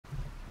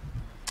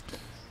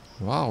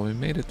Wow, we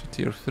made it to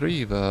tier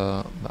 3,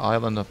 the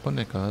island of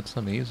Punika. That's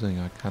amazing.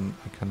 I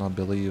cannot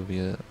believe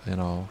you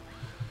know,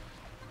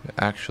 we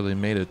actually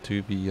made it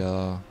to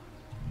the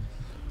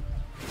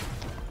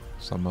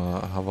some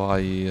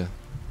Hawaii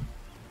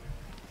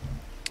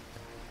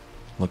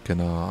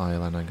looking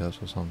island, I guess,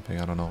 or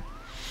something. I don't know.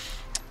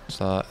 It's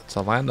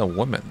a land of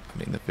women. I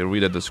mean, if you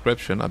read the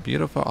description, a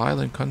beautiful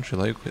island country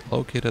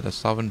located at the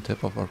southern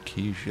tip of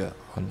Arcadia.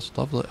 On this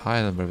lovely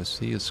island where the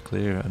sea is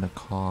clear and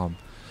calm,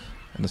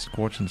 and the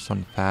scorching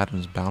sun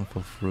fathoms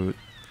bountiful fruit,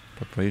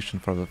 preparation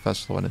for the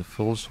festival in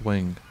full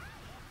swing.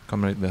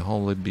 Commemorate the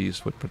holy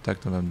beast with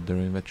protecting them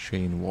during the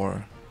chain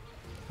war.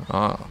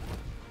 Ah.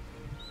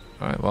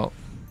 Alright, well.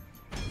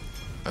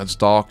 Let's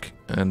talk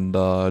and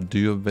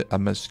do a bit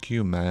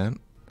MSQ, man.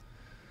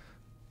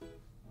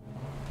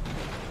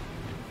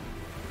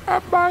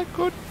 Oh my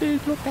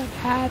goodness, look at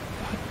that.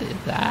 What is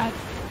that?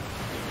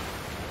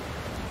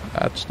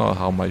 That's not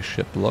how my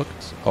ship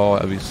looked. Oh,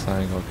 I was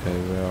saying,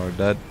 okay, we are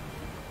dead.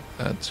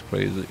 That's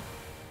crazy.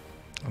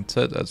 That's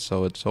it.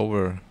 So it's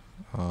over.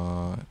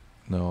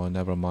 No,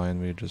 never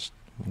mind. We just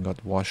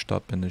got washed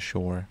up in the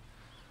shore.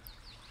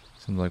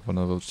 Seems like one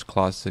of those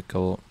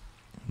classical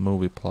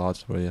movie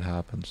plots where it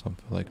happens,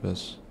 something like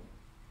this.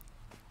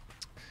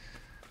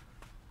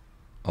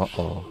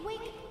 Uh-oh.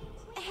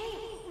 Hey,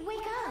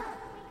 wake up!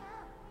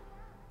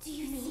 Do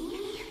you see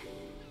me?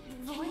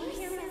 Do you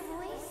hear my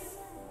voice?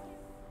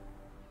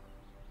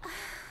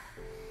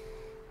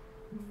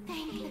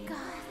 Thank the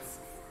gods.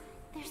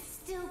 They're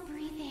still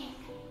breathing.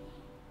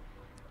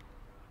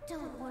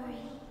 Don't worry.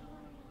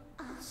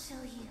 I'll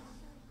show you.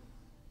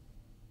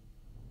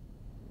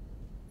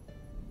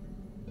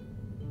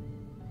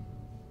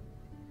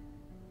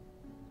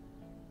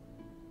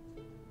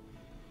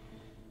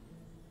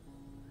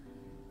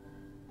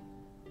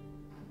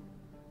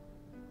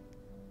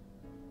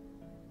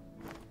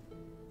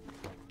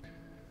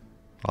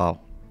 Wow,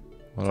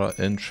 what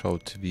an intro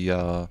to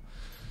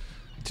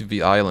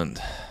the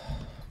island,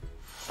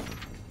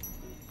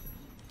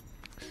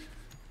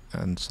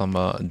 and some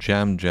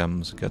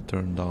gems get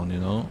turned on, you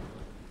know.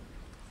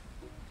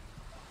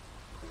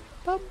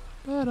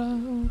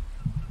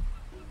 Punika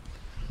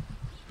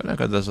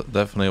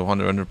definitely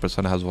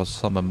 100% has what's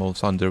some of the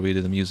most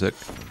underrated music.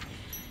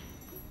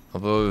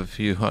 Although if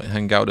you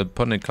hang out in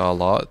Punika a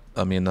lot,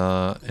 I mean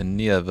in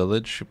Nia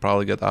village, you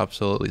probably get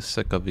absolutely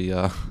sick of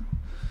the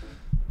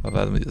I've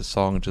had the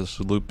song just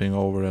looping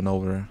over and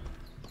over.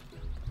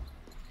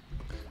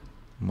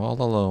 I'm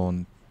all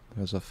alone.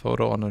 There's a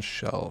photo on a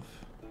shelf.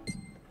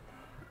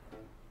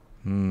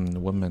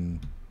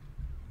 Women.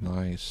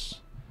 Nice.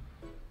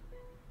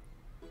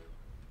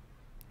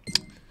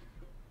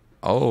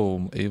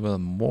 Oh,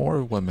 even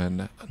more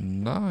women.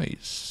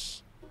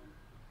 Nice.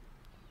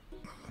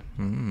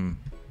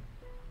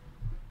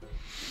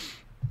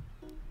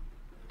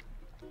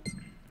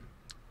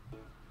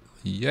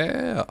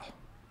 Yeah.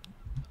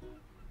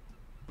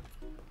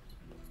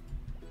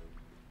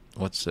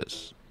 What's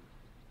this?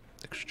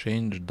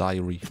 Exchange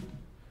diary.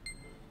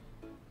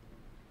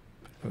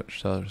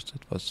 Which says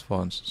it was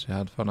fun. Since you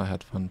had fun, I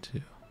had fun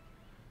too.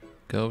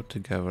 Go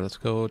together. Let's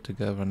go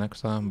together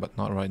next time, but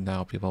not right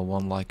now. People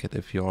won't like it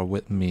if you are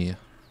with me.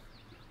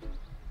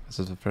 This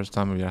is the first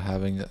time we are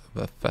having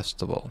a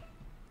festival.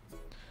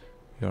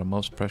 You are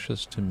most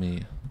precious to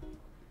me.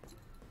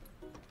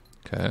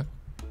 Okay.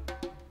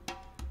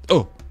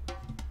 Oh!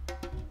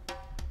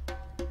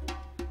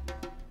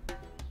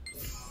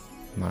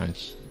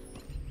 Nice.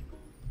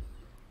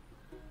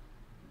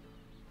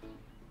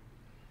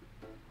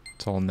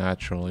 It's all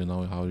natural, you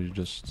know, how you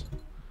just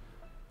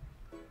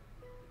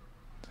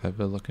have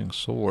a looking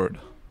sword.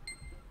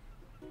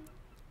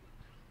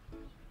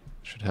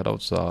 Should head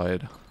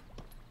outside.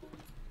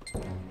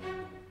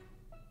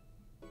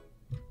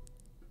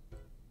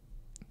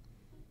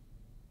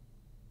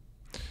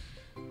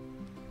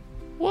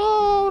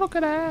 Whoa, look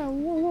at that.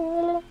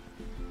 Whoa.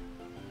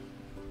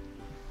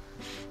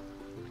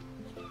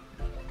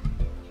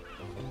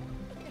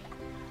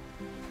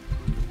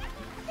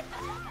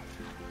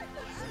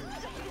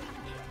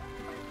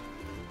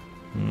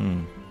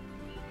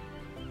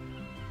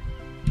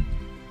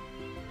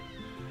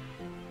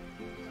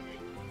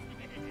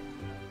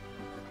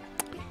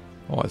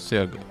 Oh, I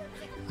see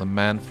the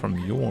man from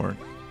Yorn.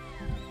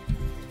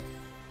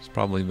 He's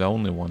probably the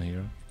only one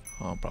here.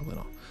 Oh, probably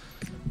not.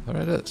 There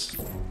it is.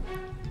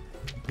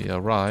 We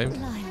arrived.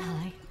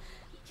 Lili,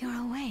 you're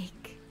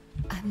awake.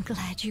 I'm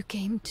glad you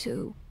came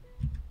too.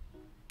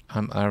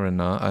 I'm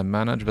Arena. I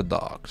manage the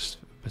docks.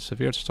 The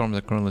severe storms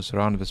that currently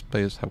surround this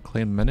place have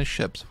claimed many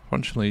ships.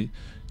 Fortunately,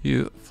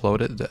 you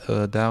floated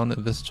down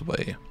this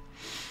way.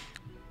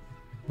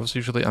 Most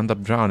usually end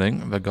up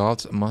drowning. The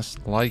gods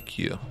must like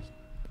you.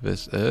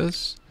 This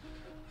is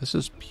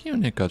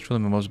Punika,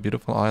 truly the most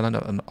beautiful island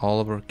in all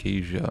of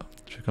Arcadia.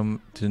 You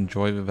come to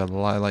enjoy the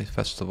Lili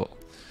Festival.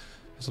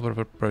 Festival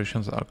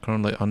preparations are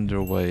currently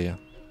underway.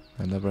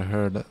 I never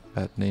heard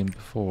that name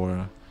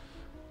before.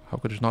 How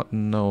could you not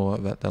know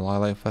that the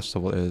Lili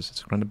Festival is?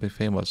 It's going to be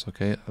famous,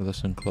 okay?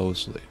 Listen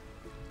closely.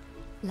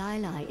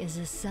 Lili is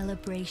a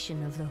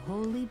celebration of the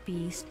holy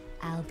beast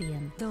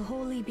Albion. The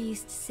holy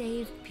beast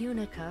saved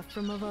Punika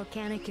from a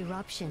volcanic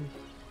eruption.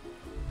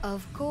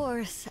 Of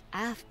course,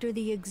 after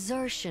the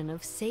exertion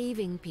of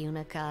saving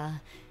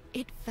Punika,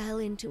 it fell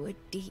into a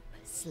deep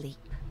sleep.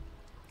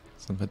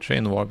 Since the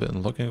chain war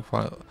been looking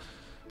for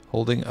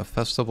holding a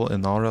festival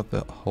in honor of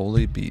the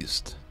holy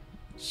beast.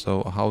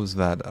 So how's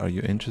that? Are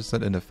you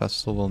interested in the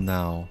festival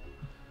now?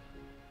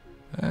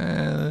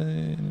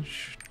 I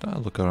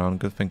look around,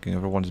 good thinking.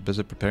 Everyone's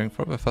busy preparing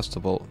for the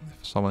festival.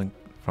 If someone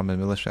from the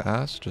militia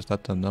asks, just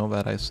let them know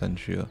that I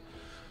sent you.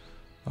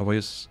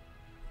 Always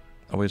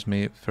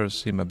may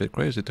first seem a bit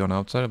crazy to an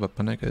outsider, but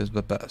Punika is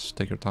the best.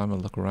 Take your time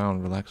and look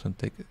around, relax and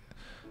take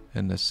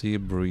in the sea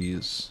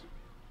breeze.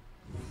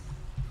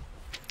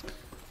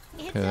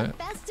 It's a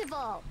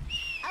festival!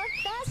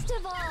 A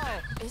festival!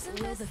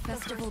 Will the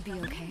festival be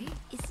okay?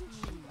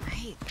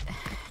 I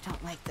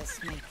don't like this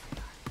snake.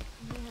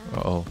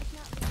 Uh-oh.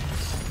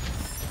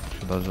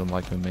 She doesn't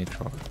like the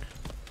matriarch.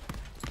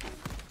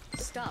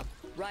 Stop,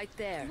 right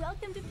there.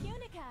 Welcome to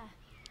Punika!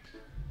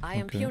 I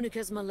am Okay.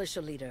 Punika's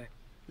militia leader,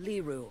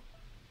 Liru.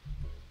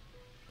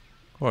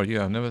 Who are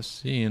you? I've never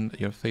seen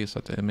your face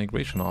at the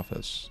immigration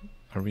office.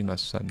 Arena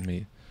sent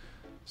me.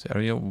 It's the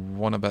area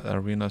one about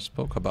Arena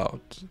spoke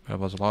about. There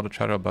was a lot of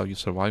chatter about you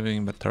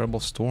surviving the terrible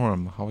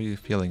storm. How are you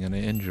feeling?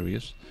 Any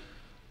injuries?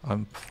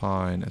 I'm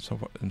fine. It's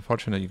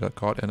unfortunate you got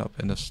caught up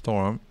in the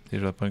storm.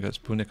 Usually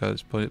Punika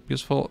is a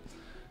peaceful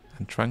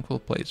and tranquil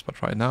place,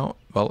 but right now,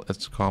 well,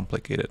 it's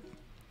complicated.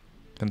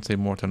 Can't say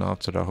more to an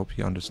outsider. I hope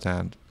you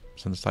understand.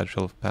 Since I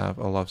shall have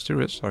a lot of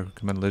serious, I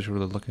recommend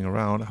leisurely looking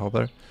around.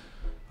 However,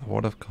 a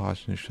word of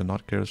caution, you should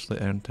not carelessly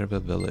enter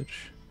the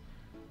village.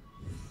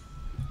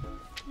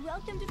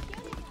 Welcome to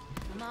Punika!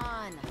 Come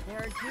on, there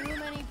are too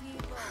many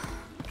people.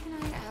 Can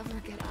I ever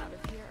get out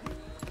of here?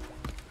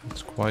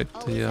 It's quite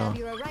Always the have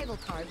your arrival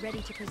card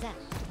ready to present.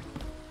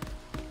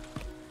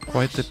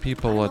 quite the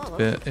people at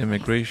the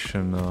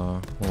immigration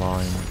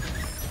line.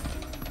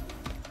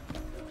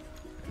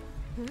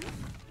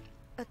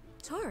 A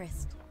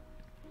tourist?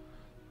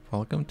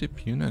 Welcome to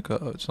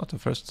Punika. It's not the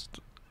first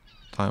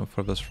time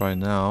for this right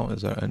now.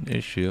 Is there an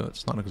issue?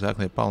 It's not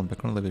exactly a problem, but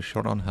currently we're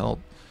short on help.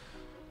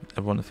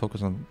 Everyone is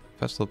focused on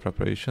festival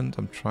preparations.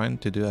 I'm trying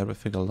to do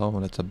everything alone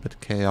and it's a bit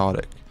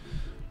chaotic.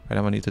 Right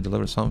now I need to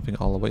deliver something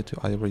all the way to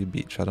Ivory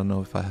Beach. I don't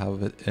know if I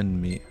have it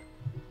in me.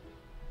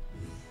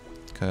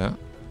 Okay.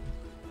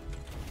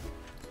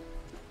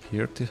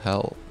 Here to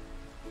help.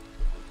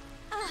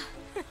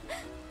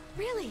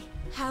 Really?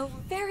 How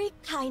very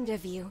kind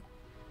of you.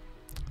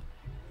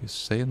 You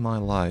saved my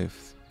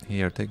life.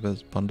 Here, take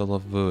this bundle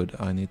of wood.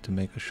 I need to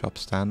make a shop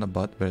stand,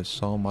 but there's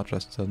so much I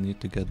still need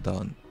to get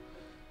done.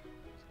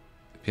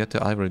 If you head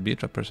to Ivory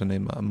Beach, a person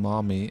named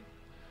Mommy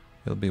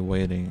will be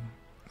waiting.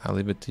 I'll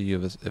leave it to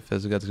you. If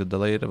this gets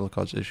delayed, it will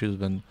cause issues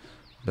when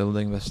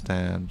building the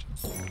stand.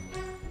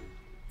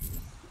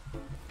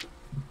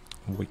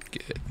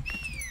 Wicked.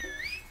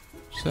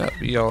 So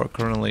we are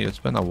currently, it's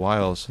been a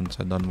while since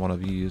I've done one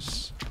of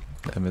these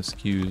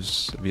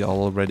MSQs. We are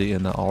already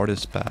in the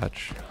artist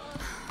patch.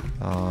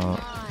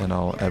 You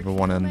know,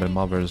 everyone and their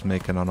mother is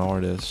making an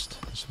artist,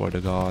 I swear to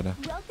God.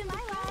 Welcome,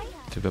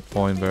 To the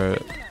point where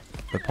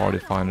the party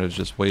finder is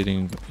just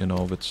waiting, you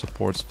know, with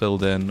supports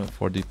filled in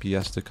for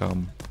DPS to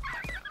come.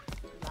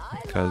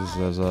 Because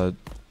there's a,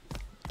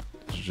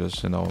 it's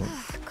just, you know.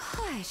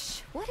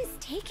 Gosh, what is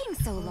taking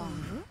so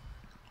long?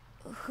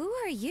 Who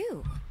are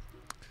you?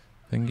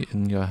 Thing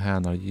in your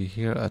hand, are you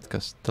here at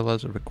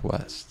Castella's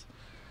request?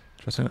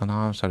 Trusting an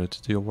outsider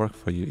to do your work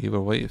for you.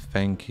 Either way,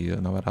 thank you.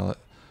 Now that I'll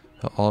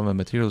have all the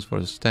materials for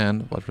the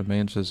stand, what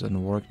remains is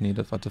in work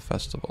needed at the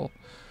festival.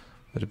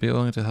 Would you be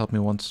willing to help me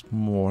once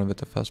more with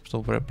the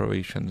festival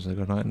preparations? I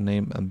got a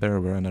name and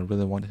bearer, and I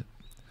really want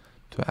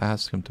to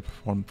ask him to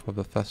perform for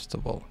the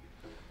festival.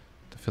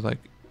 I feel like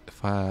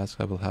if I ask,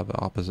 I will have the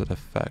opposite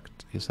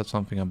effect. He said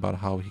something about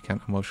how he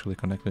can't emotionally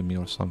connect with me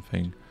or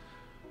something.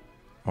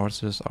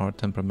 Artists are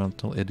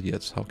temperamental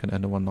idiots. How can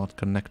anyone not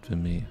connect with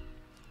me?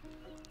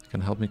 You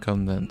can help me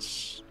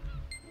convince.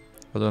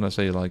 I don't want to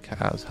say like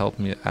help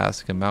me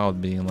ask him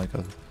out, being like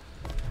a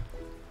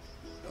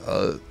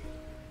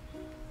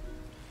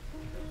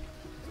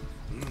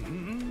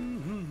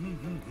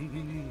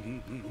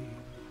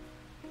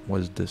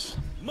what is this?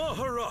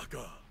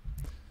 Maharaka!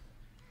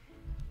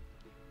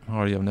 How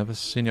are you? I've never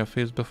seen your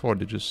face before.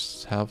 Did you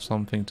have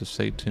something to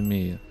say to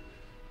me?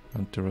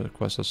 And to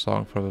request a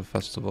song for the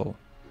festival.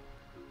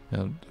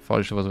 Yeah, I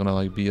thought she was gonna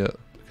like be a,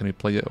 can you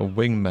play a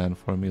wingman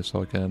for me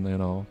so I can, you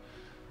know,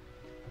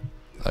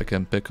 I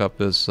can pick up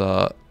this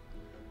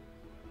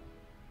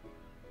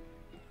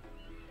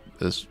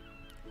this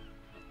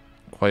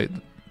quite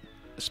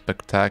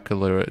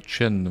spectacular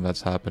chin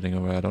that's happening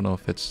over. I don't know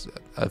if it's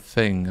a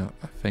thing.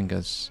 I think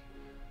it's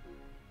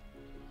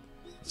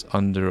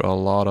under a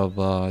lot of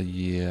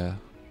yeah,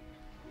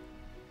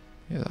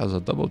 there's a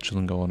double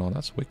chin going on.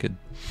 That's wicked.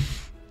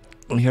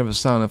 I hear the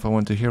sound if I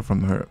want to hear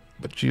from her.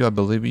 But you, I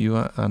believe you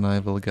and I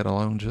will get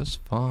along just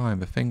fine.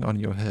 The thing on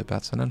your hip,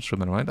 that's an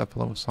instrument, right? I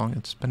play a song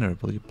in spinner.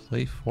 Will you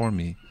play for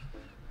me?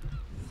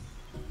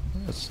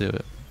 Let's see.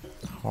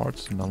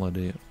 Heart's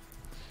Melody.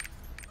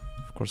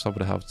 Of course, I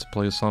would have to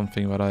play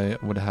something that I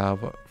would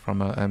have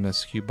from a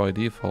MSQ by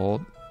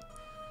default.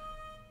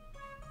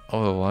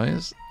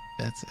 Otherwise,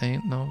 it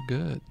ain't no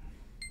good.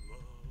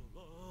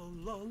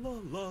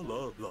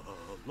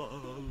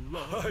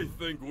 I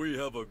think we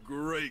have a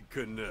great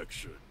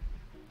connection.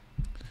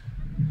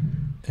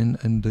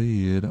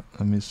 Indeed.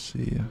 Let me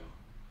see.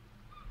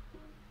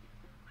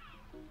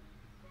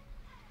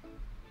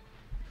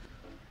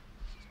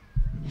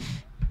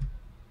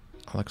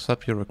 I'll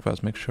accept your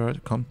request. Make sure to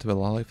come to the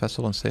Lolly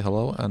Festival and say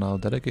hello, and I'll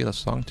dedicate a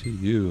song to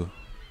you.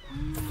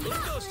 The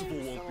festival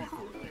won't be for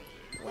me.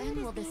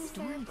 When will the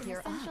storm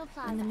clear up?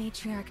 When the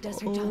matriarch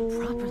does her job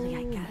properly,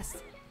 I guess.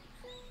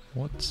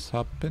 What's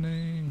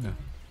happening?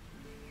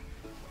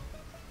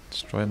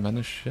 Destroy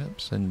many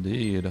ships,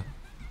 indeed.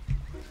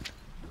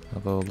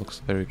 Although it looks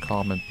very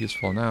calm and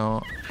peaceful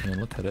now. I mean,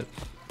 look at it.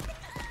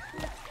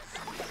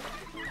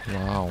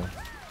 Wow.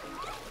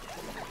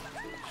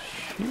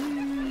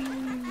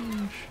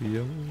 Sheesh,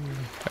 yo.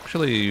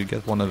 Actually, you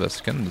get one of the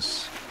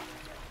skins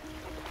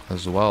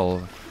as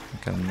well. You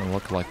can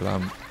look like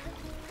them.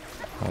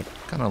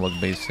 Kind of look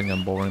basic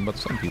and boring, but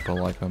some people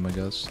like them, I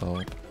guess,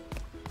 so...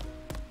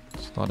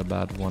 It's not a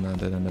bad one at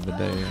the end of the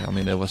day. I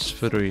mean, it was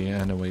free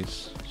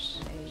anyways,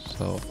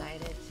 so...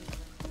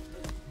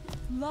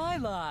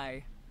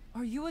 Lili,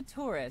 are you a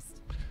tourist?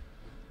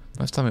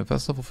 Next time, your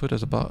festival food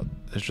is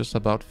just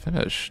about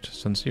finished.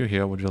 Since you're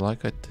here, would you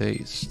like a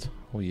taste?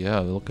 Oh yeah,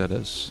 look at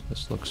this.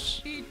 This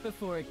looks... Eat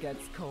before it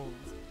gets cold.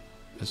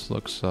 This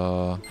looks,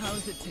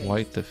 How's it taste?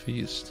 quite the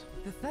feast.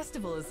 The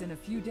festival is in a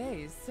few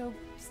days, so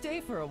stay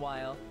for a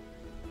while.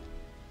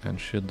 And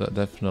she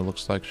definitely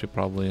looks like she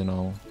probably, you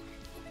know,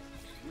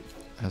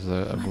 has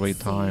a great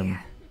time.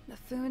 The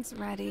food's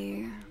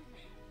ready.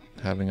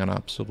 Having an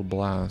absolute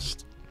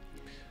blast.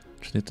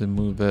 Just need to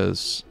move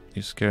this.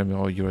 You scare me.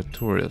 Oh, you're a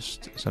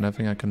tourist. Is there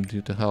anything I can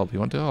do to help? You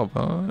want to help?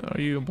 Are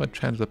you by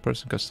chance the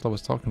person Castella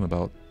was talking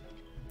about?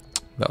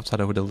 The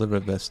outsider who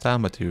delivered the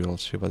stand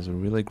materials. She was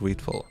really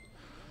grateful.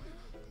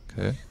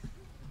 Okay.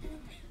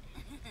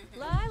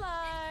 Lili!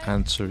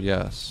 Answer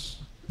yes.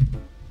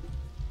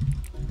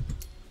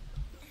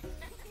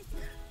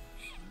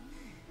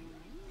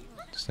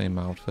 Same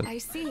outfit. I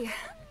see.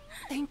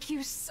 Thank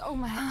you so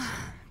much.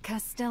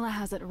 Castella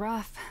has it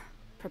rough,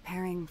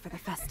 preparing for the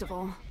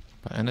festival.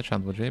 By any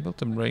chance, would you be able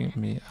to bring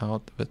me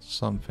out with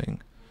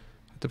something?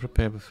 I have to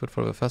prepare the food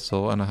for the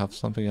festival, and I have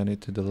something I need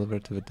to deliver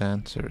to the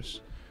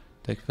dancers.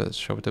 Take this,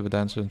 show it to the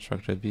dancer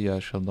instructor Via, I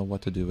shall know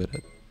what to do with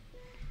it.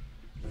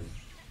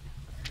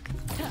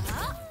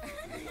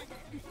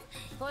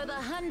 For the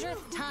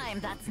 100th time,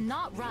 that's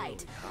not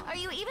right. Are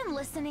you even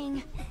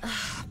listening?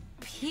 Ugh,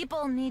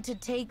 people need to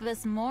take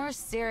this more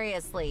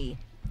seriously.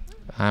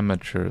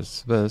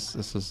 Amateurs. This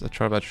is a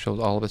chart that shows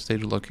all the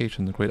stage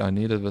locations. Great, I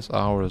needed this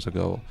hours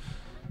ago.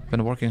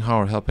 Been working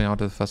hard, helping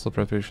out with festival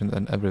preparations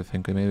and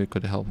everything. Maybe we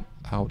could help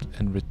out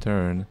in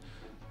return.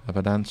 I have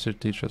a dancer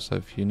teacher, so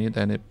if you need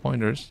any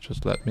pointers,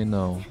 just let me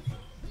know.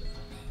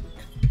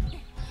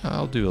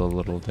 I'll do a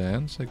little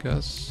dance, I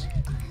guess.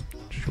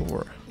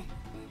 Sure.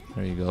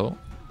 There you go.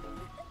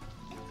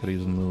 Look at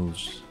these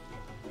moves.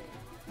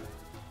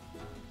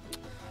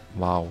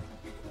 Wow.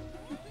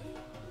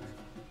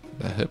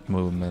 The hip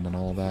movement and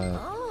all that.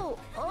 Oh!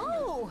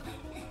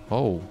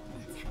 Oh.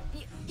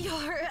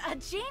 You're a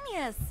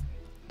genius!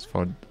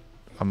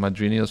 I'm a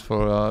genius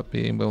for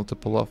being able to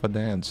pull off a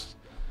dance.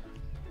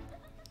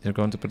 You're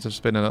going to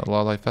participate in a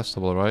Lolly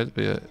festival, right?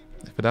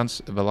 If we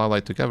dance the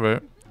Lolly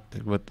together,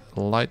 it would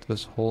light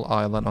this whole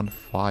island on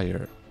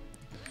fire.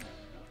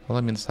 Well,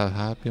 I mean, it's a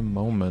happy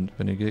moment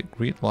when you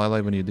greet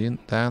Lili, when you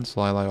dance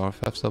Lili, our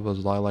festival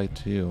is Lili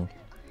to you.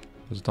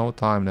 There's no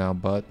time now,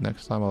 but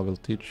next time I will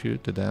teach you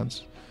to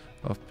dance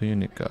of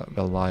Punika,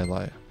 the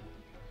Lili.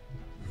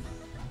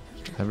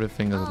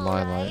 Everything is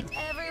Lili. Alright,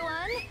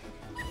 everyone.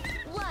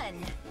 1.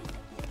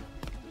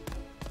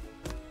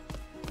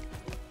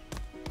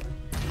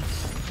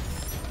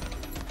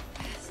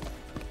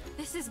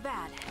 This is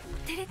bad.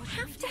 Did it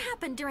have to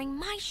happen during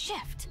my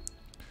shift?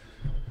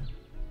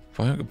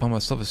 Firing upon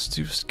myself is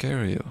too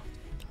scary.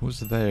 Who's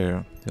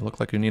there? You look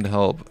like you need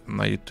help.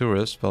 Are you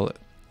tourist? Well,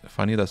 if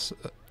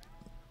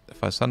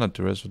I send a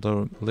tourist,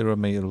 the Lyra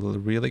may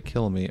really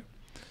kill me.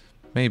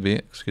 Maybe,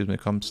 excuse me,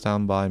 come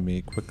stand by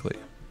me quickly.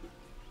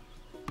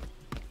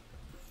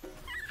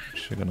 Is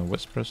she gonna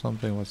whisper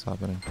something? What's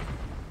happening?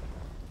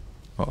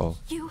 Uh-oh.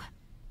 You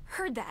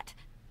heard that,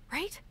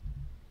 right?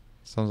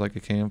 Sounds like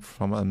it came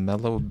from a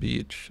mellow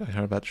beach. I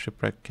heard that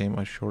shipwreck came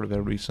ashore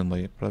very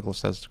recently. Prodigal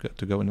says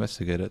to go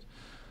investigate it.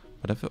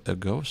 But if a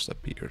ghost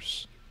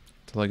appears?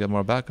 Till I get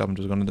more backup, I'm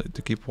just going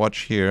to keep watch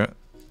here.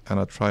 And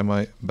I'll try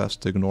my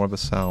best to ignore the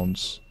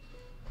sounds.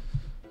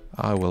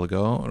 I will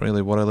go.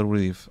 Really, what a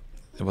relief.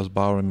 It was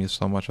bothering me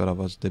so much that I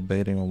was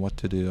debating on what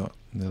to do.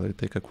 I'll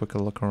take a quick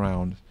look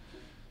around.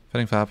 If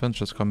anything happens,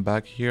 just come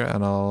back here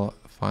and I'll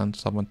find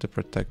someone to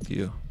protect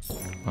you.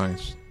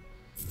 Nice.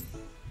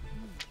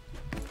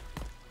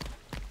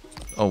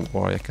 Oh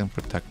boy, I can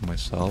protect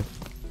myself.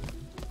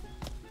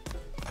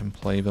 and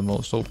play the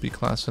most OP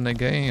class in the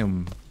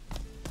game.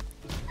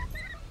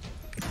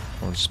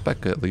 Or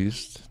spec at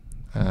least.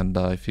 And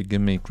if you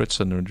give me crit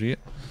synergy,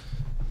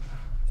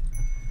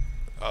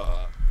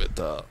 with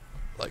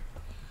like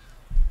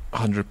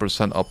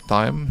 100%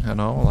 uptime, you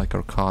know, like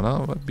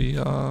Arcana would be,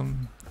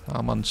 I'm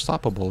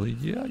unstoppable.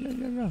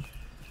 Yeah.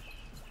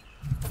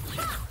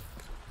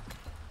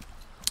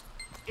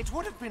 It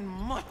would have been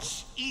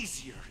much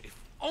easier if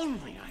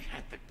only I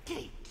had the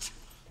gate.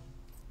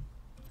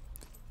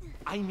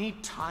 I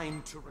need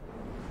time to...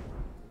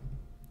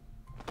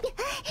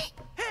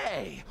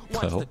 Hey,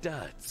 what's the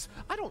duds?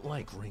 I don't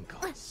like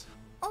wrinkles.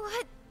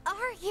 What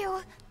are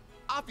you?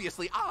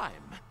 Obviously, I'm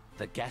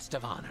the guest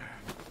of honor.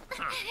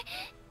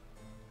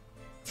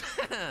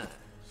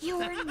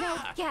 You're no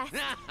guest.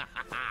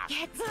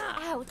 Get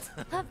out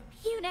of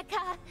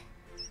Punika.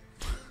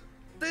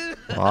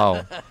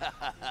 Wow.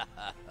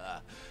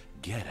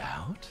 Get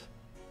out?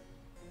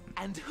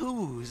 And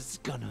who's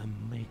gonna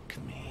make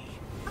me?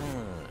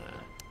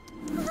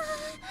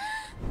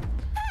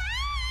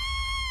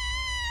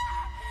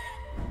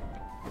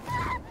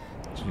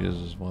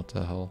 Jesus, what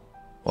the hell?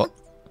 What?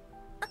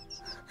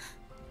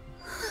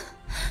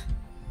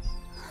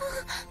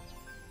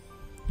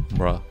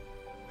 Bruh.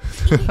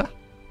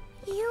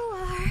 You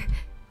are...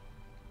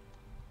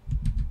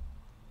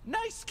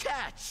 Nice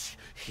catch,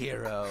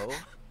 hero.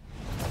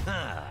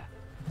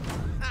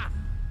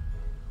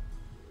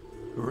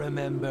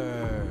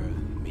 Remember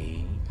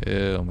me?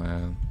 Ew,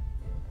 man.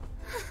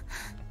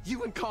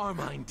 You and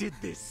Carmine did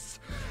this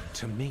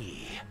to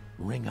me.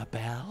 Ring a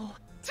bell?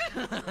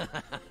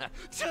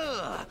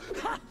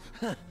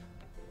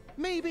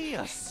 Maybe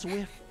a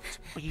swift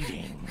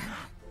beating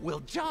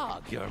will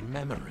jog your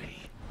memory.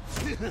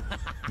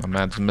 My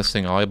man's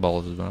missing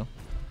eyeballs, bro.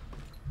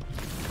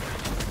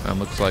 And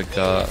looks like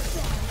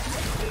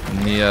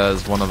Nia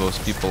is one of those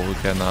people who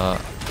can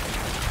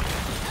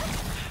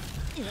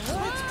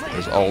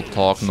there's all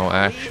talk, no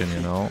action, you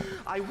know.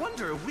 I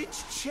wonder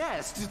which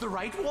chest is the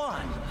right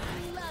one.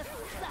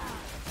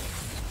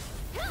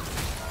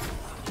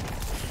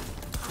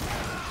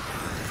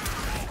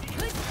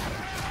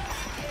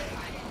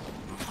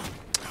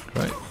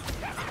 Right.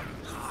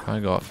 I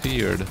got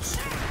feared.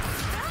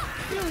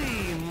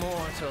 Really,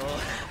 mortal.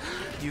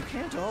 You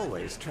can't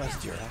always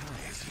trust your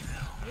eyes, you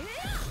know.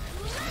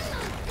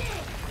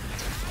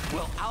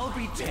 Well, I'll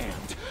be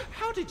damned.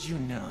 How did you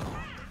know?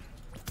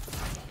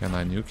 Can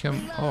I nuke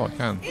him? Oh, I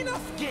can.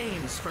 Enough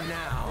games for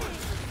now.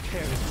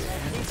 Care to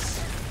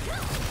dance?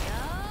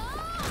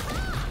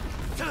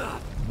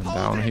 And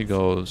down he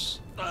goes.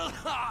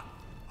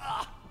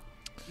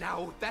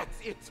 Now that's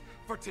it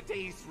for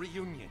today's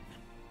reunion.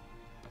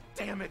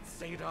 Damn it,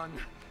 Sadon.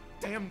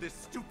 Damn this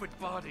stupid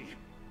body.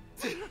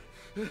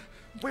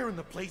 Where in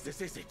the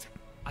blazes is it?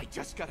 I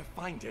just gotta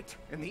find it,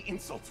 and the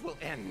insults will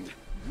end.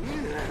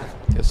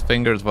 His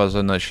fingers was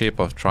in the shape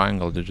of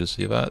triangle. Did you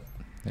see that?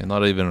 They're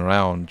not even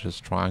round,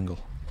 just triangle.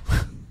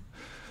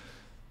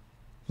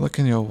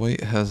 Looking your way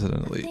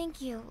hesitantly. Thank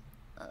you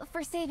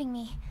for saving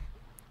me.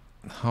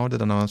 How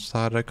did an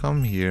outsider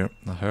come here?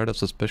 I heard a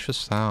suspicious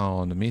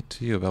sound. Me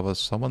too. There was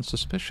someone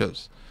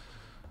suspicious.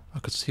 I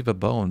could see the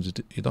bones.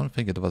 You don't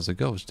think it was a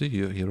ghost, do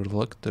you? He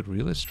looked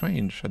really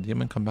strange. A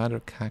demon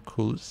commander,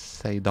 Kaku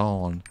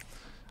Seidon.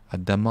 A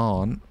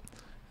demon.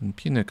 In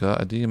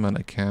Punika, a demon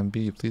it can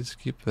be. Please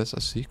keep this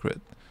a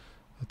secret.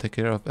 I'll take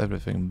care of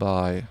everything.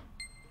 Bye.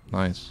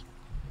 Nice.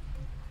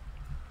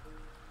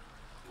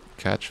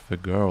 Catch the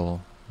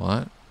girl.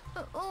 What?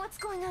 What's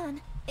going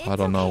on? I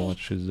don't know okay. what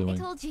she's I doing.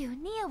 told you,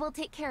 Nia will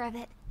take care of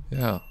it.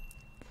 Yeah.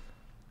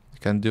 You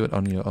can do it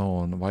on your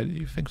own. Why do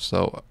you think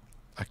so?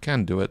 I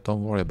can do it.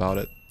 Don't worry about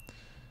it.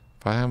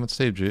 If I haven't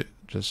saved you,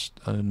 just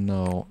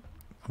no.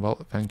 Well,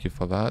 thank you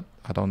for that.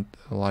 I don't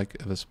like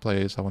this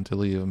place. I want to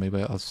leave.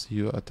 Maybe I'll see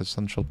you at the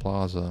Central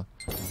Plaza.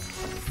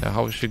 Yeah,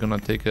 how is she gonna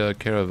take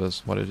care of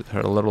this? What is it?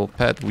 Her little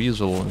pet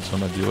weasel is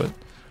gonna do it.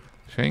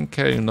 She ain't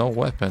carrying no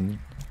weapon.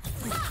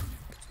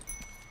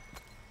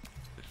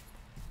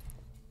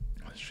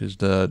 She's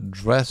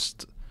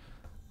dressed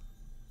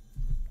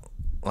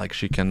like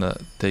she can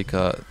take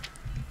a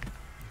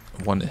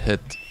one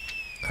hit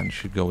and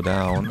she go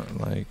down.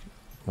 Like,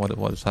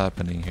 what is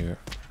happening here?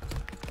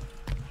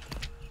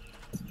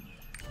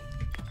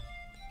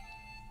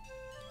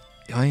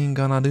 I ain't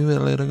gonna do it,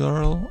 little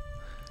girl.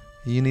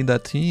 You need a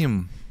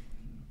team.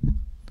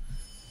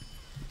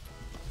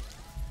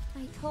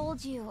 I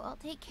told you, I'll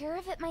take care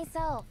of it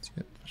myself.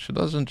 She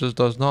does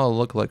not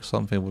look like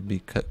something would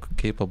be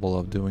capable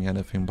of doing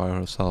anything by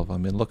herself. I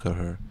mean, look at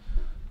her.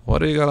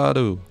 What are you gonna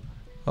do?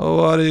 Oh,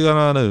 what are you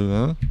gonna do,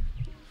 huh?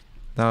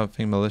 Now I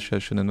think militia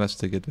should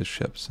investigate the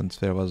ship since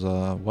there was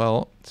a,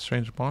 well,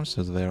 strange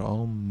monsters there.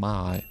 Oh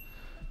my.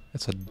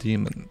 It's a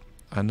demon.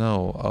 I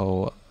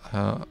know.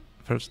 Oh,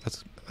 first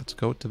let's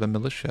go to the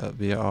militia.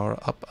 We are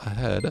up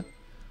ahead.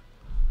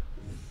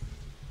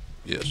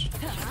 Yes.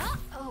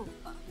 Oh,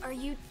 are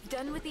you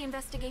done with the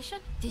investigation?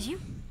 Did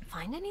you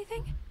find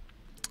anything?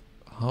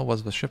 How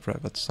was the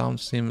shipwreck? That sound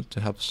seemed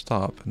to have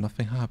stopped.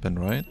 Nothing happened,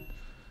 right?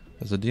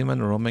 There's a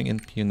demon roaming in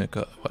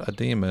Punika. What, a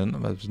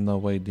demon? There's no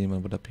way a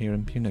demon would appear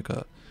in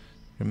Punika.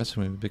 You're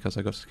messing with me because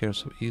I got scared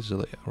so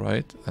easily,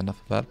 right?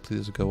 Enough of that,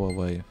 please go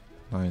away.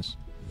 Nice.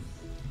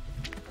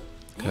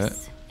 Okay.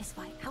 This is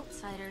why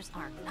outsiders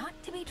are not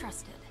to be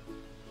trusted.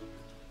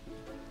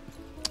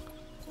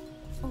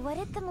 What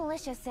did the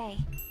militia say?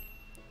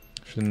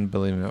 She didn't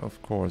believe me, of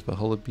course, but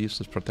Holy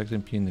Beast is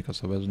protecting Punika,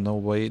 so there's no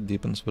way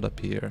demons would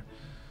appear.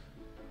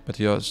 But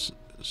you're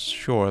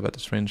sure that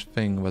the strange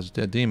thing was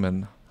the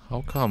demon.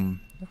 How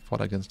come? I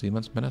fought against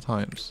demons many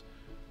times.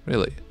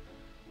 Really?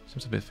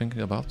 Seems to be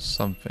thinking about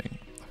something.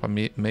 If a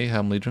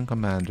Mayhem Legion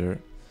commander,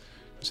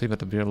 you see that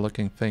the weird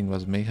looking thing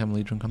was Mayhem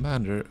Legion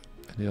commander,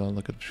 and the other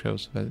look at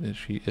shows that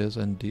she is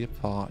indeed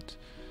thought.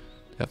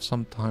 You have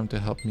some time to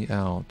help me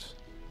out.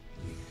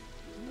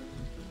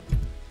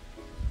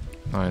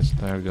 Nice,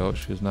 there we go.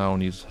 She now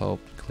needs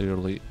help,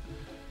 clearly.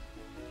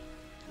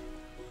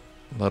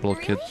 Little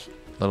kid,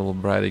 little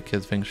bratty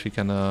kid thinks she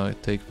can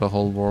take the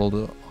whole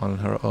world on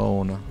her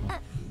own.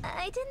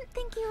 I didn't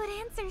think you would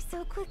answer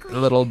so quickly.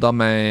 Little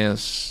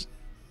dumbass.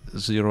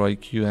 0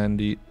 IQ,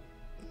 Andy.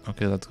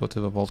 Okay, let's go to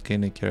the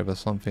volcanic area. There's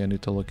something I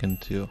need to look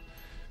into.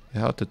 You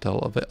have to tell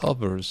the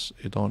others.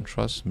 You don't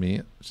trust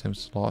me.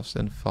 Seems lost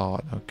in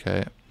thought.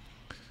 Okay.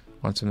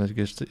 Once the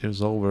investigation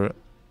is over,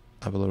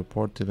 I will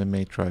report to the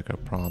matriarch, I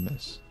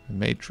promise. The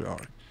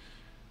matriarch.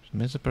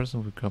 She's the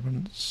person who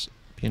governs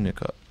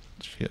Punika.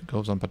 She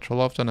goes on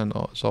patrol often and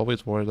is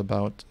always worried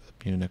about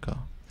Punika.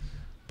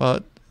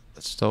 But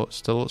it's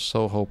still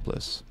so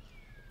hopeless.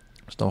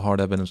 There's no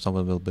hard evidence no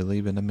one will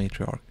believe in the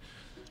matriarch.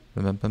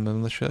 Remember the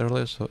militia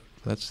earlier? So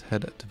let's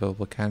head to the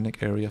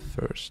volcanic area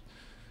first.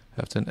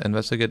 Have to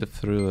investigate it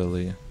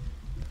thoroughly.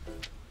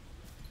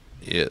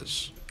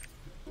 Yes.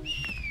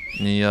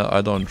 Nia,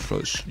 I don't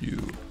trust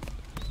you.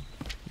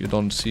 You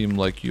don't seem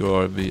like you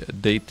are the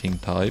dating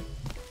type.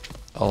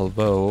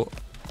 Although,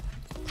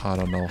 I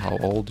don't know how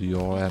old you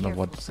are and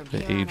what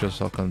the ages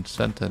of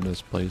consent in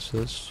this place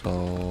is,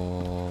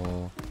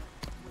 so...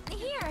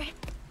 Here!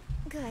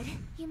 Good.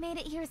 You made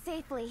it here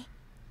safely.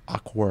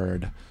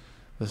 Awkward.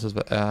 This is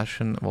the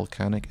Ashen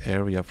volcanic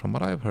area. From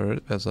what I've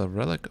heard, there's a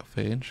relic of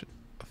the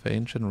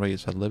ancient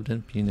race that lived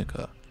in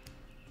Punika.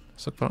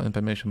 Let's look for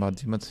information about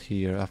demons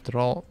here. After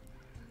all,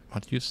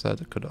 what you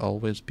said could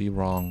always be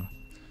wrong.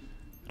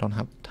 Don't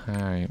have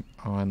time.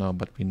 Oh, I know,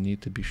 but we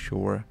need to be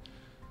sure.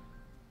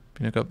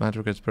 Punika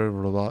Magic is very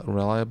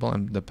reliable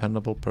and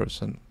dependable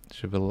person.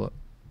 She will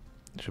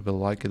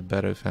like it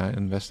better if I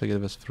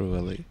investigate this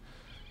thoroughly.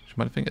 She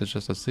might think it's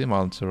just a sea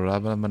monster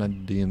rather than a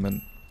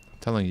demon. I'm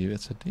telling you,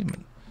 it's a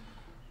demon.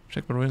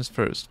 Check the ruins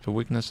first. The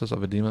weaknesses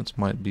of the demons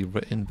might be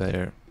written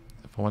there.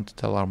 If I want to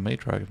tell our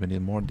matriarch, we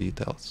need more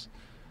details.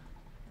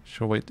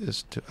 Sure way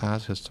is to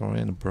ask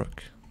historian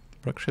Brooke.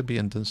 Brooke should be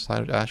in the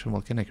inside Ashen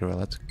volcanic area.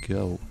 Let's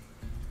go.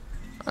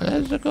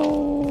 Let's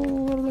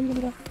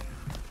go.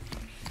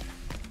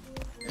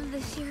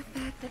 The sheer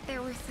fact that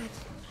there were such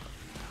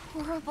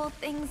horrible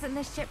things in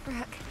the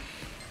shipwreck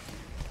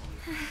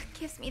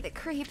gives me the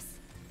creeps.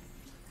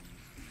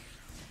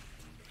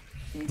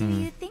 Do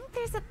you think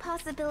there's a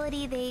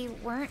possibility they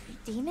weren't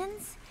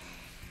demons?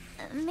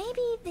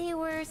 Maybe they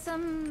were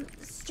some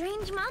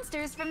strange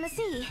monsters from the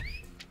sea.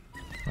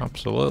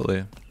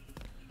 Absolutely.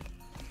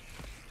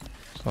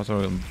 It's not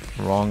so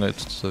wrong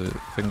it's to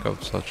think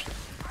of such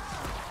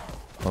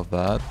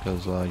that,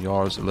 because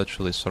yours are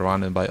literally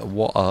surrounded by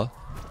water,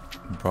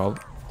 bro.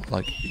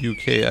 Like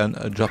UK and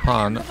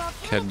Japan,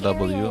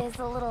 KW. Is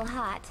a little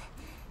hot.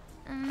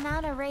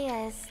 Mount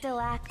Araya is still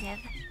active.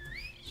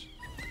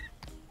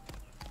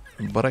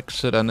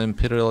 Brexit and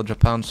Imperial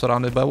Japan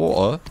surrounded by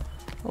water?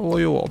 What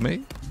do you want,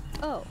 me?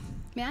 Oh,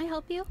 may I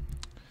help you?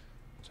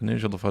 It's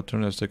unusual for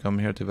tourists to come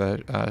here to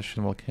the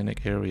Ashen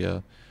volcanic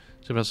area.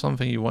 So if there's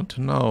something you want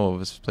to know,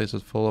 this place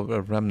is full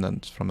of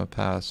remnants from the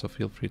past, so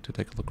feel free to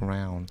take a look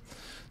around.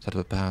 Set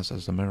the past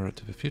as the mirror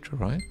to the future,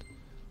 right?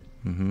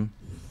 Mm-hmm.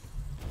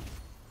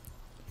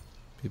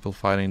 People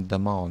fighting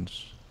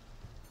demons.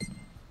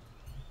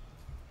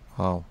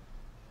 Oh.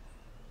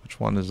 Which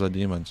one is the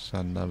demons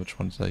and which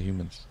one's the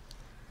humans?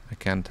 I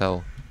can't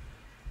tell.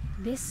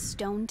 This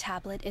stone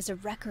tablet is a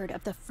record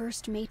of the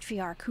first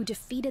matriarch who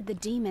defeated the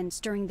demons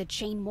during the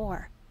Chain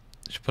War.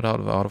 She put out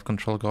of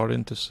control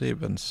guardian to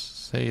save and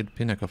saved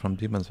Punika from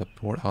demons that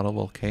poured out of a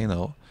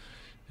volcano.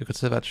 You could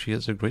say that she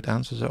is the great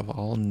ancestor of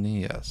all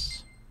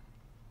Nias.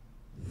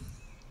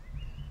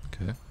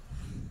 Okay.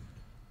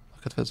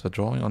 Look at this. The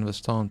drawing on the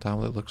stone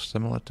tablet looks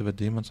similar to the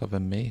demons of the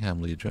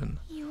Mayhem Legion.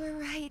 You were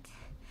right.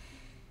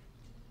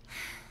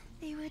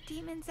 They were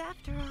demons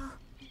after all.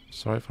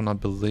 Sorry for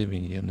not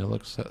believing you, and you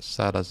look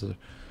sad as a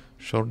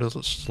shoulders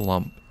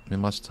slump. We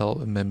must tell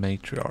the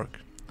matriarch.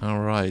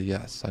 Alright,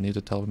 yes, I need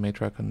to tell the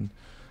matriarch and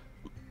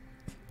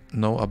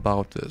know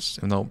about this.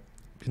 You know,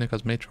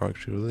 Punika's matriarch,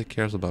 she really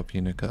cares about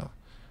Punika.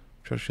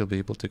 I'm sure she'll be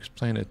able to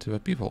explain it to the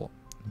people.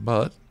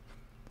 But,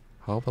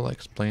 how will I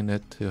explain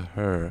it to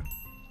her?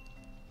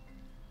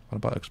 What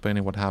about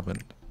explaining what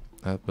happened?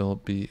 That will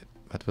be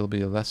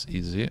less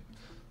easy.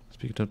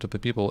 Speaking to the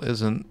people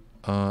isn't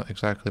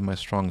exactly my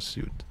strong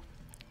suit.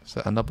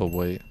 So end up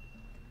away.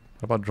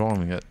 What about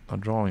drawing it?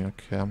 Drawing,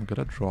 okay, I'm good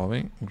at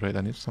drawing. Great,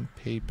 I need some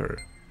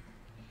paper.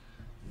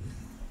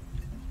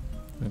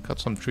 And cut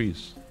some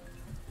trees.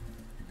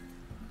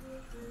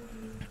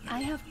 I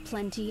have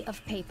plenty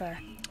of paper.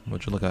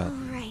 What'd you look at?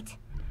 Right.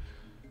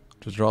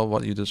 To draw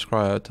what you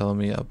described, tell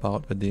me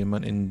about the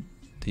demon in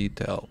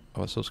detail.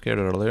 I was so scared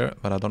earlier,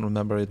 but I don't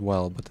remember it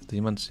well. But the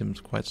demon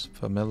seems quite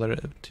familiar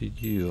to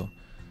you.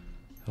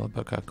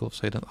 Hello,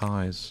 Satan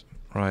eyes.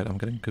 Right, I'm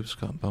getting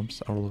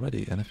goosebumps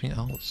already. Anything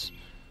else?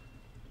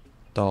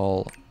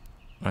 Doll.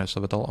 Alright, so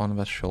the doll on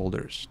the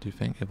shoulders. Do you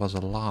think it was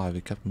alive?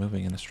 It kept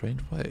moving in a strange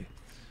way.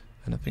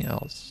 Anything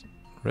else?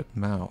 Ripped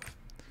mouth.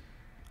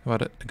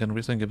 About it again,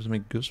 reason gives me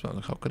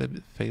goosebumps. How could a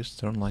face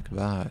turn like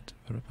that?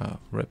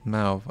 Ripped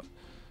mouth.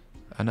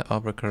 Any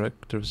other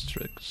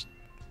characteristics?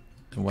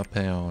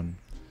 Weapon.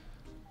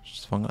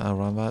 Swung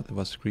around that. It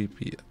was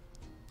creepy.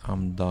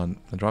 I'm done.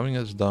 The drawing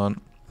is done.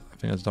 I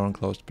think it's darn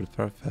close to be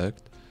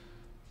perfect.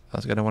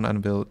 Let's get one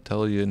and we'll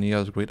tell you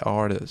Neo's a great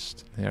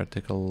artist. Here,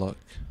 take a look.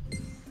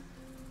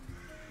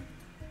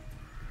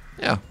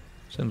 Yeah,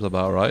 seems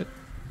about right.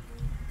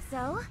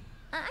 So,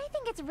 I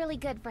think it's really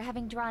good for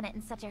having drawn it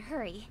in such a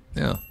hurry.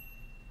 Yeah.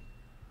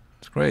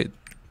 It's great.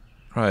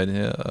 Right,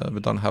 yeah, we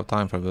don't have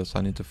time for this.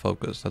 I need to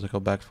focus. Let's go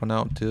back for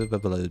now to the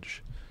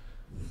village.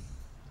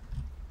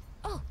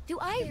 Oh, do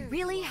I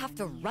really have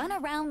to run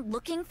around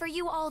looking for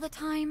you all the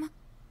time?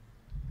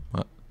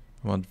 What?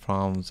 One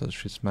frowns as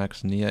she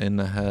smacks Nia in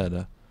the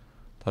head.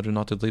 Told you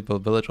not to leave the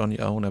village on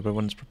your own.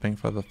 Everyone's preparing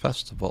for the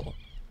festival.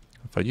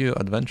 For you,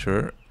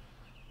 adventurer,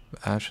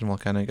 the ash and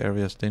volcanic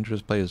area is a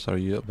dangerous place. Are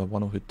you the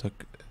one who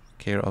took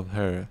care of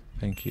her?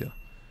 Thank you.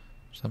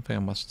 Something I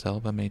must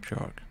tell the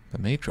matriarch. The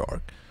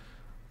matriarch?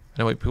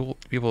 Anyway,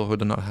 people who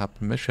do not have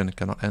permission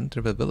cannot enter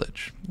the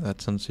village.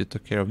 That since you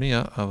took care of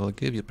Nia, I will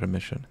give you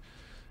permission.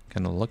 You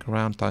can look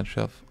around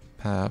Tansha's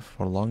path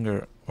for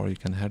longer, or you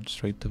can head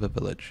straight to the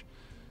village.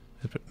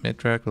 The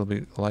matriarch will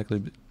be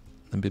likely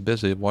be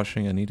busy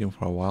washing and eating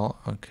for a while.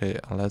 Okay,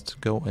 let's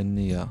go in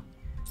Nia.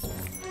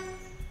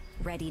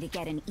 Ready to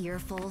get an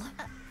earful?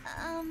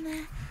 I'll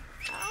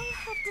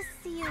have to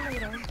see you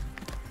later.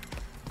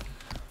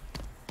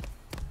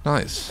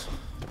 Nice.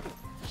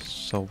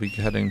 So we're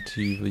heading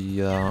to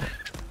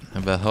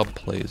the hub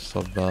place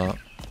of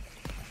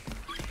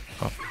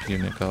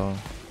Punika,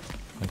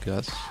 I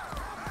guess.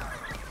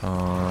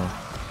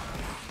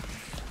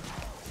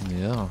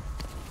 Yeah.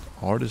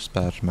 Artist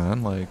badge,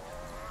 man. Like,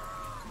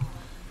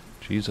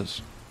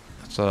 Jesus.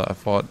 It's I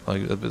thought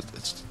like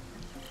it's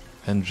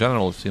in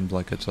general it seems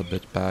like it's a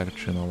bit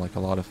packed. You know, like a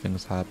lot of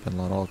things happen,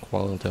 a lot of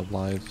quality of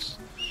lives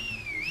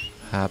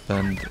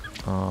happened.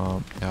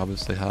 You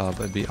obviously have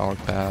a VR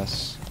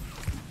pass.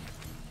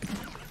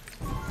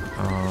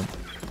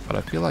 But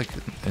I feel like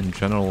in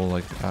general,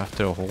 like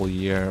after a whole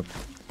year,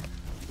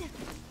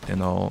 you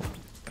know,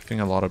 I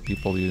think a lot of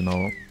people, you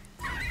know,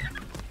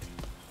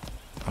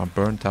 are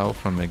burnt out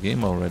from the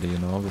game already. You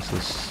know, this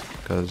is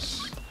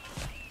because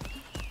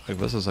like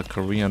this is a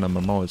Korean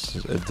MMO.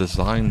 It's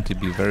designed to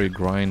be very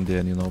grindy,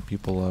 and you know,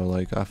 people are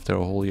like after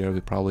a whole year,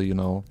 we probably, you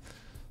know,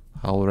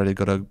 already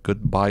got a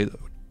good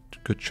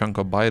chunk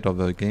of bite of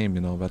the game.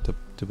 You know, but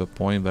to the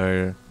point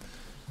where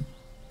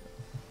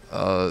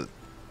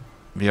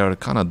we are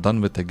kind of done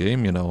with the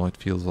game, you know, it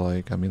feels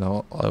like. I mean,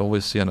 I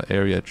always see an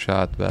area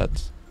chat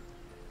that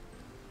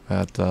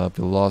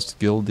we lost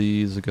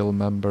guildies, guild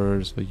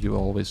members that you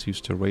always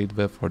used to raid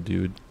with or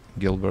do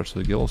guild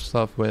versus guild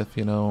stuff with,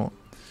 you know.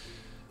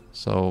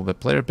 So the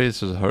player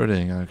base is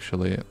hurting,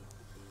 actually.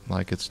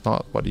 Like, it's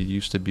not what it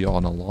used to be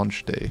on a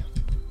launch day,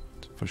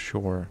 for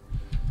sure.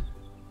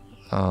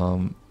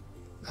 You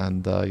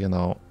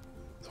know,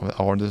 the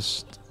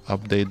artist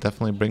update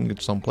definitely bringing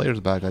some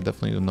players back. I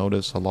definitely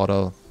notice a lot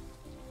of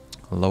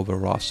lower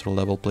roster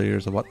level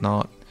players and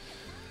whatnot.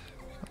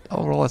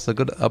 Overall, it's a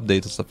good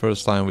update. It's the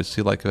first time we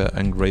see like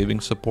engraving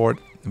support,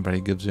 where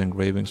it gives you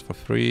engravings for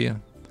free.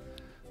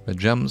 The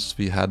gems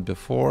we had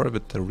before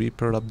with the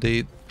Reaper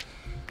update,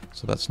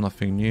 so that's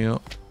nothing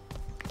new.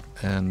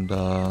 And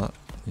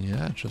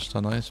yeah, just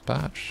a nice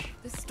patch.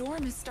 The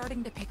storm is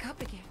starting to pick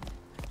up again.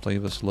 Play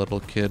this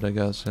little kid, I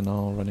guess, you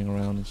know, running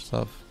around and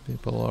stuff.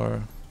 People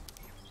are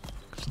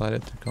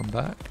excited to come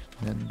back,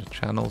 and the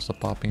channels are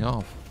popping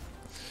off.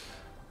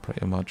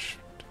 Pretty much.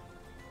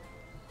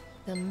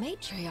 The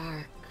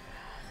matriarch.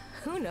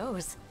 Who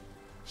knows?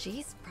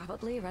 She's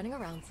probably running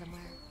around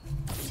somewhere.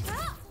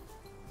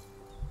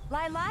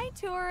 Lie,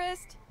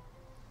 tourist.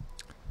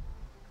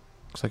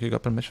 Looks like you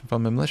got permission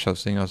from the militia,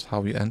 seeing as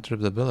how you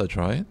entered the village,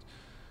 right?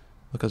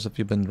 Look as if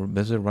you've been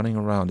busy running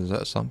around. Is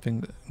that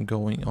something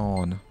going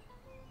on?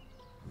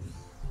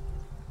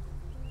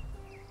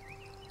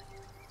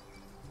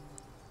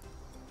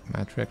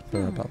 Matriarch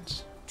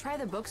whereabouts. Try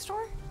the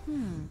bookstore?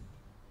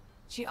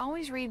 She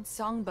always reads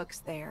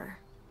songbooks there,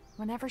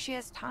 whenever she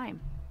has time.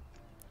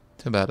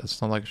 Too bad.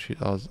 It's not like she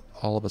does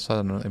all of a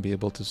sudden be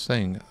able to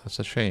sing. It's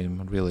a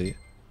shame, really.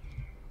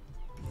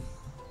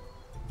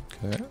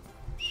 Okay.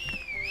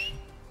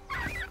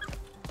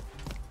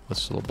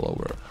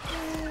 Whistleblower.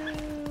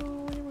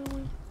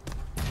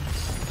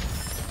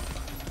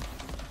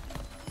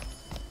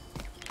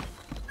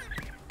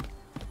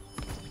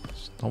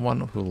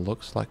 Someone who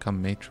looks like a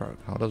matriarch.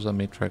 How does a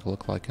matriarch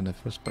look like in the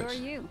first Who are place?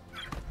 you?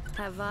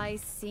 Have I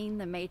seen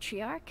the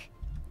matriarch?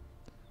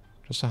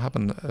 Just so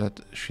happened that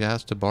she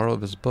asked to borrow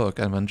this book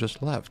and then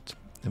just left.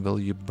 Will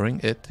you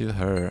bring it to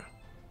her?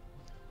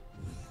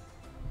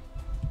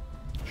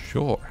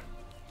 Sure.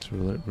 It's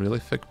a really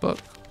thick book.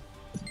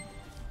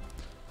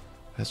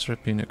 History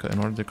of Punika. In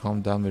order to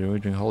calm down the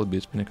raging holy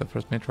beast, Punika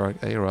first matriarch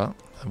Aira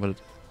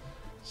would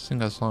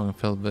sing a song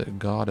filled with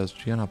goddess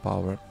Gianna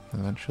power.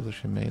 Eventually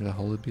she made the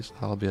holy beast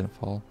Albion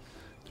fall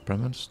to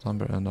permanent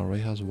slumber in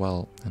Aurea's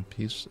well, and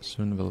peace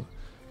soon will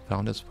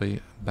found its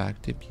way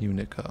back to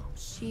Punika.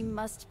 She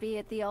must be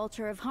at the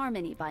altar of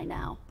harmony by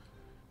now.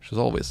 She's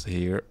always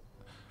here,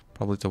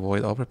 probably to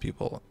avoid other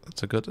people.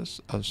 It's a good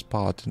a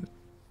spot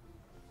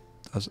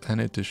as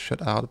any to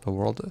shut out the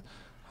world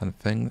and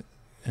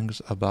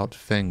things about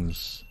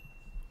things.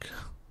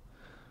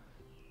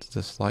 It's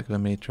just like the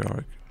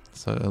matriarch.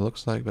 So it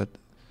looks like that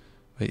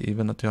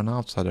even to an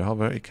outsider,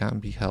 however, it can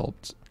be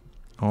helped.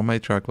 Our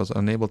matriarch was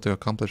unable to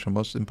accomplish a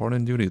most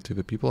important duty to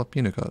the people of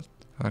Punika.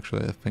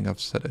 Actually, I think I've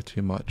said it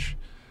too much.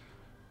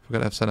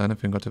 Forget I've said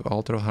anything. Go to the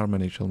altar of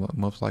harmony. She'll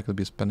most likely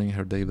be spending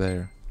her day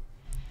there.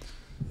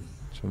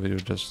 So we're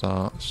just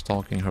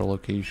stalking her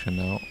location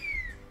now.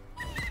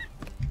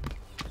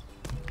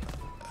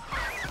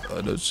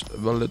 There's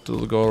the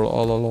little girl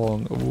all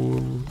along.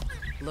 Ooh.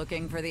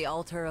 Looking for the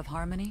altar of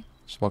harmony?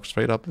 Just walk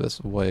straight up this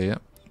way.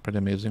 Pretty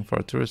amazing for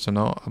a tourist to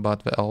know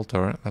about the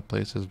altar. That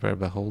place is where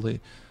the holy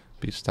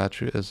beast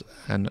statue is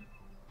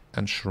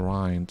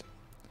enshrined.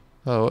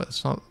 Oh,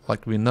 it's not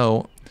like we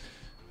know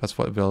that's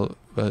what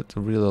it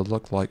really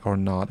look like or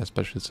not,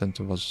 especially since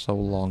it was so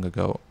long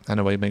ago.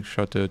 Anyway, make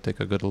sure to take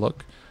a good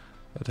look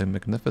at the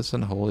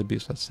magnificent holy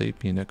beast that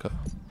saved Punika.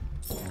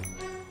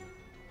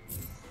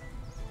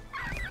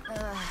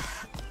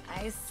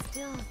 I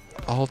still...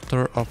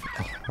 Altar of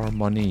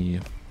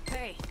Harmony.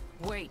 Hey,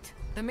 wait.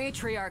 The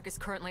matriarch is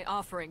currently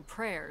offering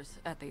prayers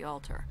at the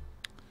altar.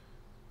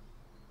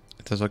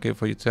 It is okay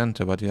for you to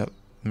enter, but you have to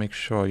make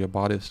sure your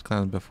body is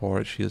cleansed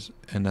before she is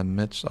in the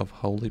midst of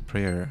holy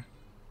prayer.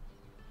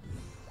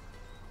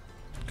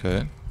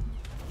 Okay.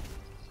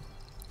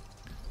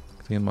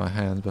 Clean my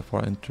hands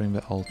before entering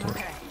the altar.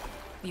 Okay,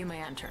 you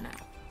may enter now.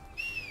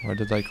 Where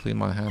did I clean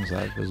my hands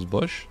at? This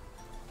bush?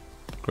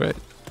 Great.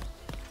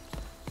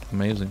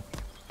 Amazing.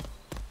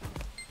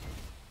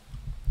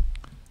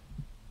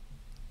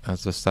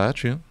 That's the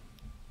statue.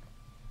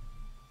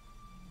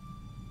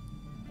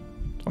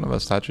 It's one of the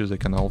statues they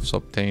can also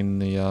obtain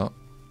the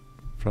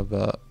for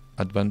the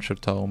adventure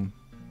tome.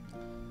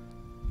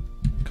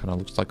 Kinda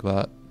looks like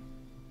that.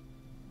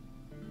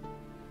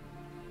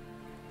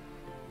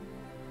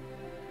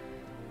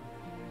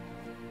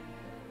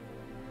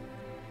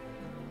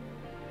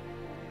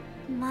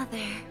 Mother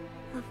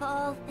of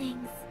all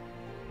things,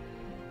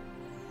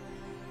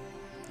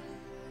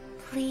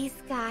 please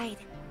guide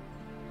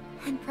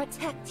and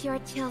protect your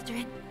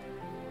children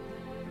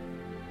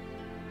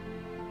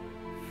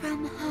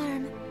from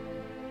harm.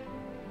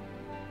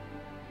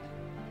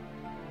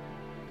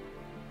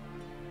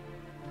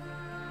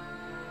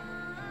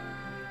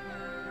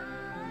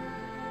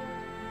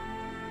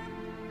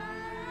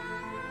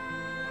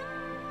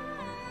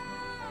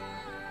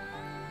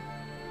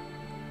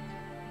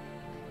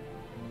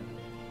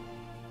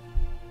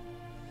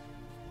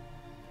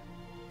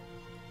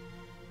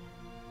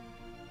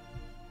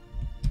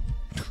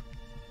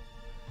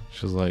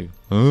 She's like,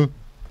 huh?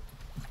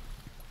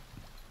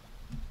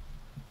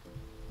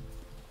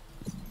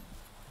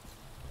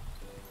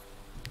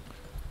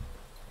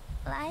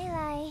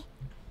 Lai.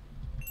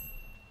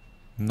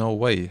 No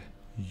way.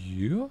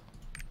 You?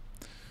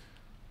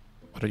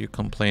 What are you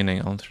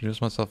complaining? I'll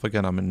introduce myself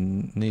again.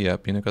 I'm Nia,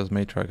 Punika's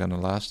matriarch and the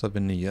last of the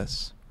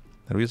Nias.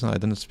 The reason I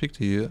didn't speak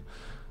to you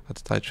at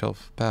the Tide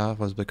Shelf Path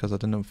was because I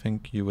didn't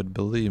think you would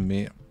believe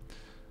me.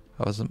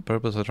 I wasn't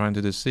purposely trying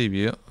to deceive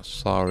you.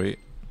 Sorry.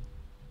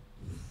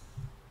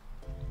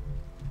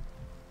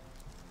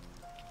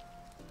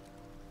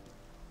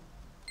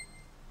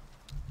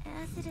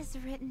 As it is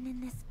written in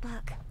this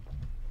book,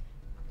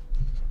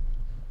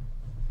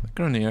 The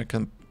Grenier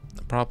can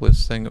probably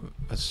sing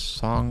a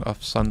song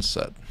of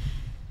sunset.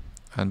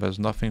 And there's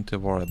nothing to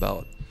worry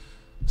about.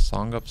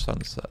 Song of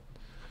Sunset.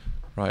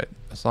 Right.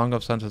 A Song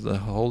of Sunset is a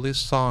holy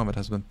song that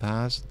has been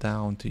passed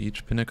down to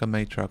each Punika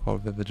matriarch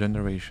over the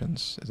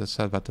generations. It is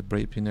said that the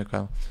brave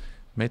Punika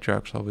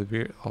matriarchs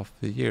of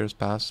the years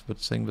past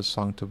would sing the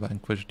song to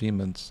vanquish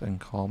demons and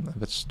calm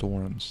the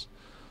storms.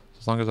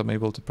 As long as I'm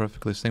able to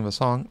perfectly sing the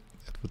song,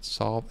 it would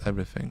solve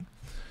everything.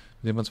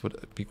 Demons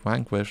would be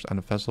vanquished and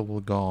the festival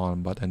will go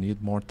on, but I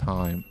need more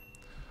time.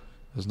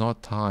 There's no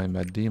time,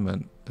 a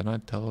demon. Didn't I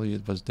tell you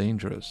it was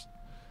dangerous?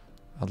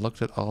 I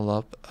looked it all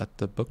up at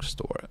the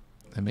bookstore.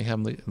 The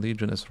Mayhem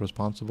Legion is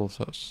responsible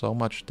for so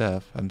much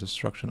death and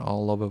destruction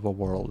all over the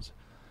world.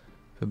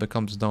 If it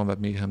becomes known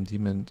that Mayhem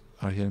demons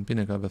are here in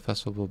Punika, the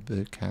festival will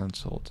be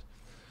cancelled.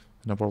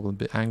 And the world will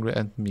be angry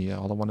at me.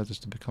 All I wanted is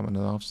to become an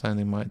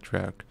outstanding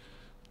matriarch,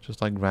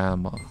 just like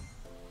Grandma.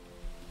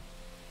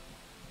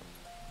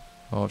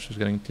 Oh, she's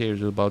getting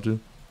tears about to.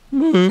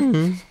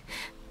 Just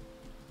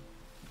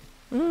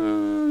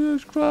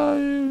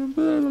crying.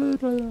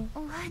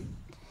 What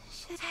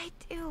should I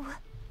do?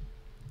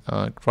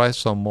 Cry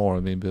some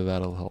more, maybe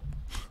that'll help.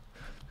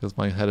 Because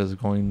my head is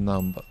going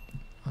numb, but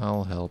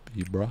I'll help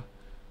you, bruh.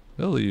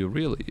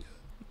 Really?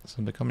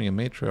 Since becoming a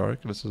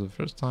matriarch, this is the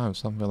first time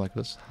something like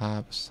this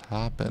has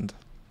happened.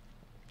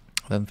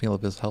 I didn't feel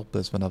this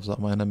helpless when I was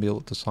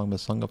unable to sing the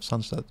Song of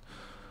Sunset,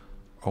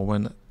 or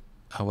when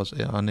I was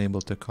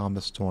unable to calm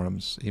the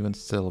storms. Even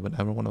still, when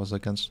everyone was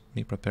against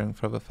me preparing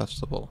for the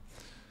festival.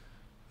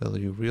 Will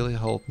you really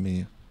help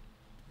me?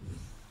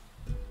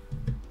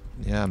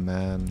 Yeah,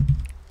 man.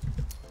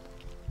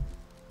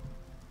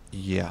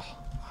 Yeah,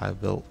 I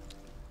will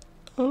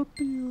help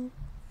you.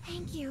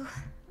 Thank you,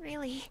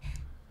 really.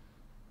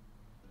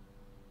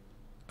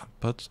 I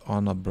put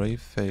on a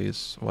brave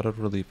face. What a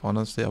relief.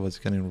 Honestly, I was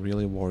getting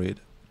really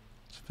worried.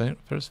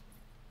 First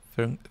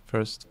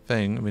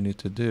thing we need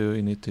to do,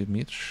 you need to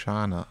meet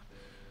Shana,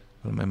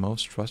 one of my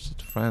most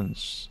trusted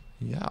friends.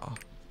 Yeah.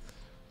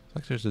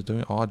 Like she's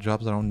doing odd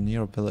jobs around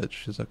near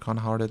village. She's a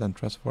kind-hearted and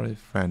trustworthy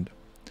friend.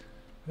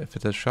 If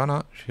it is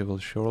Shana, she will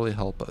surely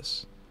help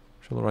us.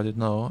 She'll already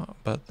know,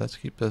 but let's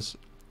keep this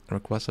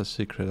request a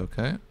secret,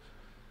 okay?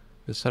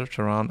 We search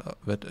around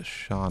with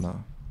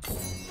Shana.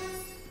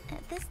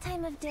 At this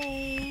time of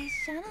day,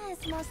 Shana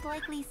is most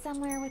likely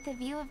somewhere with a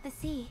view of the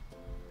sea.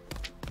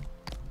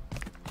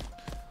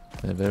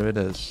 And there it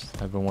is.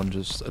 Everyone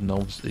just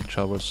knows each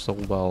other so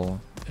well,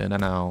 in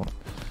and out.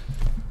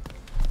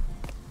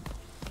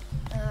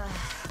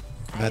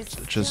 That's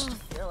just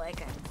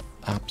like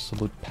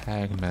absolute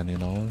Pac-Man, you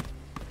know?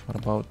 What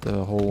about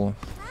the whole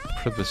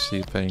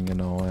privacy thing, you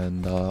know,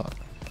 and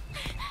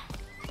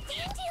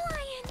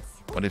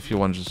what if you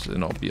want to just, you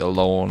know, be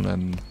alone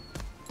and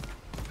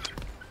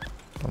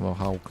I don't know,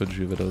 how could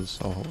you with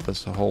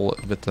this whole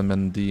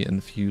vitamin D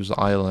infused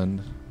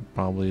island?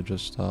 Probably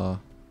just wow,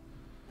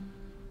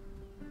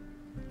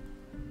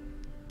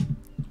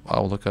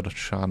 look at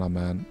Shana,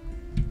 man.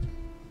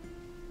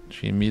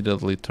 She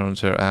immediately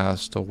turns her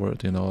ass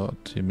toward, you know,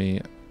 to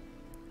me,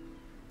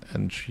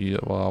 and she,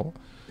 wow,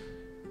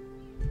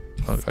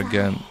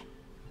 again,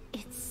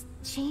 It's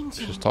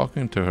changing. she's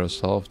talking to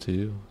herself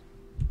too.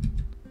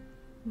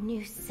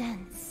 New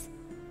scents,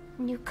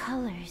 new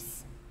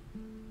colors.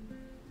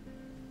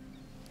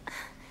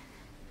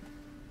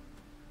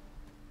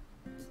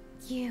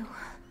 You.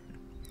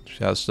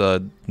 She has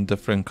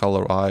different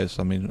color eyes.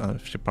 I mean,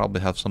 she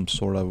probably has some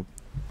sort of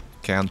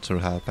cancer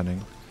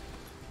happening.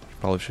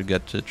 Probably should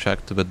get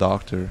checked to the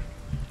doctor.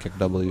 Kick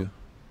W.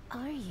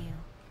 Are you?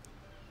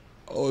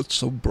 Oh, it's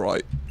so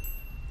bright.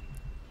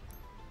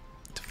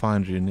 To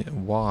find you,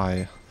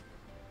 why?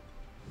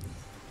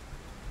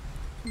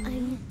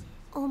 I'm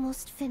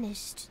almost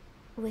finished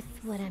with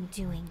what I'm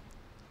doing.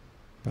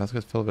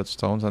 Basket filled with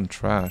stones and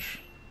trash.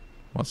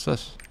 What's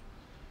this?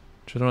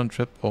 Children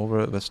trip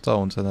over the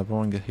stones and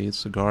everyone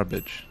hates the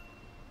garbage.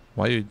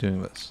 Why are you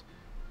doing this?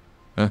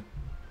 Huh?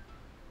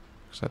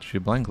 Looks at you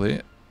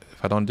blankly.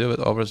 If I don't do it,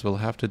 others will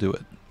have to do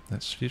it.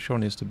 That seashore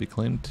needs to be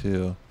cleaned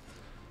too.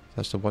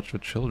 That's to watch the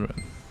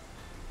children.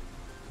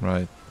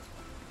 Right.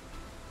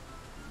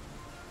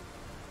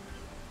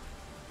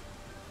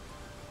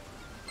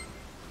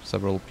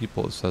 Several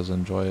people, it says,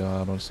 enjoy.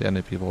 I don't see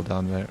any people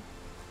down there.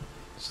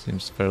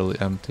 Seems fairly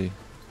empty.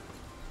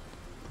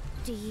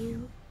 Do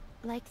you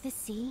like the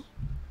sea?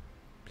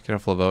 Be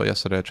careful though.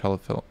 Yesterday a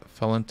child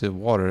fell into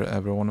water.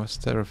 Everyone was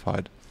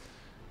terrified.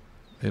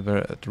 We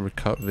were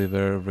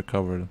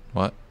recovered.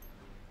 What?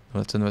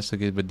 Let's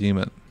investigate the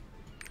demon.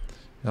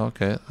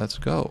 Okay, let's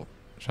go.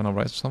 Shana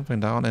writes something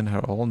down in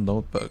her old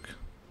notebook.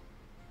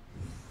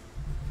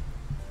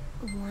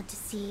 Want to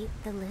see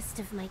the list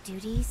of my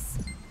duties?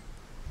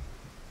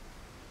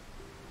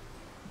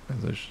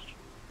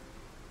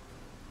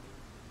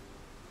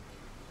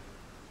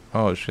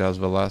 Oh, she has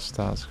the last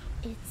task.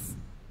 It's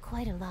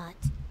quite a lot.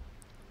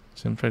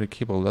 Seems pretty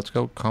keepable. Let's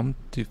go. Come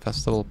to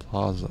Festival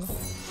Plaza.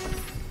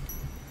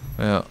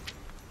 Yeah.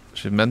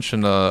 She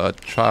mentioned a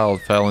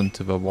child fell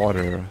into the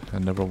water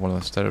and everyone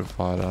was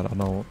terrified. I don't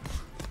know.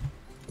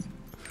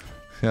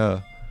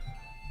 Yeah.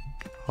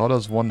 How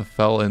does one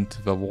fell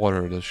into the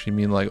water? Does she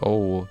mean like,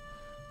 oh,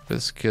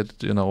 this kid,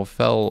 you know,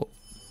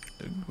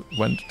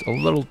 went a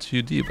little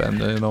too deep and,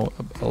 you know,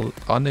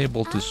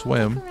 unable to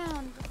swim,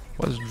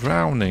 was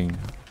drowning?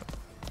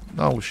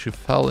 No, she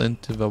fell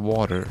into the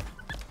water.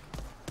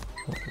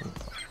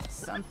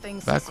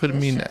 That could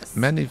mean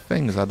many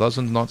things. That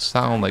doesn't not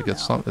sound like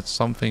it's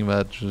something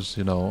that just,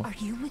 you know, Are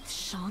you with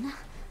Shauna?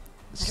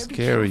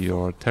 scare you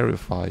or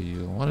terrify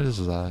you. What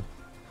is that?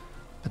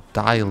 The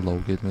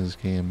dialogue in this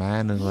game,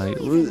 man, and like,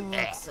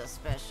 Look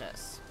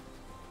suspicious.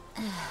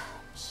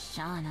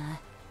 Shauna.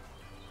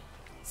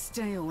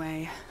 Stay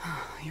away.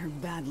 You're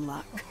bad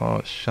luck.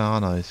 oh,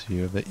 Shauna is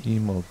here, the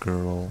emo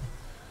girl.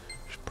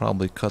 She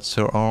probably cuts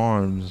her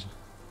arms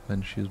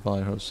when she's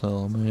by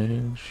herself,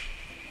 man.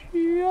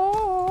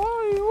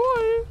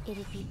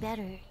 It'd be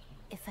better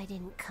if I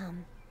didn't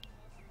come.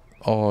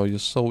 Oh, you're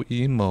so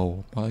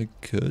emo. My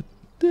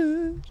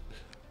goodness.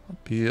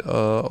 Be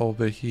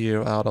over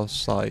here out of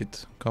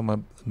sight.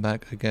 Come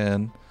back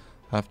again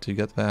after you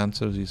get the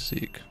answers you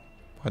seek.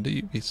 Why do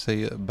you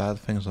say bad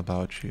things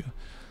about you?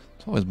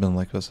 It's always been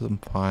like this. I'm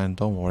fine,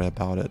 don't worry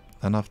about it.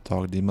 Enough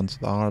talk, demons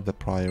are the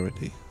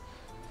priority.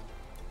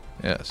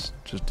 Yes,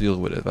 just deal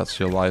with it. That's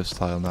your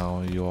lifestyle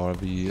now. You are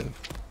the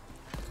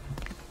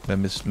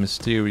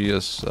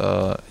mysterious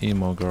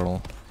emo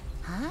girl.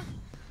 Huh?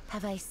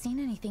 Have I seen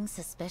anything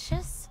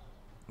suspicious?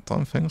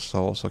 Don't think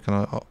so. So can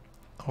I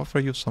offer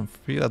you some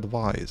free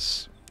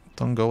advice?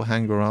 Don't go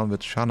hang around with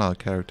Shana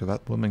character.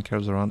 That woman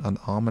carries around an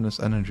ominous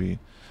energy.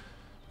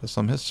 There's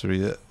some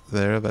history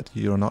there that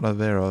you're not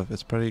aware of.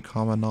 It's pretty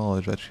common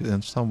knowledge that she's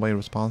in some way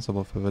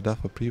responsible for the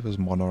death of previous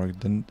monarch.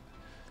 Didn't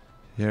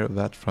hear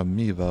that from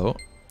me though.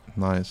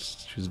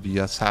 Nice. She's the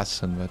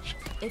assassin, which...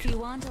 If you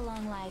want a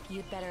long life,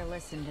 you'd better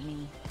listen to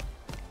me.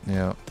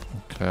 Yeah,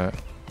 okay.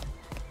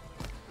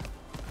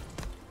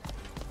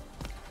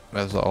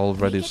 There's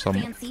already some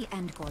fancy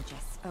and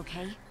gorgeous,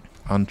 okay?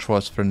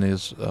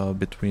 untrustworthiness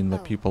between the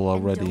people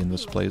already in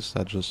this place.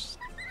 That's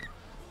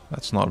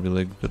not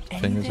really a good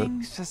thing, is it?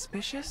 Anything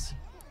suspicious?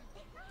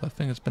 The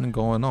thing that's been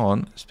going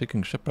on,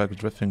 speaking shipwrecks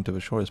drifting to the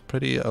shore, is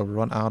pretty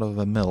run out of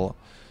the mill.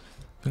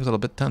 Things are a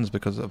bit tense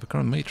because of the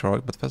current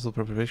matriarch, but festival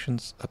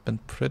preparations have been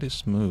pretty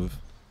smooth.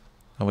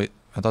 Oh wait,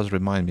 that does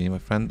remind me, my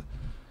friend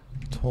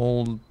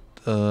told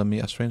me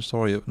a strange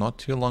story not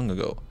too long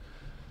ago.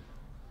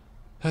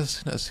 I've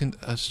seen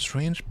a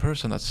strange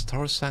person at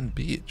Star Sand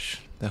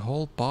Beach. Their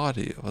whole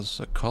body was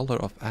the color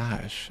of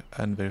ash,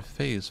 and their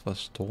face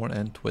was torn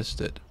and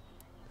twisted.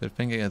 They're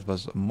thinking it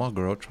was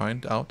Mugro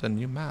trying out a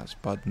new mask,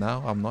 but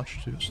now I'm not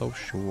so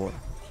sure.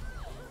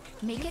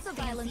 Make it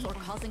violent or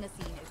causing a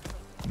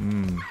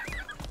scene.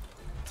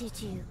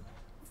 Did you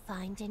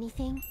find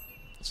anything?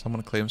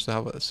 Someone claims to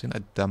have seen a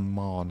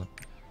demon.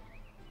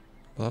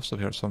 We'll also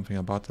hear something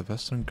about the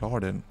Western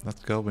Garden.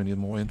 Let's go, we need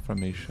more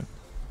information.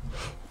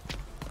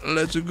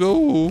 Let's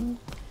go!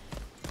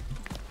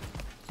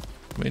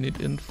 We need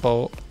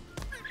info.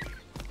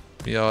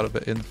 We are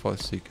the info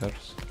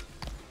seekers.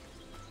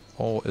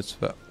 Oh, it's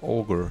the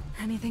ogre.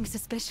 Anything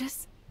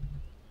suspicious?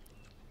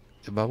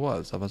 If I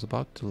was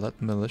about to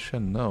let militia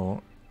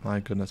know. My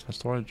goodness, my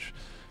storage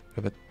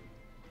of the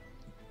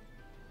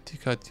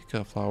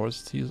Tika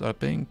flowers, these are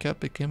being kept,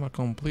 became a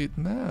complete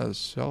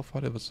mess. We all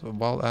thought it was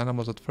wild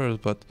animals at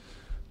first, but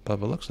by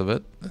the looks of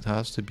it, it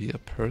has to be a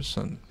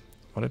person.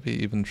 What are we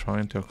even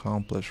trying to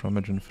accomplish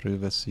rummaging through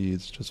the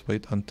seeds? Just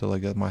wait until I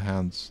get my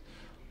hands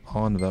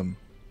on them.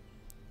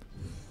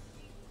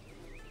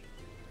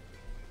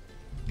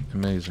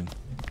 Amazing.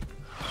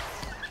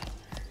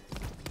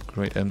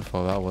 Great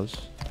info that was.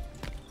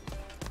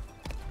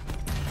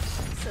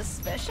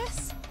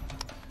 Suspicious?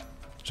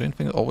 Strange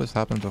things always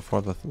happen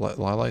before the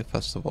Lilac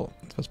Festival.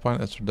 At this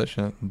point it's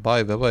tradition.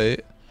 By the way,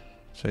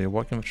 so you're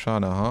working with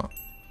Shana, huh?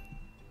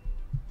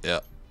 Yeah.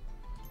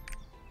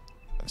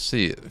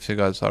 See if you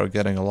guys are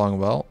getting along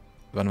well,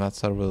 then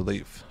that's a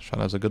relief.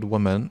 Shana is a good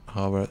woman,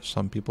 however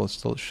some people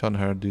still shun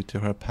her due to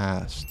her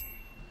past.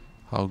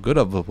 How good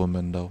of a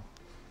woman though.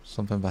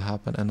 Something that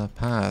happened in the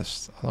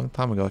past. A long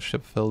time ago, a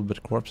ship filled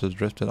with corpses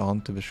drifted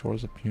onto the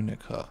shores of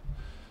Punika.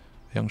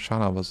 Young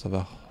Shana was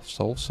the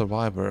sole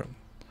survivor.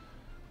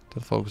 The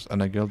folks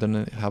and the girl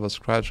didn't have a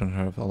scratch on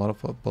her. A lot of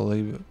people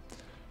believe it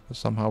was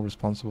somehow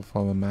responsible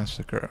for the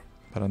massacre.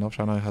 But I know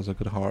Shana has a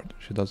good heart.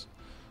 She does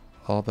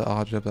all the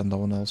odd job that no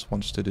one else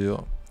wants to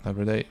do.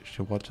 Every day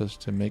she watches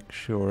to make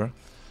sure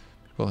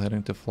people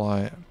heading to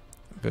fly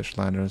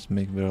Vishlanders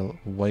make their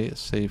way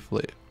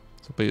safely.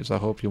 So please, I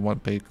hope you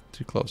won't pay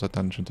too close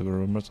attention to the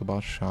rumors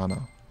about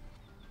Shana.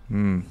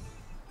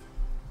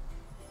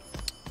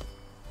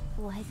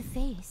 Why the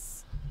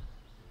face?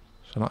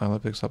 Shana Ella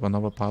picks up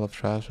another pile of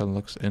trash and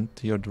looks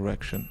into your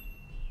direction.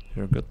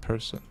 You're a good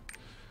person.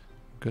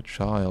 Good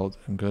child.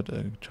 And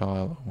good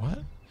child.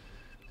 What?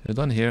 You're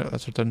done here.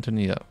 Let's return to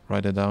Nia.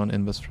 Write it down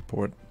in this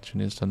report. She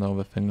needs to know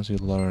the things you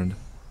learned.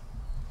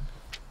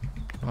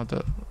 Not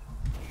that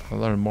I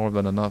learned more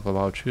than enough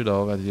about you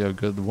though, that you're a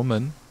good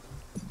woman.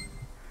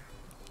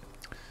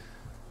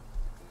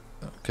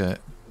 Okay.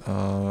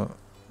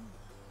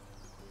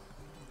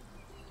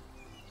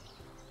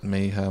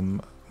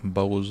 Mayhem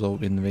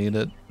Bozo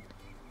invaded.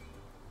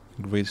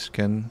 Grey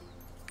skin.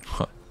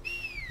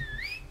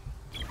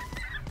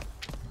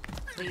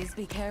 Please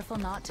be careful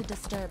not to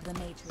disturb the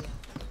matriarch.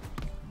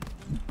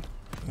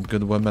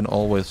 Good women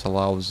always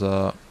allows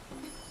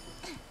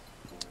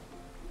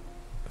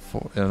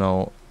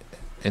for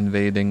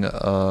invading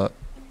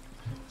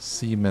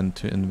semen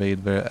to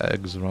invade their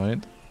eggs,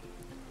 right?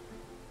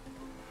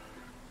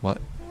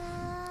 What?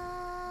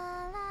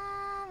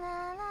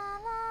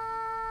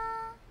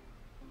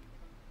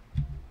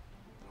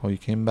 Oh, you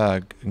came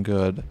back.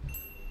 Good.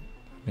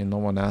 I mean, no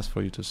one asked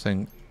for you to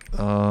sing.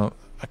 I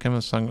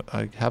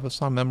have a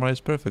song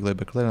memorized perfectly,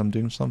 but clearly I'm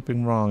doing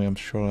something wrong. I'm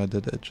sure I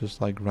did it just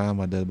like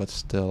Grandma did, but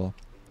still,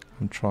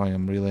 I'm trying. I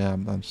really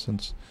am. And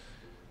since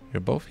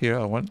you're both here,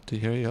 I want to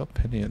hear your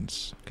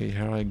opinions. Okay,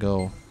 here I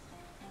go.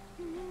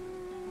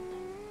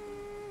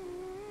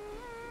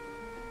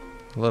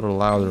 A little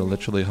louder,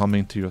 literally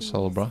humming to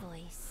yourself, bro.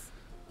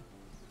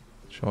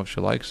 Show if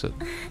she likes it.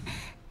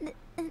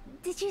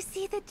 Did you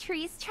see the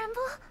trees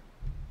tremble?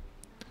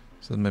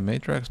 This is my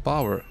matrix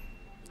power.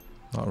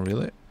 Not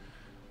really.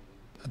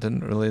 I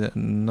didn't really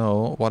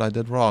know what I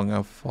did wrong.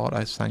 I thought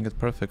I sang it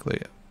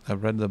perfectly.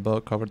 I've read the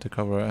book cover to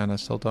cover and I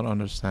still don't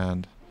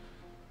understand.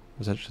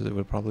 It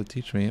would probably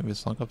teach me. We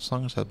sung up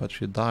sunset, but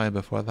she died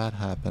before that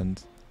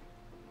happened.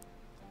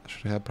 I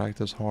should have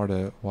practiced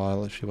harder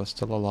while she was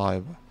still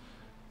alive.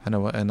 I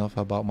know enough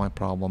about my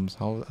problems.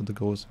 How it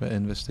goes with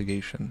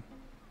investigation.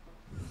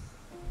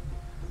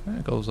 And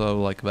it goes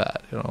like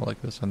that, you know,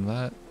 like this and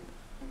that.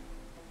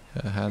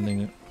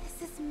 Handing it.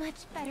 This is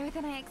much better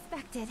than I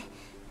expected.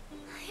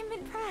 I'm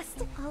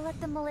impressed. I'll let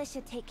the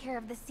militia take care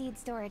of the seed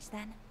storage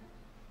then.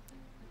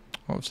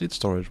 Oh, seed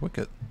storage,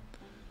 wicked.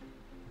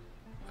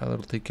 I'll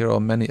take care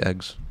of many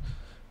eggs.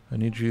 I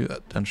need you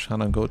and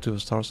Shanna go to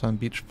Star Sand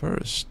Beach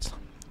first.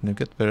 You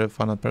get there,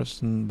 find a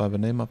person by the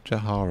name of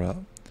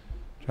Jahara.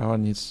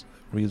 Jahara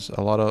reads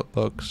a lot of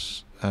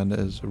books and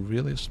is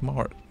really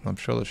smart. I'm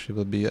sure that she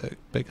will be a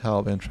big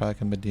help in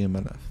tracking the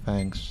demon.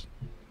 Thanks.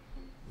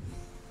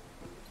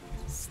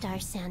 Star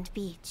Sand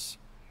Beach.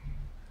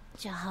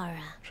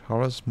 Jahara.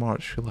 Jahara's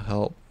smart, she'll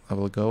help. I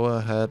will go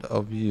ahead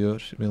of you.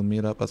 We'll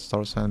meet up at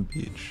Star Sand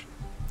Beach.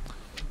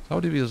 How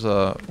do these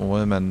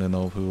women, you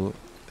know, who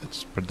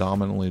it's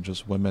predominantly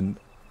just women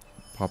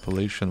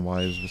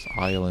population-wise, this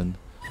island,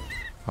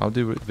 how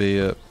do they,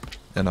 you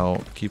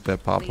know, keep their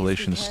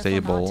population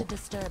stable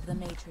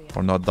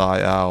or not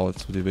die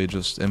out? Do they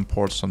just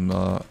import some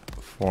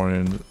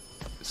foreign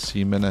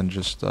semen and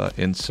just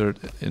insert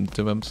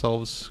into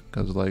themselves?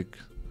 Because, like,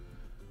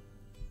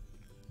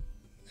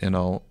 you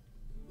know,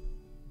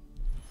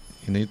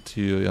 you need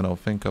to, you know,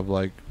 think of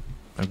like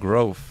a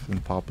growth in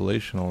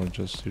population, or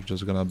just you're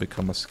just gonna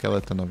become a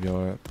skeleton of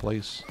your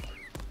place,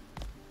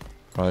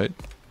 right?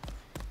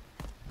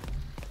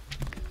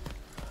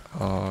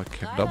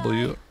 Kick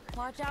W.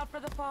 Watch out for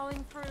the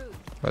falling fruit.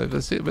 But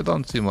they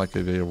don't seem like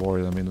they're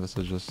worried. I mean, this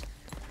is just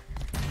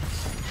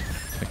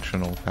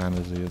fictional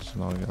fantasy. It's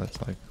not.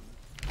 It's like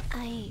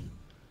I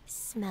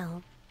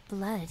smell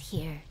blood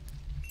here.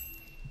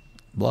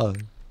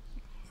 blood.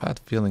 Bad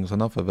feelings.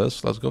 Enough of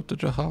this. Let's go to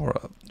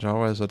Jahara.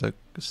 Jahara is at a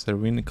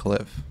serene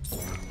cliff.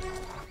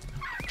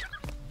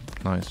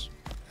 Nice.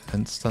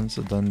 Instance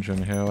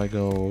dungeon. Here I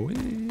go.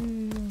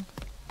 Whee!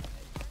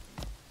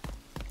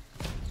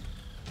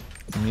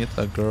 Meet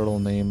a girl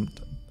named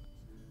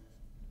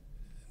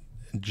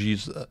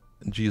Jesus.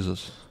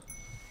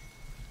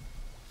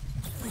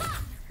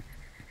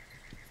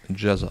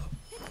 Jezza.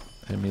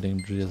 I'm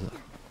meeting Jezza.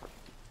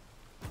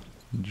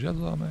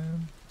 Jezza,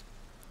 man.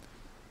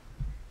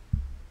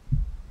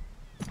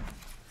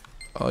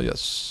 Oh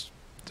yes,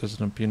 there's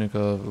an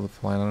Punika with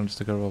flying under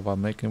the girl while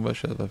making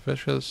wishes. The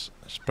fishes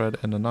spread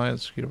in the night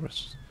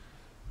skewers.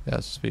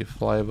 Yes, we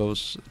fly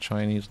those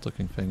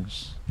Chinese-looking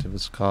things to the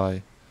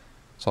sky.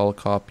 It's all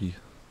copy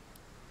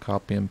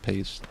and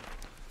paste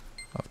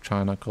of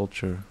China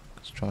culture.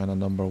 It's China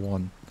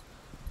 #1,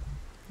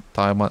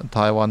 Taiwan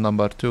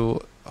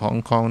 #2,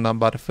 Hong Kong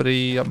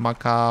 #3,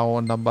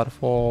 Macau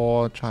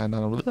 #4,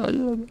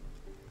 China.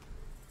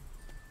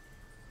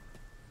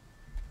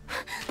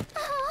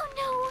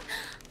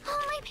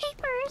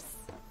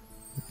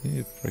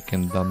 You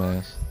freaking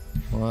dumbass.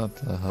 What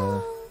the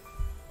hell?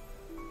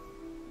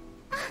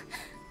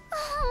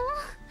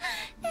 Oh,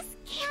 this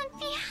can't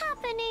be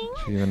happening.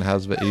 She even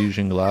has the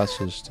Asian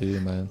glasses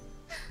too, man.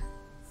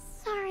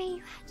 Sorry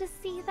you had to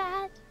see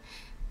that.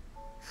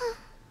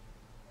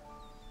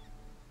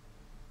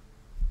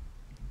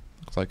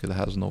 Looks like it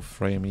has no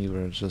frame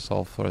either, it's just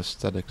all for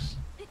aesthetics.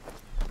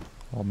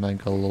 All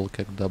mega lol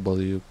kick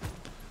W.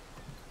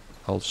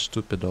 How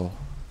stupido.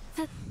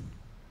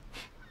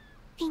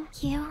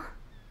 Thank you.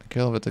 The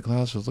girl with the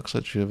glasses looks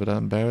at you with an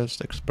embarrassed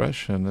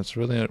expression. It's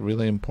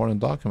really important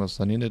documents.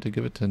 I needed to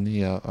give it to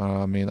Nia.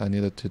 I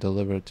needed to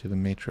deliver it to the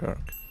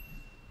matriarch.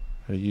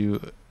 Are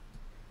you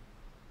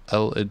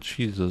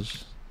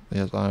Jesus?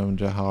 Yes, I am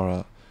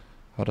Jahara.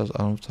 How does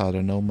an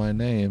outsider know my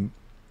name?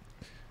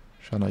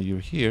 Shanna, you're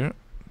here?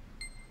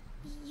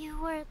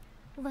 You were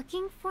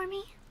looking for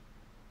me?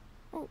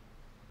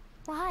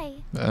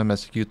 Why? The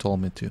MSQ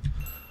told me to.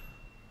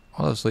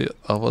 Honestly,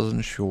 I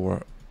wasn't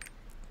sure.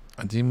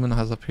 A demon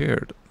has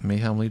appeared.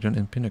 Mayhem Legion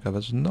in Punika.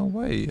 There's no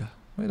way.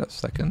 Wait a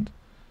second.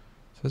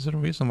 There's a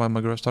reason why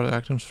my girl started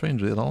acting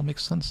strangely. It all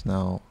makes sense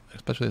now.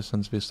 Especially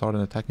since we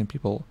started attacking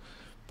people.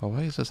 But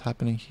why is this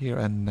happening here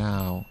and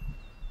now?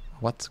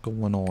 What's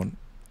going on?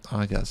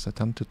 I guess I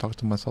tend to talk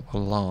to myself a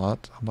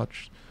lot. I'm not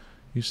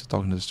used to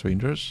talking to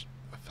strangers.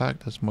 The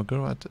fact is, my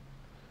girl at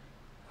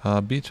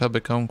beach had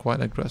become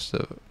quite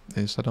aggressive.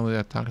 They suddenly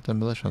attacked the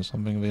militia,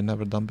 something we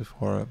never done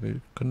before.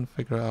 We couldn't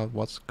figure out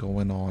what's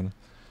going on.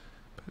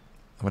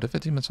 But if the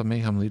demons of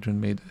Mayhem Legion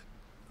made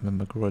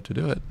Magura to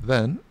do it,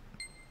 then...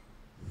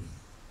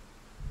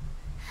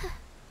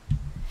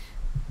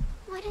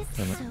 What is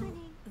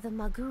happening? The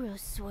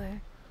Magurus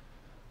were...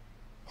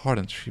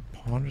 Pardon, she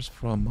ponders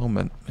for a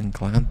moment and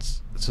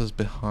glances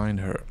behind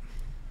her.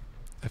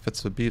 If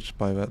it's a beach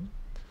by that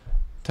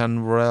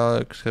 10 rare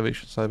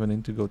excavations, I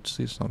need to go to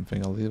see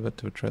something. I'll leave it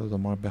to a trail to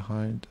mark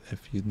behind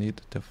if you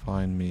need to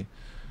find me.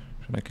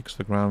 Shana kicks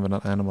the ground with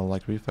an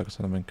animal-like reflex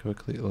and then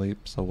quickly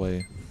leaps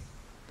away.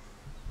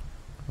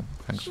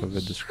 Thanks for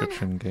the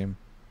description, game.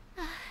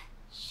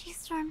 She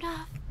stormed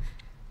off.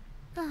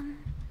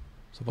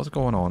 So what's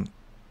going on?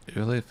 You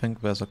really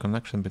think there's a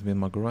connection between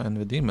Magura and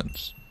the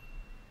demons?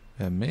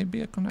 There may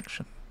be a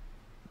connection.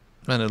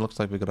 And it looks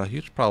like we got a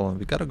huge problem.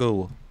 We gotta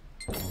go.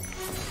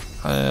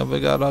 We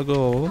gotta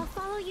go. I'll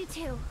follow you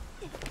too.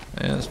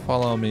 Yes,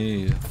 follow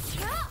me.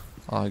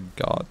 I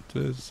got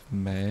this,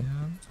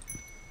 man.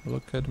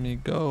 Look at me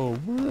go.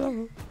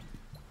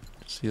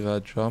 See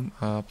that jump?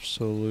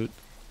 Absolute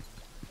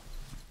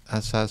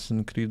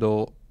Assassin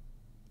Credo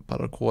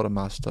parkour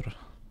master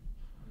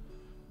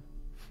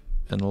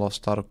in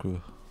Lost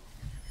Arku.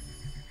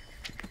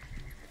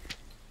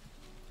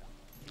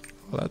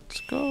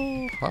 Let's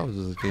go. How is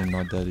this game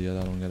not dead yet?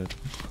 I don't get it.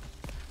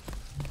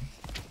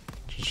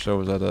 Just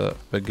shows that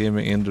the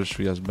gaming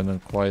industry has been in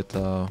quite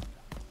all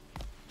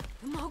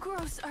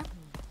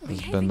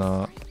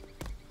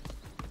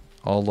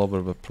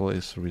over the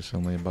place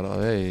recently. But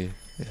hey,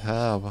 we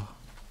have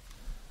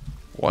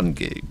one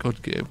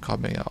good game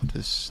coming out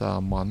this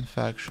month,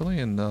 actually,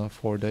 in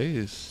 4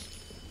 days.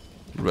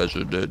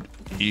 Resident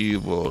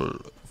Evil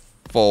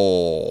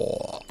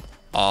 4.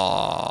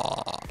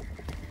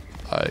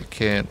 I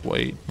can't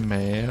wait,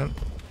 man.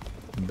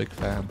 I'm a big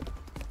fan.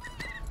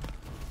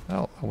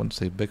 Well, I wouldn't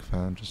say big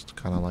fan, just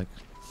kind of like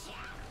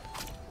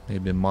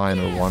maybe a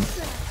minor one.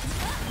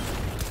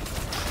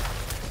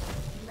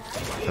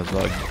 Because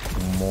like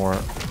more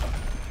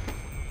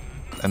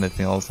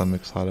anything else I'm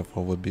excited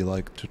for would be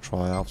like to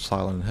try out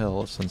Silent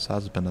Hill, since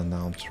that's been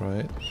announced,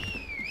 right?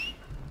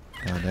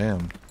 God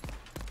damn.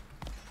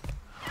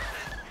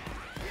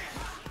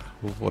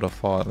 Who would have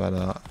thought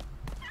that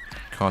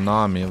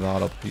Konami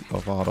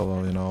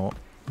you know,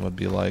 would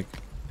be like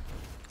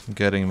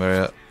getting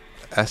their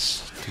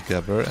S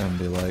together and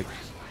be like,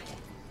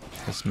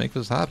 let's make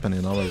this happen,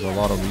 you know. There's a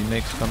lot of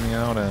remakes coming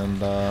out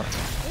and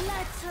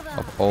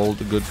of old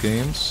good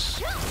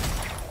games,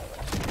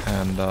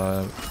 and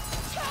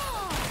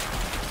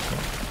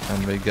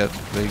they get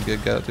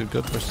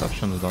good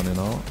perceptions done, you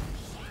know.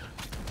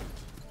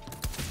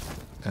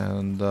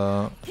 And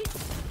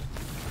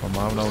from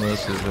my knowledge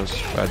is just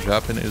that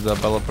Japanese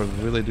developers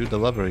really do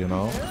deliver, you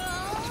know.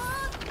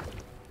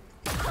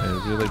 They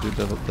really do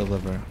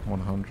deliver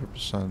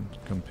 100%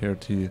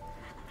 compared to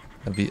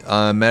the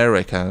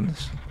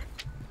Americans,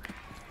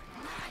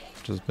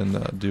 which has been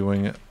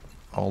doing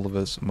all of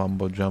this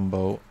mumbo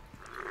jumbo.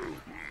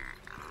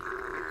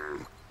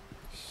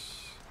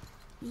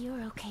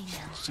 You're okay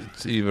now.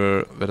 It's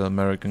either with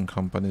American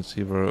companies,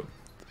 either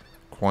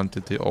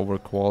quantity over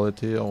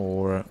quality,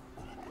 or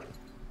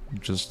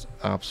just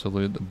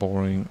absolute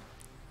boring,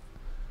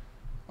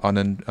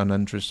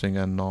 uninteresting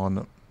and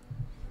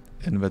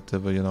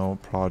non-innovative, you know,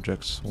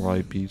 projects or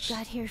IPs.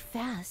 Got here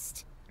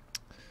fast.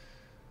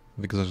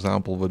 Because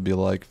example would be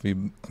like the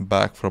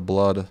Back for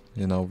Blood,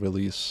 you know,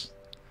 release.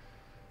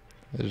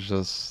 It's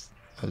just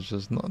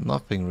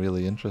nothing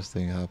really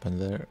interesting happened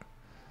there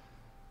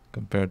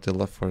compared to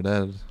Left 4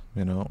 Dead,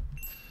 you know.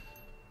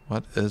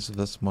 What is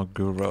this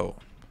Maguro?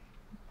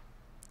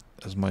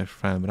 Is my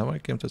friend. Whenever I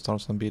came to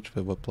Starson Beach,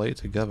 we would play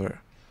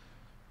together.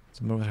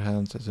 To move her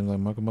hands, it seems like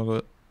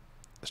Mago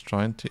is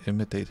trying to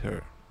imitate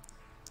her.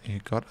 He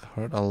got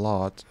hurt a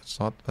lot. It's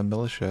not the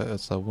militia,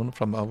 it's a wound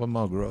from other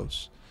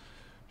Moguros.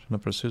 She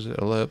pursues her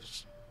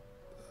lips.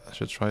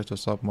 She tries to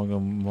stop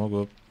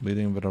Mogu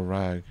bleeding with a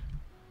rag.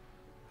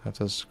 I have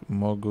to ask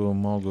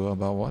Mogu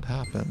about what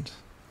happened.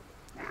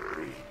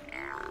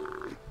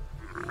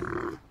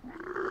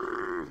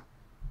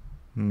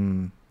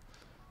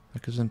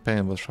 Like he's in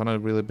pain, but trying to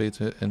really be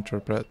to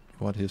interpret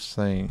what he's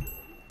saying.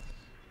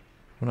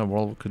 When a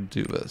world could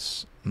do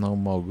this, no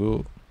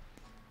Mogu.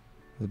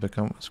 It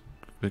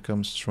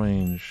becomes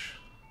strange.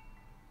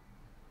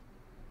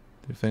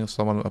 Do you think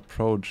someone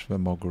approached the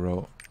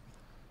Moguro?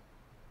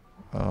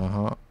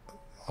 All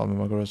the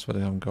Moguros that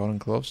have gotten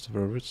close to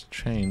where it's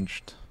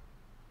changed.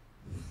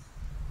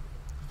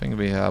 I think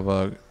we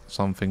have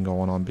something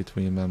going on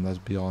between them, let's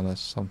be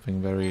honest.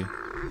 Something very...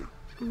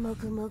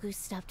 Mogu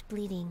stopped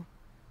bleeding.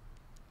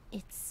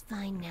 It's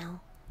fine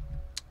now.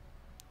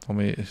 Tell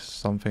me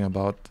something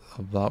about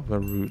the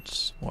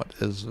roots. What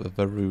is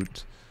the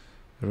root?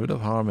 The root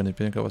of harmony.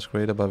 Punika was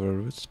created by the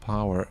root's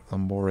power.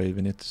 I'm worried.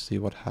 We need to see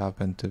what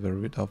happened to the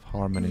root of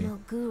harmony.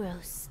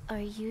 Moguros are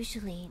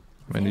usually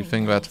I mean, you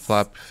think that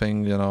flap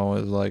thing, you know,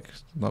 is like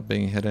not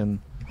being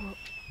hidden?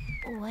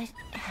 What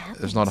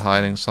happened? It's not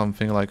hiding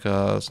something like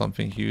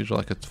something huge,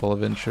 like a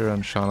 12-incher,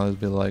 and Shana would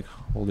be like,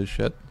 holy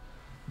shit.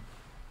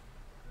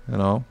 You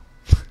know?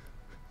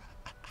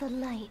 The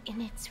light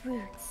in its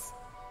roots.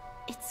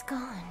 It's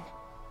gone.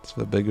 It's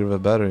the bigger the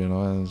better, you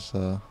know, as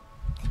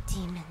The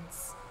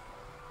demons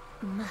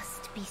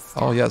must be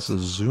stopped. oh yes,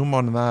 zoom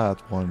on that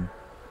one.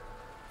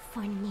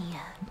 For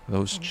Nia.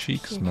 Those and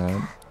cheeks, Punika.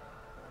 man.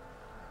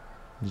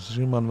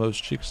 Zoom on those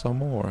cheeks some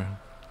more.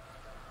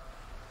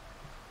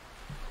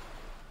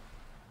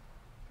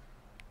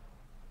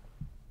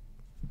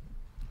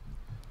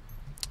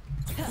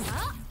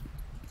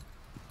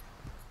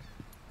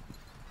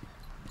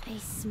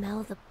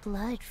 smell the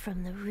blood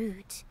from the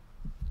root.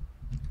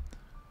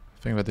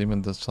 I think the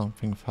demon does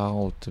something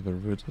foul to the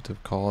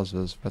rootative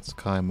causes that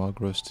Sky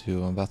Mugros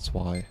to, and that's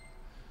why.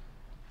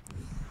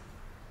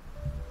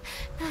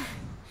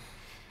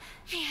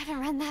 I haven't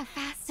run that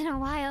fast in a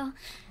while.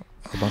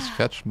 I must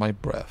catch my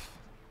breath.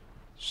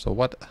 So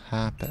what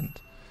happened?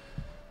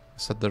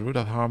 It said the root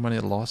of harmony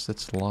lost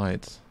its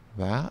light.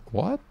 That?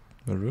 What?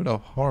 The root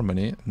of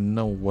harmony?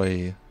 No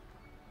way.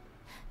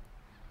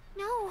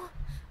 No. Oh.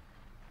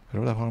 The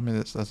root of harmony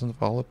is the essence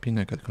of all of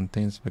Punika. It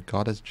contains the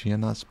goddess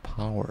Gianna's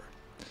power.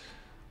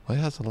 Why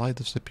has the light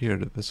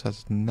disappeared? This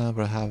has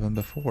never happened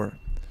before.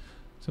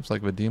 Seems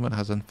like the demon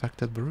has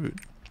infected the root.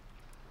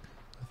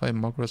 If I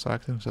Mugros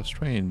acting so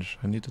strange,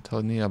 I need to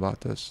tell Nia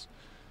about this.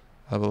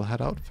 I will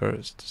head out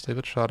first. Stay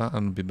with Shana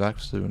and be back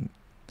soon.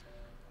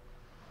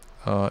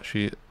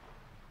 She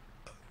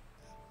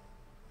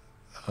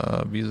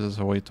visas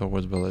her way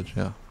towards village,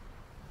 yeah.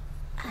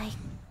 I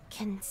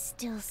can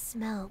still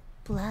smell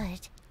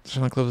blood.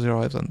 Shana closes your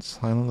eyes and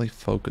silently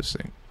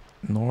focusing.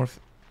 North.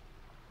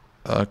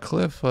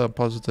 Cliff,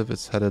 positive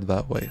it's headed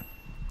that way.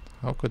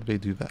 How could they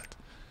do that?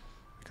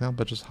 I can't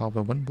but just how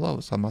the wind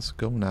blows. I must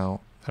go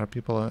now. There are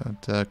people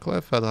at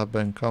Cliff that have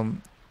been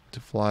come to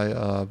fly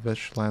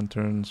wish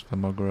lanterns. The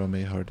Muguro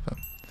may hurt them.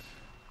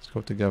 Let's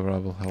go together, I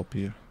will help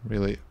you.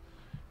 Really,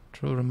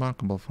 truly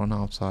remarkable for an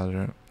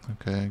outsider.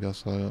 Okay, I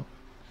guess I'll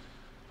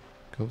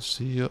go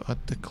see you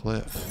at the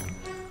cliff.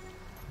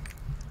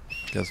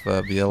 Guess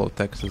the yellow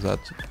text is that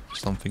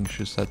something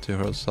she said to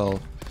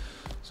herself.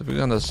 So we're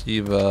gonna see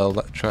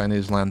the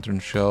Chinese lantern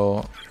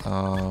show,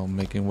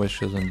 making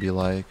wishes and be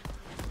like,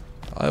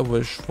 I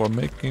wish for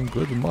making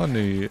good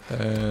money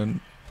and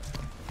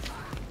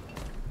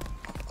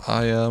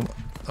I am,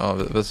 oh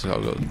this is how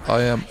it goes.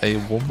 I am a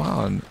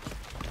woman.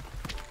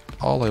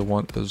 All I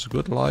want is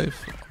good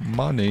life,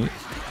 money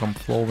come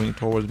flowing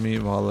towards me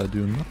while I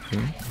do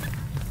nothing.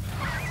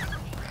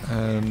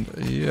 And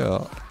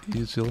yeah,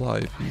 easy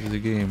life, easy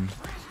game.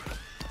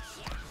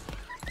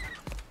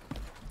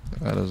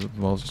 That is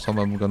some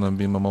of them gonna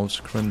be my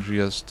most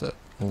cringiest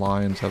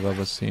lines I've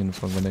ever seen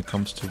from when it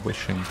comes to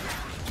wishing.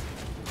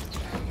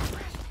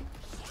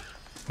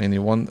 I mean,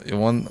 you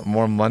want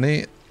more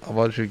money? How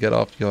about you get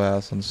off your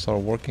ass and start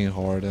working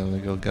hard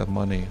and you'll get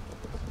money.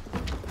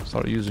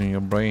 Start using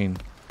your brain.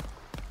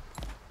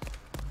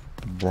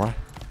 Bruh.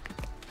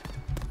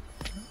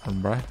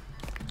 And bruh.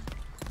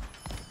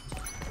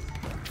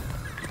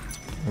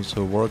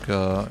 Also work,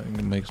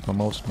 makes my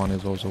most money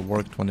is also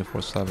work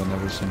 24/7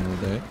 every single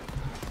day.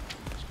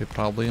 So they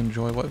probably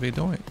enjoy what they're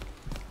doing.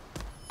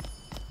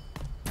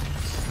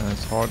 And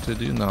it's hard to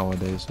do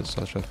nowadays with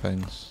such a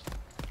things.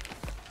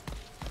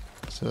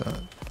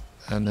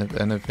 And if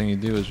anything you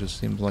do, it just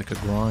seems like a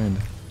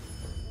grind.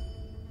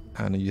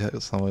 And you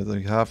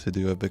have to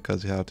do it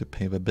because you have to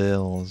pay the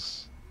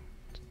bills.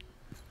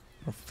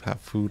 Or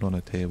have food on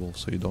the table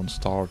so you don't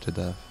starve to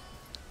death.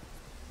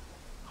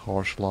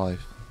 Harsh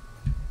life.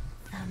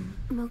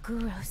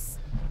 Muguros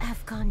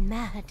have gone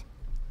mad.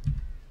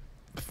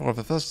 Before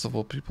the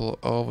festival, people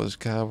always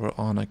gather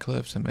on a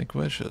cliff and make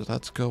wishes.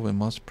 Let's go, we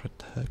must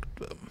protect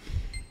them.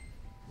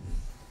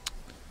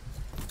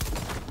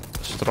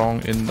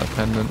 Strong,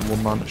 independent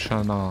woman,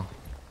 Shana.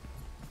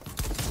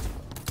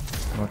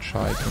 Not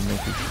shy to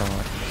make you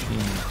shy.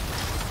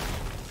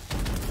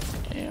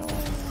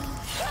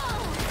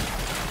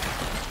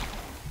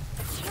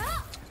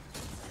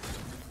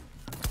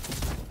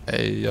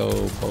 Hey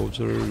yo,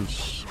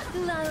 posers.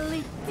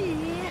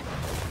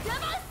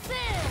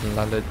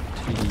 Lality.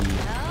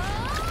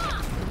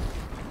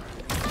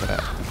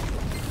 Yeah.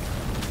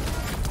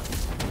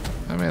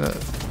 I mean,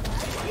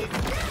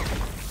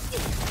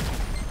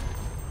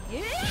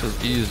 it's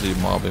just easy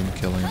mob him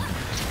killing.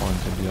 It's fun,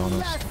 to be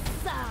honest.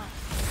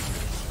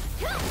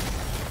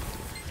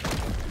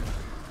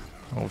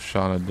 How's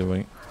Shana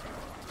doing?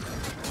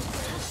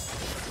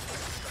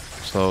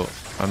 So,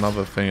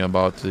 another thing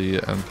about the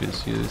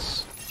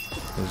NPCs.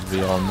 As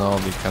we all know,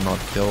 we cannot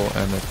kill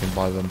anything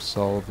by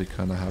themselves, we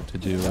kinda have to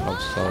do it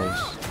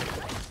ourselves.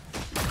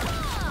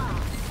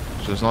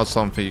 So it's not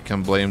something you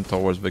can blame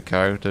towards the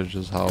character,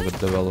 just how the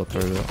developer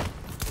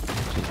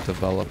just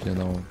developed, you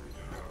know.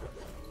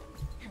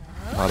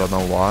 I don't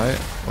know why,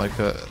 like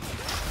the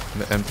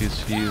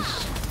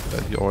NPCs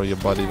that you, or your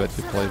buddy that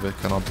you play with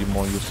cannot be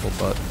more useful,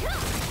 but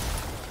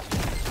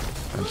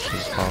that's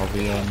just how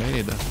they are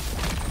made.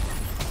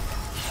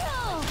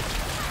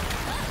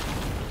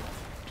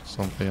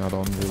 Something I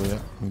don't really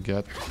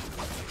get.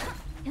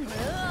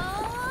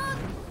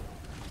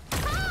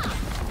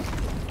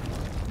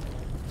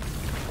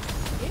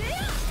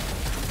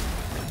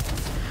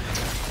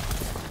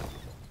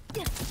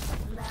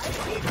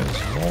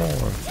 There's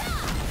more.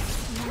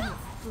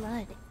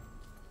 Blood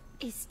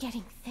is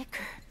getting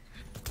thicker.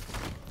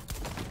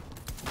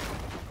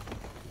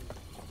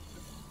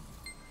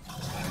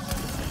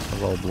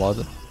 Hello,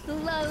 blood.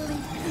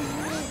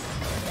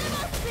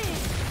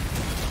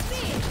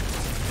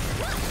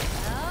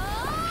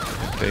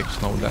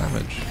 Takes no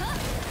damage.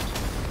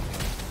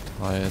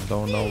 I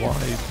don't know why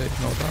you take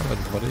no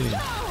damage, buddy.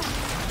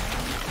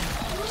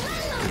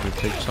 Did you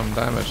take some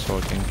damage so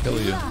I can kill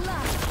you?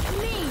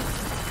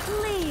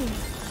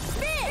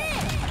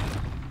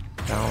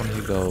 Down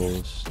he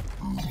goes.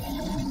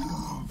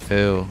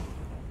 Ew.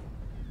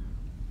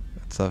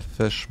 It's a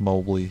fish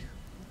mowgli.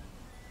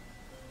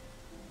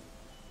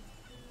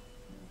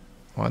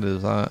 What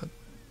is that?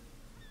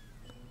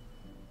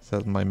 Is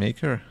that my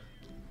maker?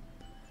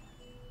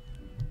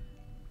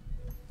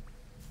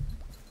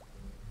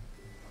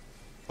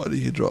 Why did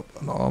he drop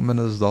an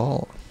ominous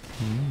doll?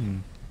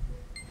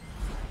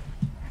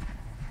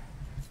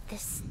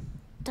 This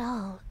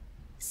doll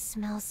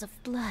smells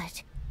of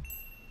blood.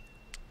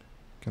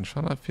 Can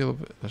Shauna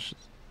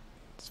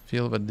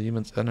feel the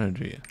demon's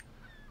energy?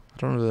 I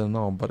don't really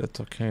know, but it's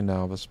okay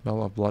now. The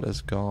smell of blood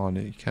is gone.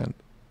 You can't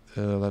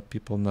let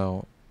people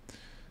know.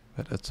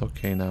 But it's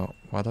okay now.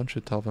 Why don't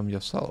you tell them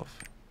yourself?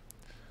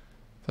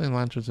 Playing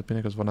lanterns in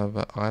Punika is one of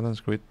the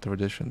island's great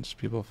traditions.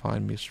 People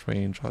find me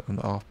strange and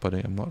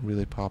off-putting. I'm not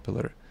really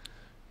popular.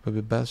 It would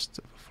be best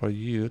for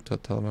you to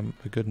tell them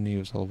the good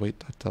news. I'll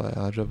wait at the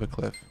edge of the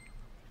cliff.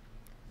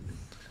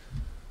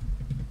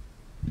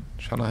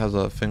 Shauna has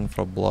a thing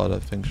for blood. I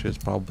think she's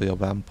probably a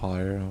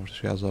vampire, or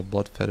she has a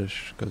blood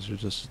fetish because she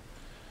just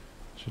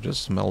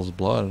smells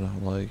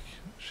blood. Like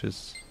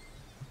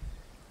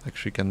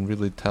she can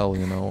really tell,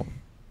 you know.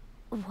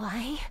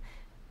 Why?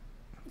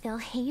 They'll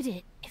hate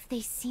it if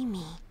they see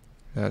me.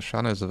 Yeah,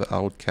 Shauna is the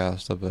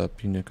outcast of the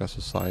Punika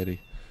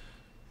society.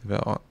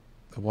 The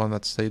one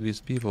that saved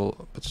these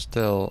people, but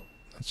still,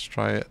 let's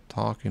try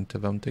talking to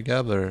them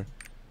together.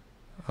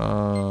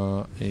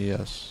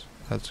 Yes.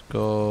 Let's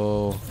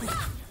go.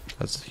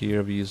 Let's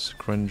hear these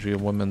cringy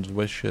women's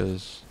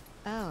wishes.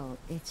 Oh,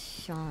 it's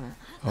Shauna.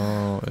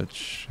 Oh, it's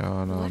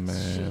Shauna,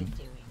 man.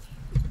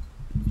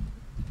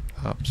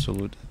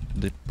 Absolute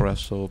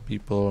depresso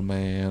people,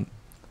 man.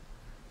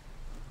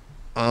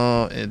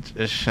 Oh, it's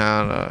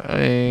Shauna.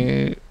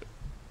 Hey.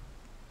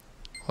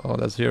 Oh,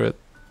 let's hear it.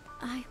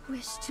 I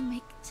wish to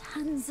make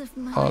tons of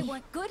money. I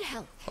want good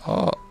health.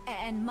 Oh.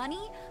 And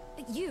money,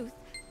 youth,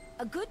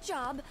 a good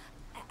job,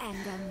 and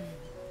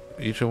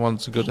Each one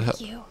wants good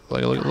health.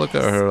 Like, look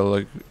at her.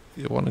 Like,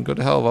 you want a good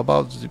health. How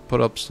about you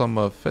put up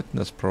some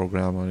fitness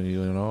program on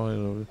you? You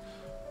know,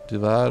 do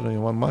that. And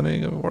you want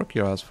money? Work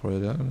your ass for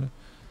it.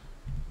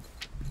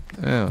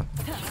 Yeah.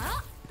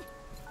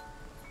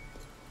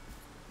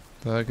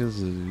 The heck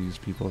is these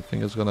people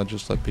think it's gonna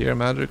just appear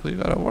magically? You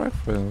gotta work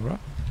for it, bro.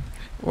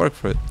 Work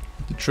for it.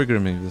 You trigger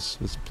me. This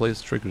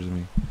place triggers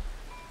me.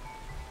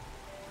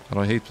 I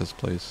don't hate this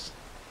place.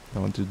 I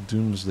want to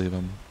doomsday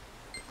them.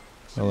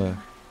 Well,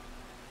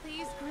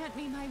 Please grant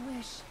me my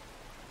wish.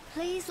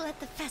 Please let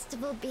the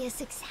festival be a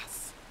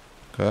success.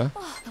 okay.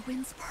 Oh, the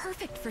wind's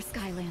perfect for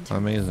Sky Lantern.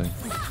 Amazing.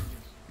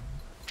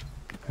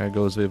 There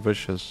goes the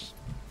wishes.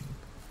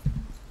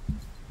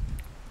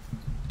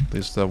 At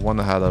least the one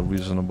had a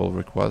reasonable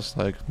request,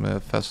 like the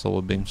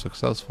festival being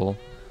successful.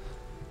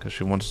 Because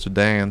she wants to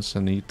dance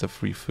and eat the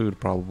free food,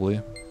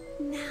 probably.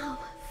 Now,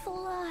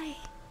 fly.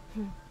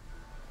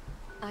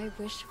 I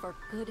wish for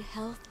good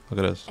health. Look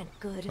at this. And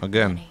good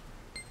Again. money.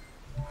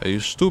 Are you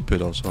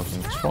stupid or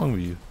something? What's wrong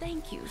with you?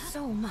 Thank you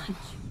so much.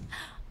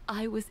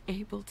 I was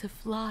able to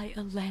fly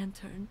a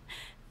lantern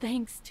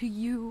thanks to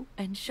you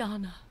and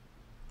Shauna.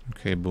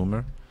 Okay,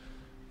 Boomer.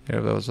 Here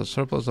there was a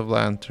surplus of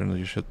lanterns.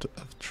 You should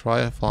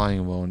try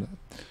flying one.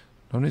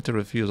 No need to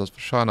refuse. As for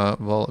Shauna,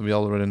 well, we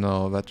already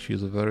know that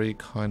she's very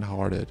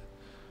kind-hearted.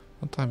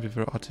 One time we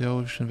were at the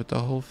ocean with the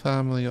whole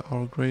family.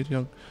 Our great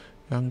young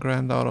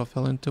granddaughter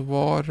fell into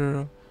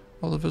water.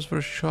 All of us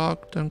were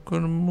shocked and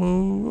couldn't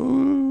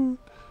move.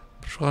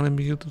 Shauna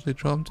immediately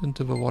jumped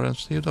into the water and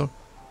saved her.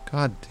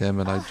 God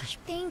damn it!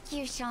 Thank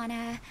you,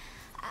 Shauna.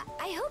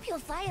 I hope you'll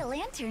fly a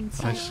lantern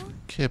too. I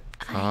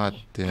skipped. God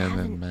damn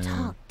it, man.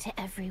 Talk to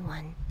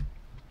everyone.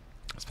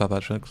 It's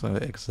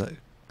Papunika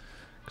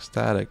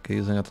ecstatic,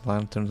 gazing at the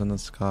lanterns in the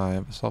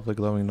sky. The softly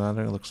glowing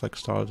lantern looks like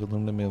stars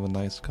illuminating the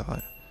night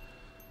sky.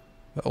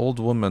 The old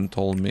woman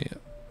told me.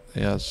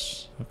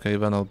 Yes. Okay,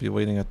 then I'll be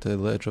waiting at the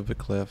edge of the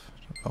cliff.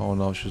 Oh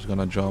no, she's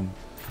gonna jump.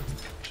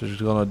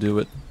 She's gonna do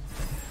it.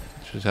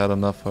 She's had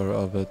enough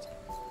of it.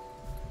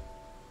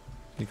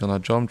 You're gonna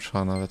jump,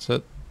 Shauna, that's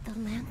it. The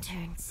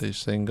lanterns. They're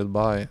saying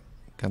goodbye.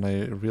 Can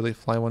I really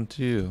fly one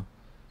to you?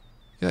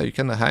 Yeah, you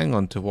can hang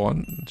on to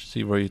one.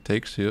 See where it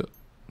takes you.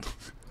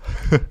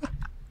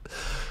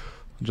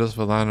 Just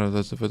the lantern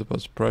as if it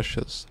was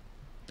precious.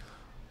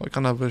 What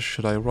kind of wish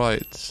should I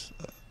write?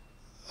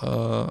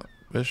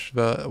 Wish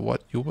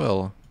what you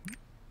will.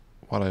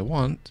 What I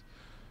want?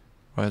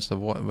 Writes the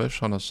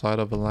wish on the side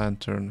of the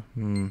lantern.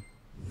 I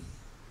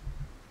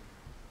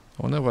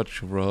wonder what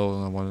you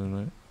wrote. I want to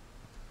know.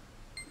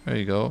 There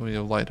you go.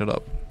 You light it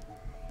up.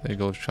 There you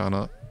go,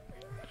 Shauna.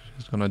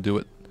 She's gonna do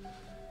it.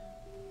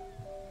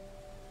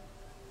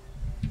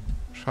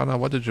 Shauna,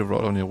 what did you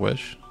write on your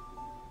wish?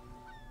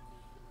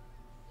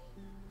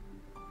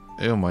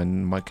 Ew,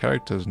 my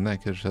character's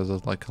neck it has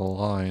like a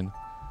line.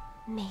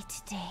 May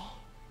today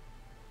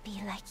be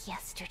like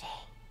yesterday.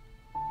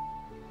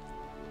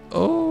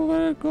 Oh,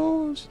 there it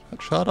goes.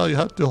 Shauna, you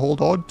have to hold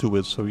on to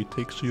it so he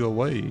takes you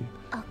away.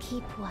 I'll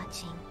keep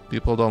watching.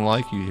 People don't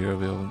like you here,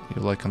 Will.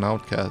 You're like an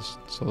outcast.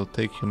 So they'll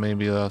take you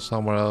maybe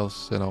somewhere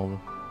else, you know.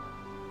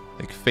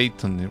 Like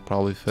Phaeton, you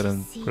probably fit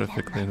in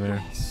perfectly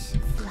there.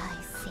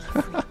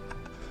 Look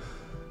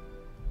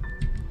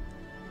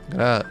at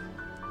that.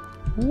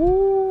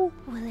 Woo!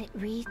 Will it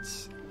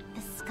reach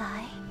the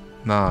sky?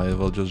 Nah, it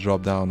will just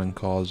drop down and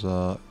cause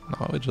no,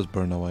 it just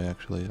burn away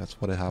actually.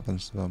 That's what it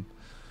happens to them.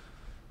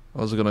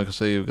 I was gonna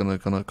say you're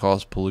gonna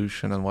cause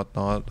pollution and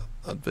whatnot.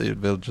 It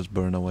will just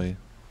burn away.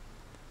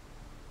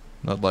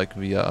 Not like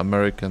the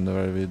American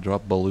where we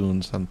drop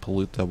balloons and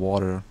pollute the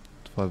water.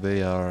 For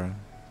they are.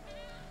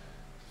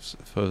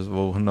 First,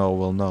 will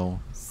know.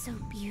 So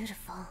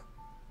beautiful.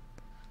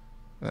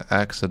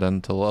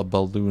 Accidental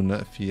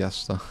balloon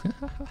fiesta.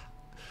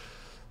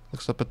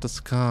 Looks up at the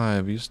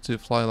sky. We used to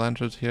fly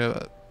lanterns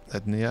here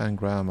at Nia and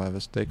Grandma.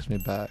 This takes me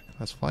back.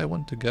 Let's fly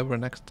one together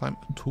next time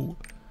too.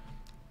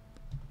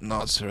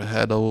 Nods her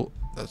head. Oh,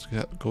 let's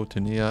go to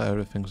Nia.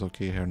 Everything's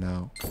okay here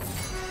now.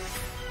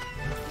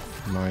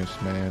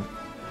 Nice, man.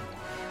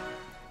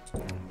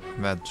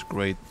 That's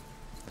great.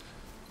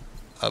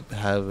 I'm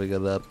having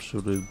an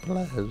absolute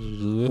blast.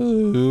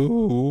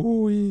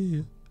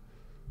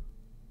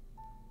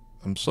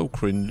 I'm so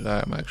cringe.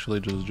 I'm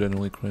actually just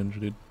genuinely cringe,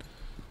 dude.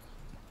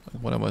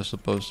 Like, what am I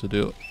supposed to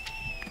do?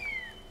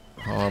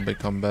 How I'll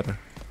become better?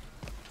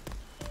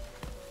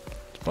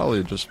 It's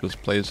probably just this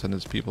place and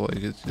its people.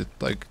 Like, it's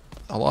like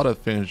a lot of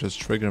things just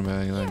trigger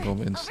me and I go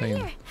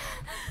insane.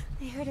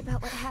 I heard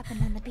about what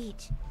happened on the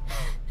beach.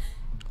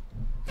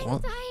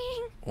 What?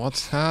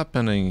 What's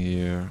happening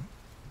here?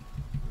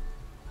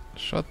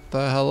 Shut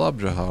the hell up, I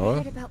Jahara.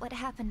 heard about what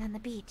happened on the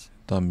beach.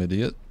 Dumb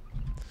idiot.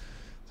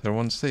 Is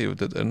everyone safe?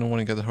 Did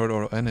anyone get hurt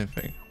or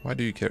anything? Why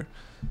do you care?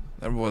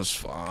 Everyone's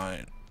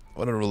fine.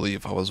 What a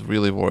relief. I was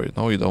really worried.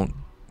 No, you don't.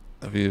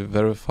 Have you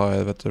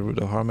verified that the root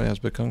of harmony has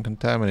become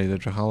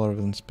contaminated? Jahara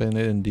will explain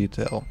it in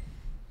detail.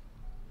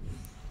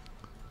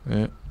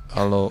 Yeah.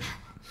 Hello.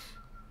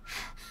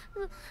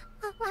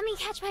 Let me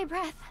catch my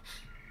breath.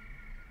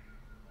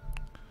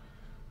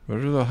 The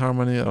root of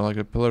harmony are like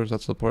the pillars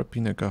that support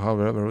Punika.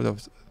 However, the root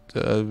of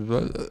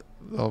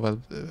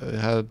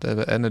had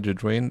the energy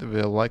drained, we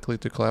are likely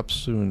to collapse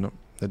soon.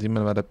 The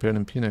demon that appeared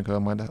in Punika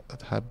might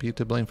be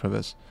to blame for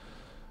this.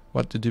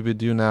 What do we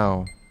do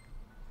now?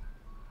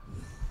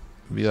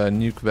 We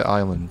nuke the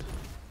island.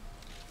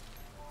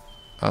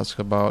 Ask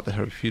about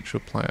her future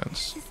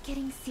plans. This is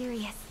getting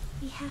serious.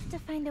 We have to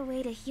find a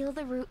way to heal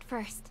the root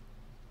first.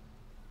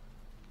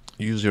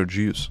 Use your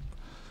juice.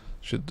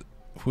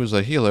 Who's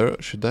a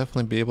healer should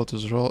definitely be able to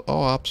roll.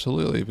 Oh,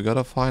 absolutely. We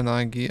gotta find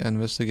Nagi and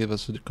investigate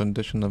the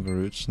condition of the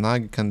roots.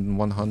 Nagi can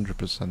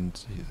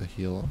 100%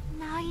 heal.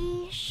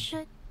 Nagi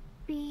should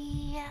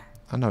be...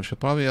 I know, she'll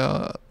probably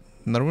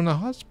Naruna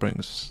Hot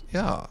Springs.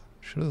 Yeah,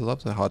 she really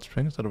loves the hot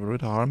springs. The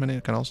root of harmony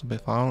can also be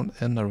found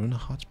in Naruna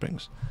Hot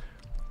Springs.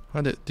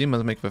 When the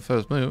demons make the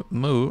first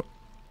move,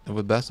 it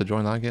would best to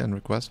join Nagi and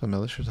request for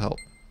malicious help.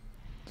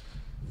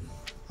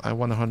 I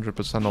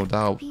 100% no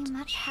doubt. Be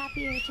much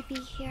happier to be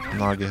here.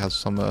 Nagi has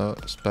some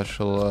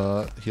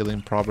special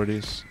healing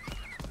properties,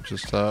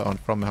 just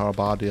from her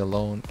body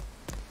alone.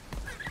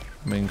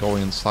 I mean,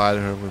 going inside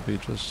her would be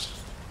just,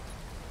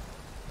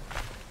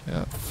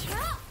 yeah.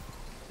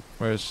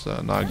 Where's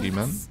Nagi,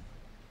 man?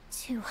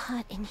 Too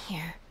hot in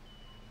here.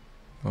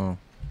 Oh,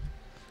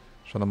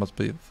 Shana must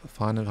be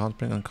finding hot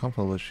spring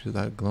uncomfortable. She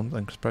had a glum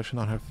expression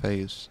on her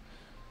face.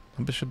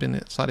 We should be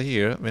inside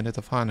here. We need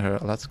to find her.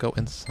 Let's go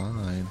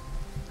inside.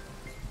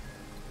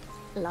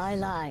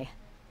 Lai.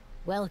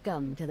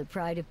 Welcome to the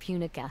Pride of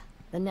Punika,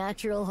 the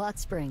natural hot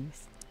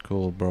springs.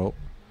 Cool, bro.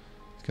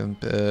 You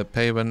can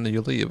pay when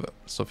you leave,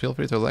 so feel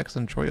free to relax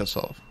and enjoy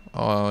yourself.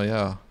 Oh,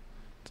 yeah.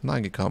 It's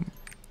Nagi come.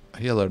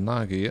 Healer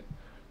Nagi.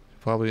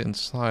 Probably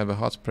inside the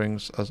hot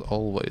springs as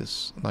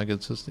always. Nagi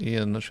says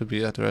Ian should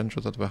be at the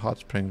entrance of the hot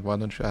springs. Why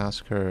don't you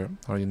ask her?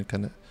 Or you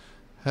can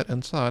head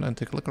inside and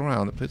take a look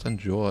around. Please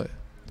enjoy.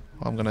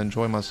 I'm gonna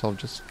enjoy myself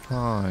just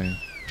fine.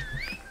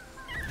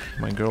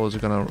 My girl is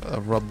gonna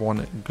rub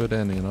one good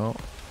in, you know,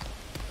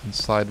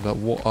 inside the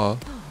water,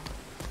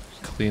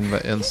 clean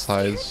the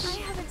insides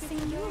I haven't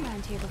seen you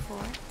around here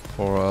before.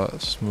 for a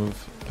smooth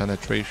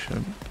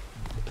penetration.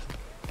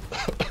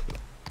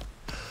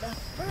 The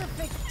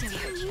perfect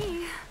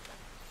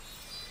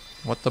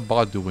What the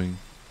bot doing?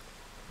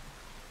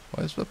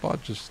 Why is the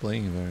bot just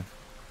laying there?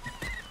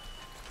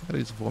 Look at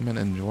these women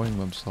enjoying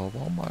themselves.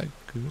 Oh my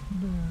goodness,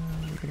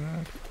 look at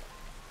that.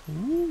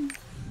 Ooh.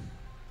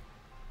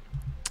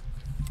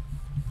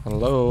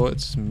 Hello,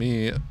 it's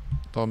me.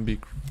 Don't be...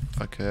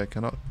 Okay, I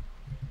cannot...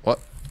 What?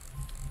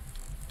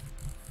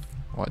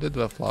 Why did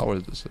the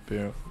flowers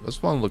disappear?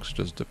 This one looks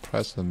just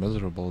depressed and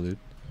miserable, dude.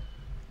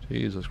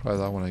 Jesus Christ,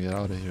 I want to get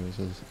out of here. This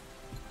is...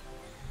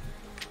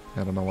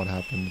 I don't know what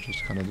happened, it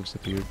just kind of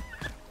disappeared.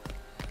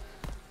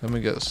 Let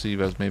me see if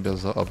there's maybe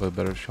other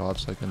better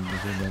shots I can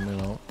zoom in, you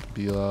know.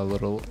 Be a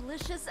little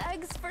Delicious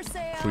eggs for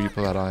sale. creep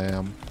that I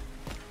am.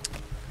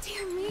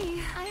 Dear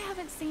me, I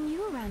haven't seen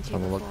you around Let's here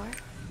have a look. before.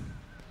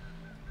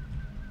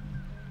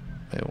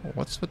 Hey,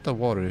 what's with the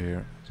water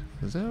here?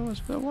 Is there a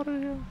spell water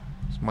here?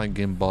 Is my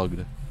game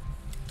bugged?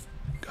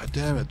 God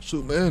damn it,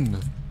 zoom in!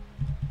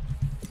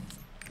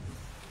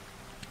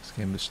 This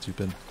game is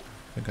stupid. I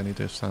think I need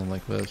to stand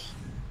like this.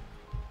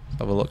 Let's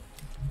have a look.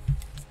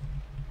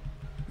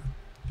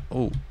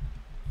 Oh,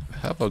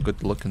 have a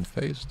good looking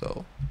face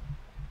though.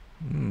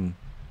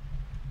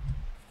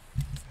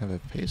 Have a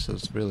face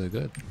that's really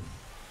good.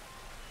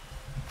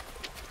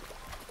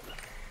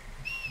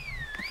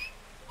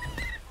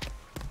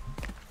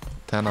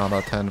 10 out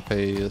of 10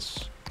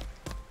 face.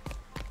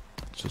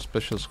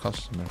 Suspicious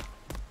customer.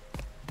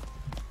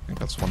 I think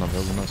that's one of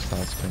Illumina's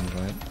stats things,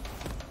 right?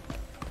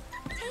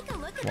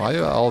 Why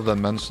are all the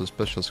men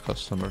suspicious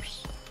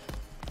customers?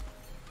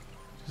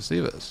 You see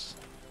this?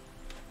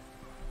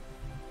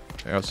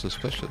 They are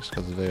suspicious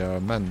because they are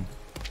men.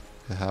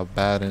 They have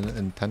bad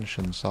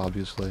intentions,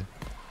 obviously.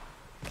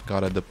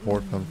 Gotta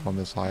deport them from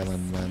this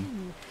island,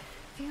 man.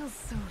 Feels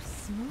so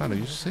smooth. Man, are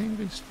you seeing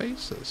these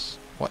faces?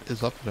 What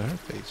is up with her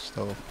face,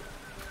 though?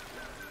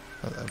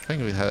 I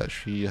think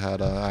she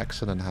had an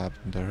accident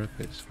happen to her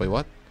face. Wait,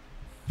 what?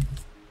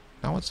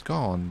 Now it's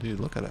gone, dude.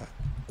 Look at that.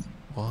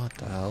 What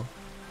the hell?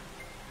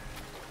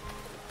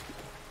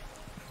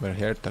 Her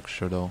hair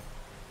texture, though.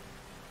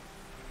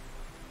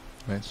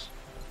 Nice.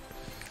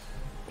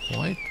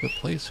 Quite the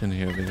place in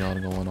here we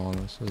got going on.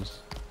 This is.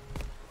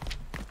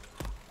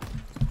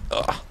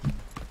 Ugh.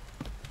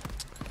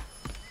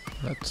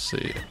 Let's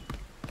see.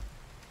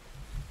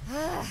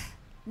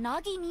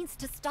 Nagi needs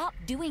to stop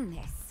doing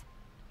this.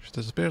 She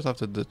disappears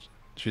after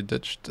she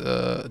ditches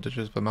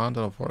the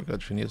mountain of work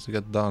that she needs to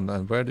get done.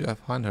 And where do I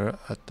find her?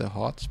 At the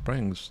hot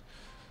springs.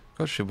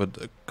 Because she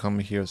would come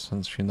here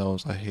since she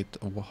knows I hate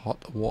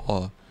hot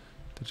water.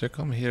 Did you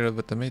come here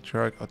with the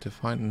matriarch to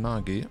find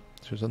Nagi?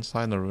 She's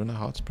inside the ruined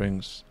hot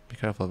springs. Be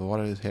careful, the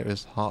water here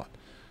is hot.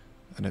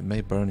 And it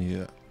may burn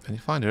you. When you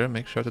find her,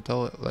 make sure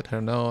to let her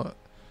know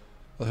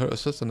that her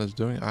assistant is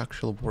doing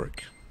actual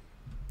work.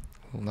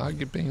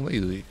 Nagi being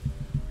lazy.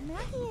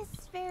 Nagi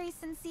is very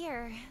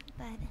sincere,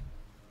 but...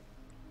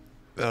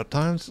 There are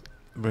times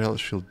where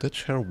she'll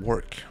ditch her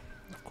work.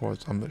 Of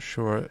course, I'm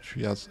sure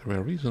she has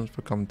real reasons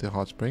for coming to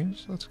Hot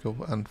Springs. Let's go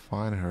and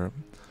find her.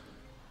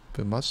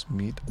 We must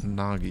meet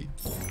Nagi.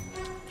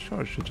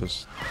 Sure,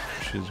 she's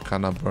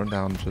kind of burned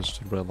down just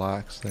to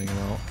relax, you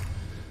know.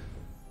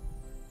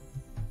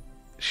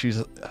 She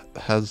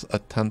has a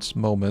tense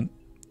moment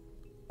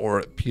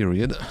or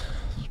period.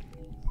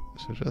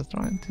 So just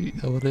trying to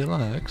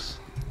relax.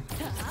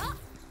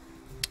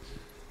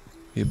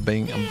 You're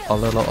being a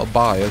little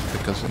biased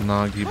because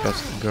Nagi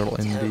best girl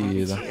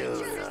indeed. You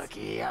look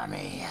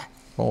yummy.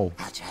 Oh.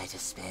 I'll try to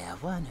spare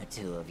one or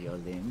two of your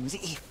limbs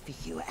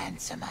if you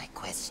answer my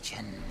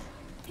question.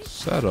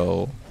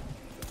 Seto.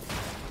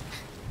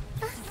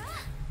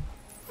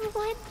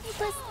 What was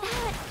that?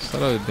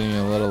 Seto is being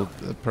a little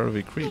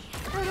pervy creep.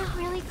 What a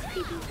really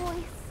creepy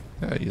voice.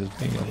 Yeah, he is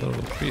being a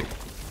little creep.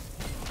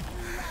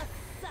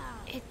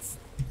 It's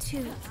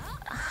too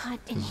hot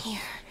in here.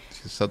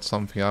 She said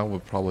something I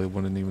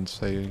wouldn't even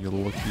say. You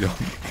look young.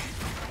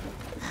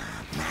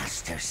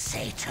 Master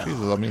Sato.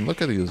 Jesus, I mean,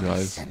 look at these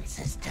guys.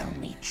 Senses tell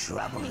me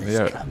trouble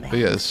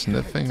They are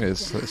sniffing, is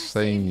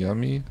saying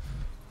yummy.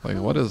 Like,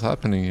 what is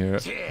happening here?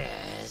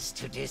 Just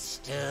to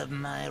disturb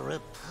my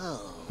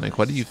repose. Like,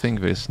 what do you think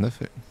they're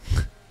sniffing?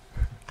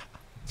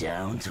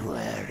 Don't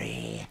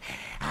worry,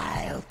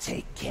 I'll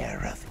take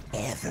care of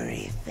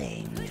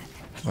everything.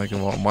 Like,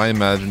 well, my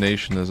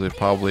imagination is they're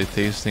probably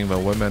tasting the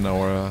women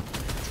or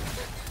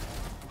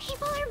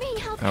People are being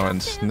held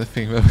and captive.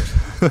 sniffing them.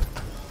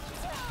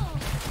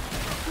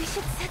 We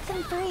should set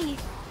them free.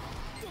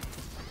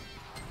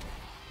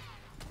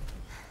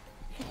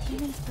 The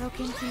demons broke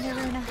into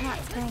Naruna Hot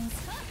Springs.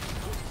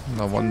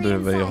 No wonder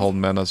they hold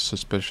men as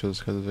suspicious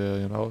because they're,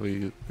 you know,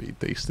 the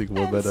tasting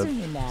women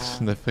and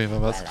sniffing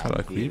them. That's kind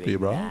of creepy,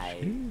 bro.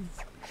 Jeez.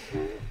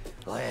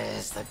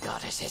 Where's the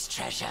goddess's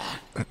treasure?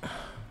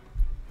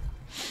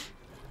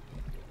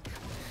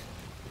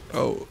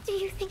 Oh. Do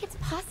you think it's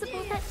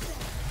possible that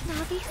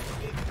Nagi's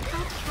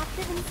held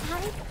captive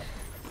inside?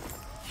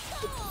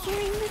 Keep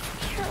hearing this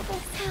terrible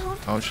sound.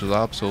 Oh, she's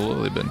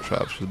absolutely been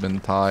trapped. She's been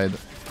tied,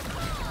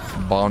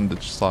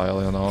 bondage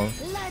style, you know.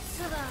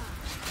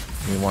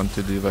 We want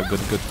to do a good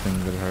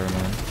thing with her,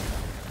 man.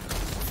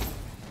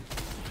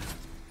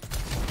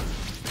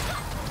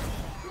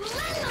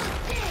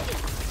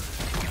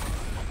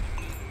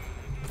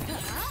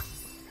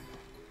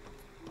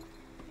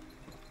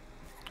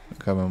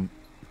 Come on.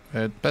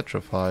 It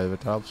petrified,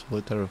 it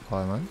absolutely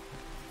terrified, man.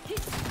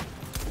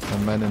 The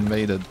man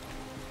invaded.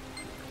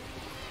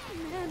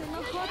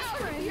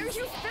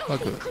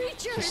 Look at it.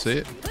 You see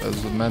it?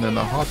 There's a man in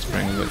a hot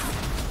spring. Like,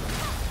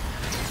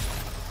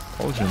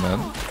 told you,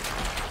 man.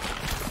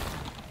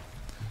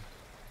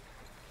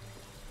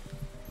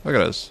 Look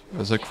at this.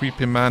 There's a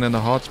creepy man in the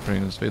hot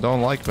springs. They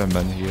don't like the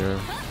men here.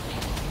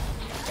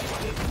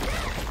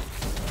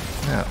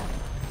 Yeah.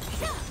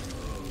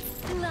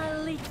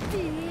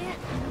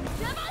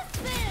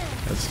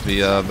 That's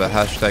the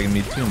hashtag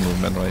 #MeToo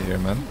movement right here,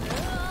 man.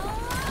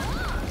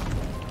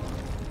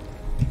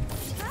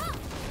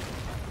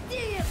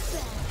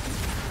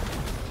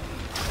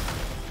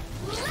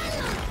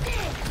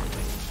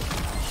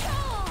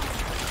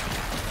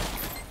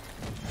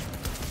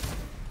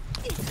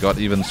 got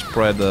even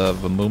spread the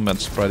movement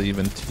spread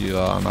even to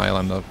an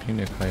island of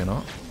Punika, you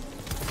know.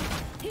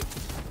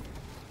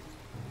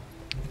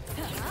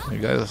 You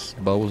guys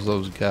bows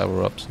those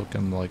gather up so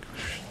can like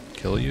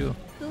kill you.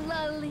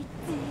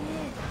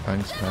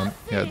 Thanks, man.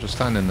 Yeah, just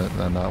stand in that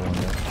one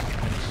there.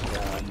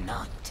 You're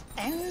not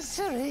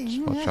answering.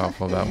 Just watch out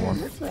for that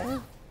one.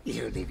 Well,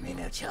 you leave me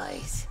no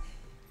choice.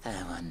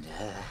 I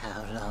wonder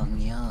how long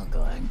you're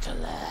going to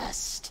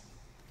last.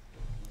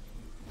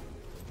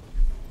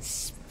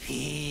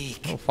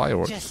 Speak. Oh,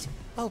 fireworks. Just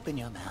open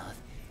your mouth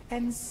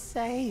and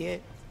say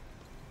it.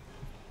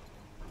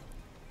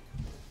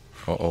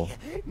 Uh-oh.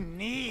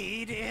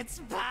 Need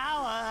its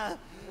power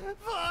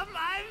for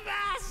my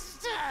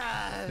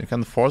master. You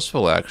can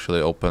forcefully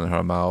actually open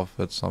her mouth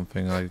with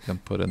something that you can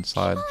put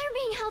inside. People are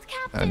being held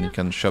captive. And you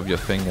can shove your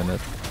thing in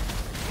it.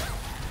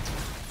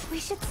 We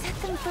should set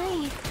them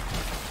free.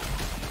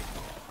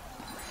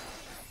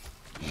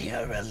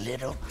 You're a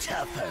little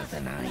tougher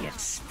than I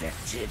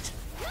expected.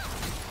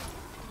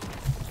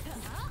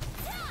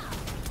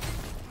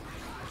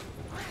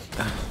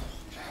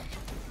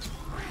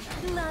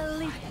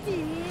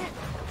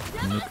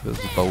 Look at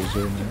this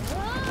Bowser, man.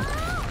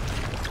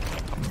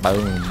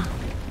 Boom.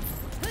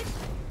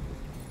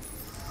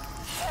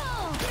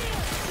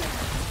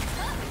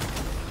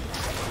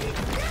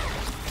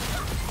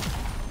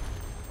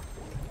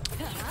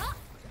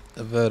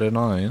 Very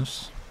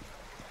nice.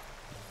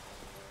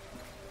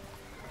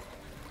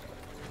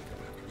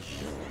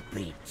 You'll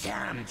be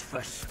damned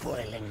for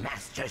spoiling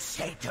Master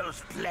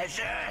Sato's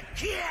pleasure.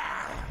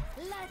 Yeah.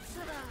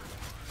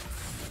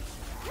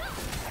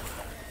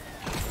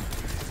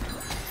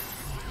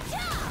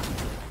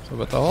 So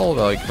with the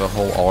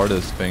whole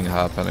artist thing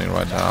happening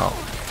right now,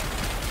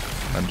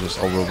 and just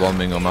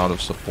overwhelming amount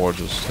of support,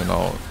 just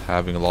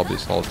having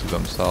lobbies all to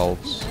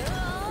themselves.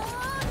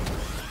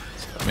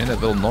 I mean,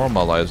 it will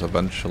normalize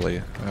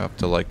eventually.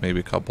 After like maybe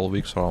a couple of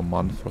weeks or a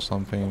month or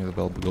something, it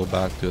will go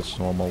back to its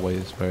normal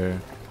ways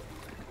where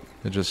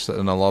you just sit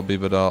in a lobby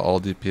with all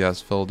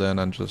DPS filled in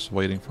and just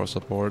waiting for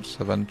supports.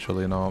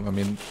 Eventually, I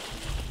mean,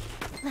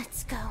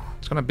 Let's go.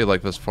 it's gonna be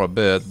like this for a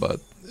bit,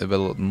 but it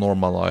will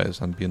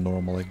normalize and be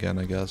normal again,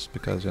 I guess,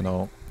 because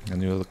a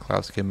new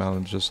class came out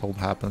and just so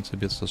happens to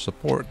be the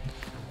support.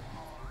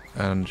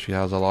 And she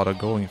has a lot of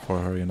going for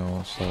her,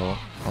 so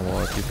a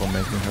lot of people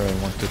making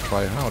her want to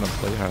try her out and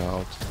play her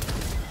out.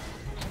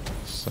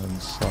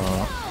 Since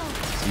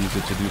it's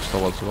easy to do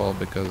so as well,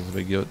 because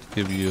they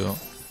give you...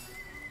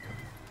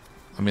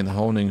 I mean,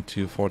 honing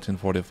to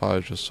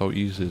 1445 is just so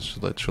easy, it's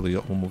literally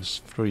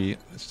almost free.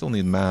 You still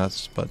need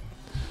mass, but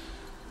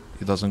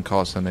it doesn't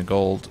cost any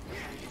gold,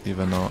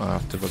 even though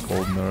after the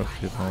gold nerf,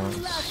 it's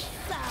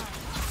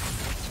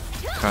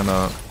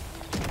kinda...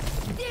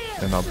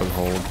 the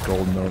whole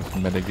gold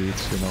nerf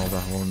mitigates, the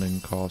honing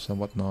cost and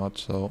whatnot,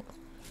 so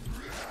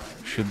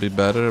should be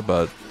better,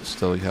 but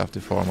still you have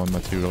to farm on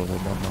materials and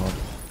whatnot,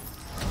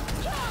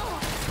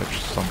 which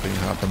something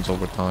happens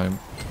over time,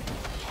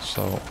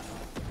 so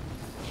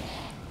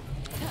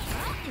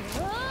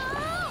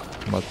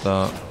but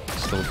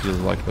still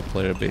feels like the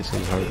player base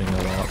is hurting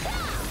a lot.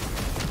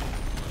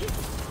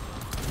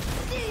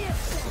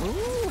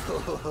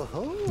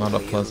 Not a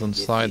pleasant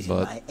sight,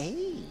 but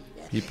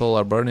people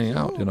are burning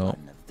out,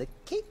 The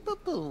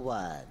capable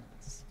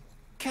ones.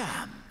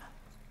 Come,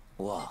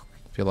 walk.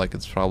 I feel like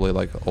it's probably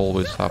like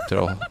always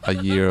after a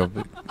year of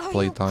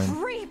playtime.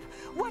 Creep!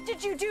 What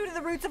did you do to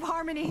the roots of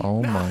harmony?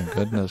 Oh my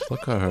goodness,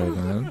 look at her,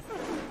 man.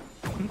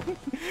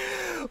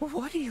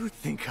 What do you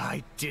think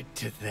I did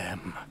to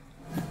them?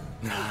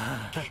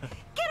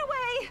 Get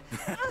away!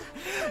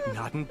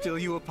 Not until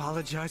you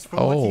apologize for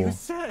Oh. what you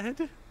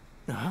said.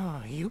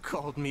 Ah, you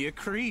called me a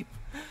creep.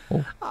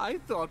 Oh. I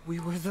thought we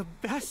were the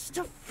best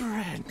of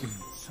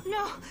friends.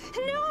 No,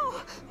 no!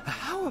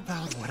 How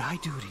about what I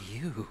do to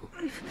you?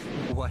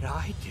 What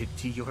I did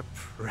to your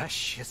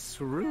precious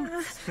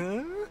roots,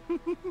 huh?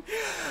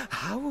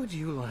 How would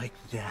you like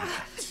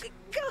that?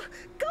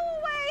 Go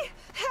away!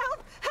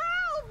 Help!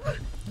 Help!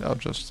 I'll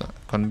just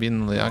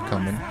conveniently I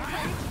come in.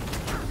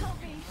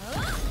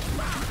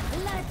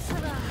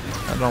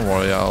 And don't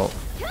worry,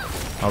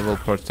 I will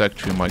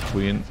protect you, my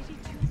queen.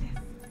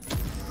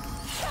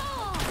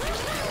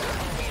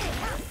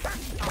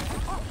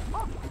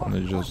 And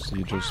you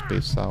just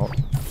space out.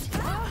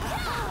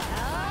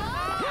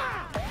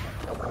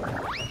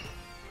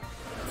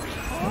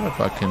 I wonder if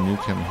I can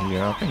nuke him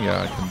here. I think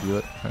I can do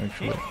it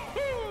actually.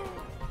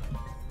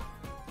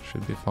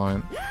 Should be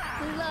fine.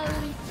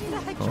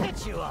 Oh.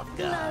 Get you off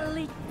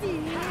guard.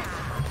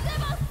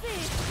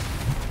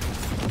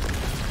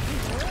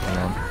 Hold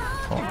on.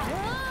 Oh.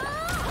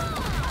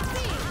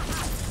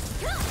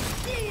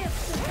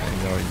 There you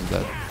go, he's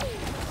dead.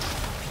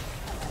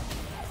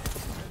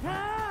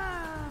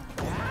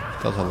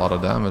 Does a lot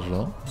of damage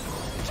though.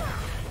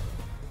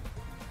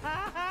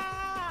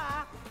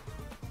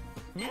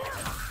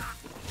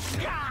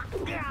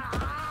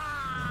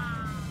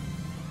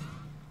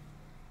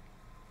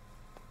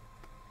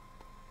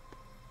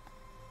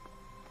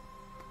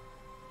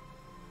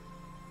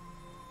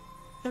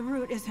 The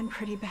root is in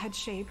pretty bad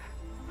shape.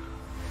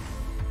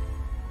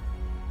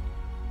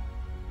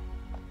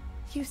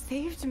 You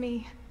saved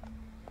me.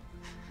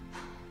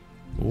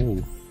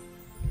 Ooh.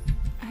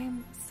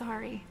 I'm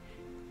sorry.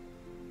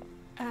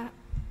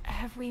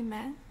 Have we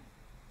met?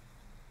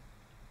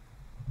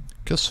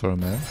 Kiss her,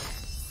 man.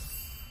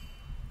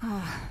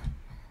 Ah,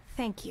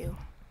 thank you.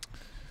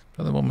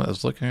 The other woman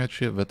is looking at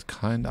you with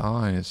kind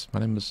eyes. My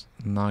name is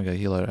Naga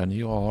Healer, and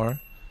you are...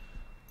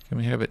 Come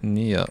here with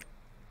Nia.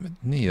 With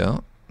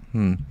Nia?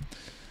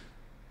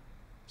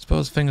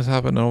 Suppose things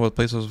happen in all the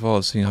places as well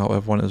as seeing how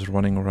everyone is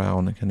running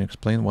around. Can you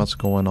explain what's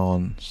going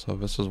on? So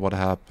this is what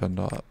happened.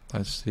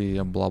 I see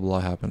a blah blah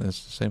happen.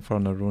 It's the same for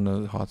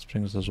Naruna Hot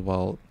Springs as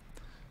well.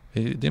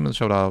 The demons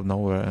showed out of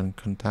nowhere and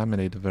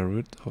contaminated the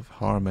root of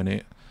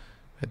harmony.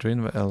 I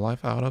drained the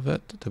life out of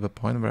it to the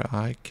point where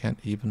I can't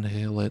even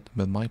heal it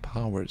with my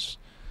powers.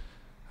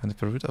 And if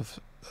the root of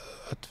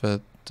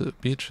the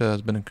beach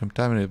has been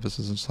contaminated, this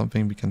isn't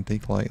something we can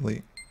take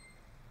lightly.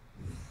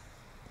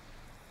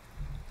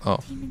 Oh.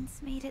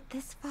 Demons made it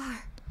this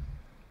far.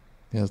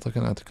 Yes,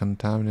 looking at the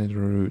contaminated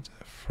root,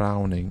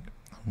 frowning.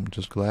 I'm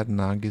just glad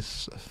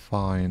Nagi's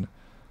fine.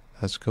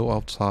 Let's go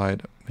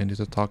outside. We need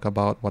to talk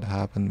about what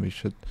happened. We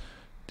should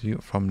do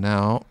from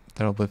now.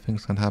 Terrible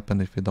things can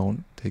happen if you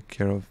don't take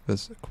care of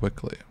this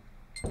quickly.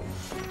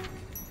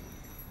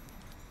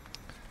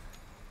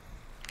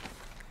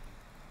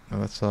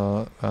 That's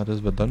that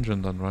is the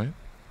dungeon done, right?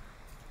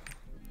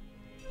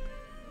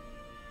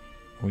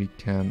 We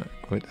can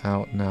quit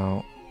out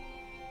now.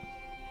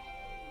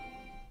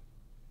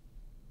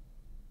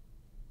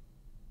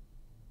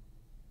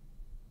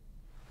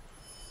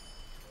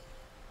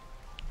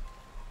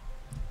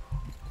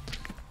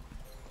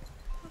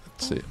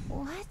 Let's see.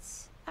 What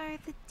are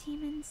the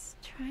demons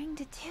trying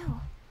to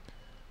do?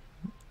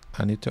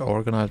 I need to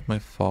organize my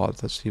thoughts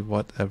to see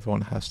what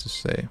everyone has to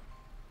say.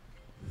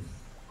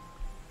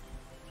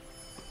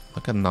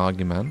 Look at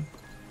Nagi, man.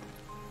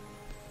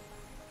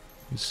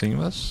 You seeing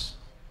this?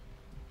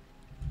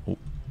 Oh.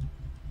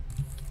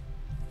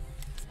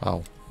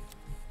 Wow.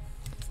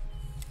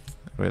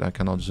 Great, I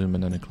cannot zoom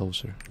in any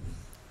closer.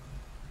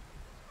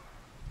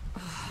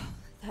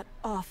 That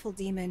awful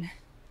demon.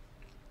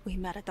 We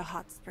met at the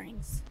hot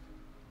springs.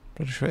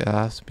 Pretty sure it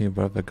asked me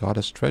where the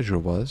goddess treasure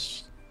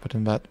was.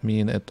 Wouldn't that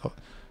mean it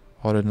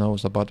already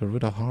knows about the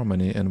root of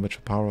harmony in which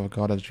the power of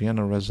goddess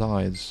Gianna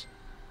resides?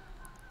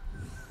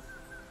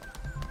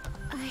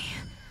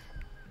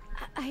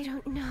 I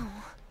don't know.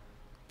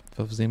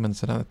 Those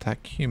demons didn't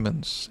attack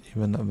humans.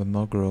 Even the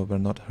Mogro were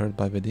not hurt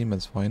by the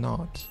demons. Why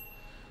not?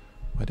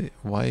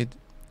 Why do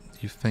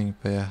you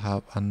think they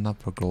have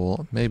another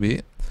goal?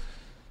 Maybe.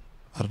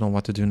 I don't know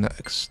what to do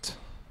next.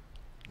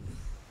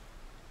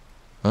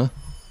 Huh?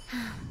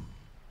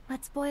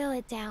 Let's boil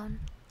it down.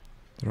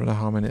 The root of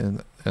harmony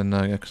in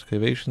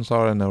excavations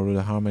are, and the root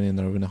of harmony in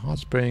the Aruna Hot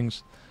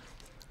Springs.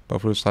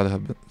 Both roots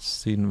have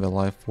seen the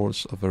life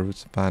force of the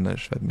roots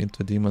vanish. That means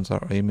the demons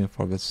are aiming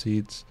for the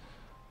seeds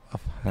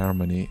of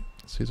harmony.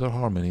 Seeds of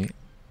harmony.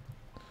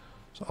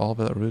 So all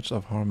the roots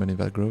of harmony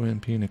that grow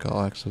in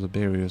Punika act as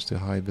barriers to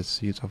hide the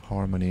seeds of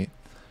harmony.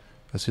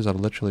 The seeds are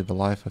literally the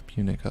life of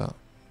Punika.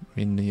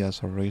 Meaning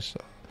as a race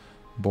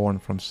born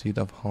from seed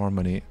of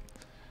harmony.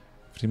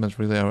 If demons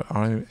really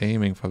are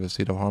aiming for the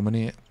seed of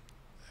harmony,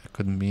 it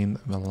could mean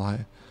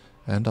the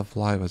end of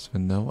life as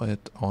we know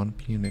it on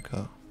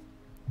Punika.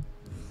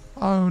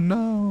 Oh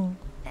no!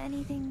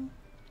 Anything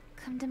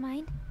come to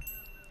mind?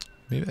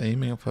 Maybe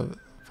aiming for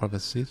the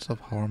seeds of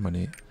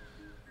harmony.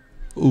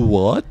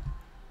 What?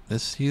 The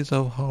seeds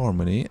of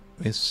harmony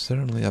is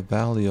certainly a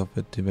value of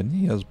the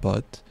Divinias,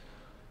 but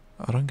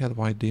I don't get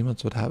why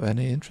demons would have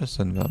any interest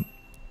in them.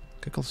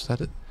 Kickle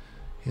said it.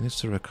 He needs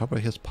to recover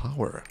his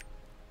power.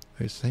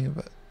 Are you saying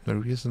that the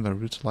reason the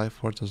root's life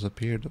force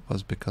disappeared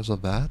was because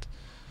of that?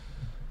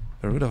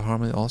 The root of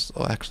harmony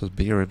also acts as a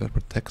barrier that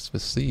protects the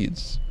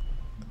seeds.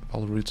 If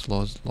all roots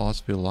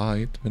lost their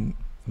light, then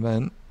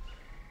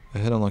the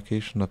hidden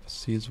location of the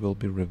seeds will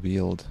be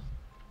revealed.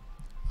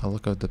 A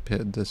look of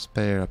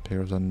despair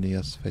appears on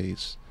Nia's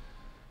face.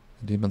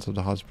 The demons of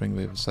the hot spring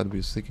wave said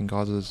we're seeking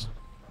God's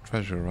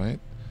treasure, right?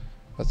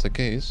 If that's the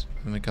case,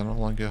 then we can no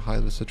longer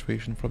hide the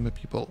situation from the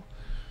people.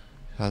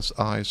 His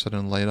eyes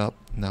suddenly light up,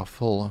 now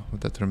full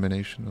with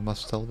determination, and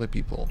must tell the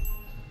people.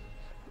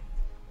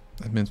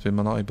 That means we are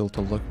not able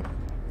to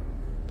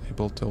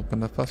open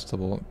the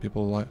festival.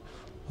 People like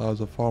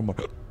as a farmer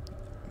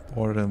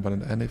more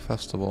than any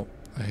festival.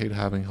 I hate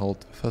having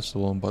held the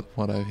festival, but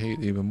what I hate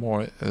even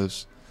more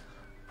is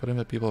putting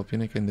the people of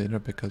Punika in danger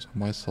because of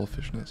my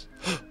selfishness.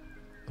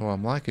 Though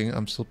I'm lacking,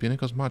 I'm still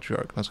Punika's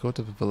matriarch. Let's go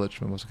to the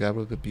village and must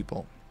gather the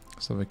people,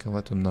 so we can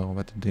let them know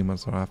that the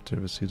demons are after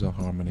the seeds of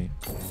harmony.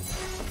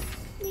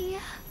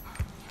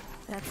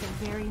 That's a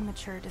very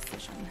mature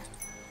decision.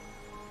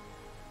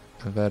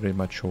 Very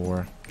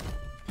mature.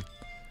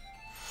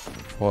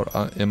 For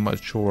an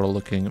immature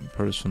looking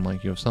person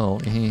like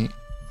yourself.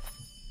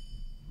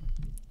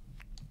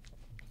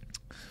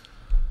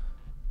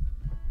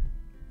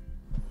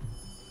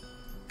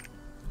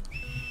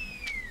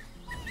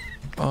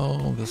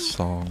 Oh, this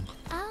song.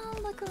 I'll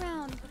look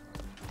around.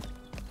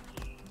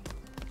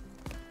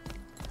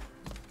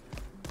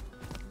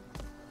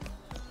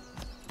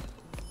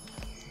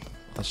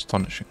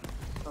 astonishing.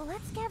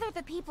 Let's gather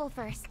the people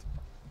first.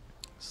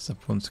 So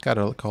everyone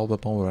scatter, call them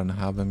over and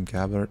have them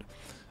gathered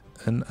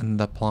in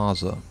the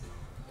plaza.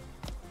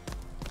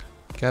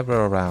 Gather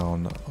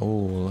around. Oh,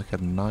 look at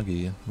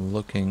Nagi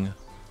looking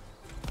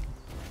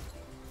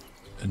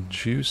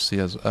juicy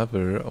as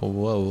ever. Oh,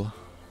 whoa.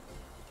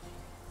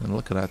 And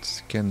look at that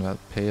skin, that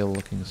pale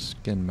looking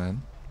skin,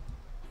 man.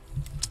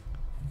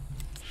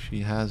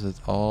 She has it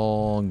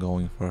all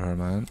going for her,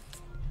 man.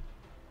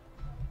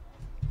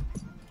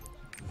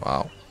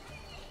 Wow.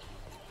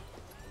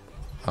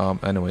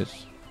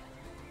 Anyways.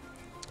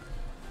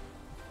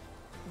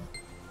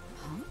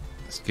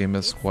 This game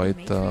is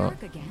quite,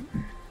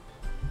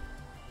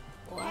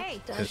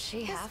 What does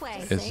she have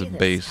to it's say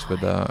based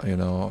with, you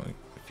know,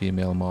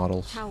 female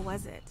models. How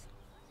was it?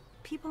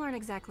 People aren't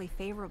exactly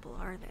favorable,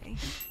 are they?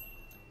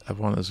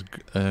 Everyone is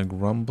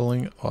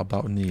grumbling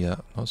about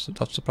Nia. Not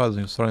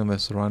surprising, considering the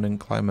surrounding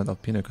climate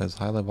of Punika is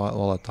highly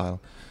volatile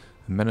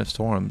and many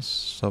storms.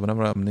 So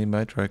whenever a new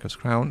matriarch is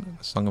crowned,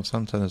 the Song of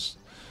Sunset is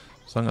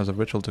sung as a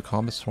ritual to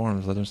calm the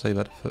storms. Legends say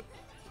that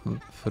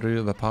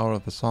through the power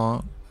of the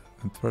song,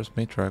 the first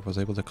matriarch was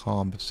able to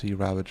calm the sea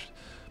ravaged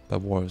by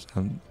wars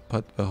and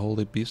put the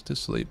holy beast to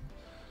sleep.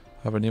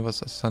 However, Nia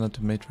was ascended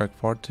to matriarch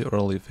far too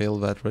early,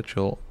 failed that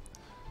ritual.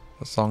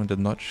 The song did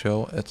not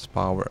show its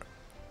power.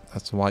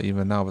 That's why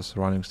even now the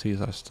surrounding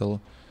seas are still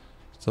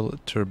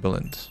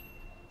turbulent.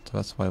 So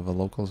that's why the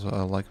locals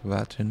are like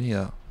that to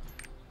Nia.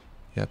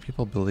 Yeah,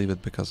 people believe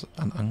it because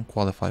an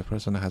unqualified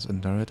person has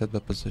inherited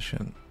the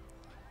position.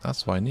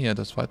 That's why Nia,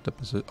 despite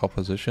the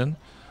opposition,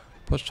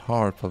 pushed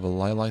hard for the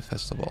Lai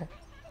Festival.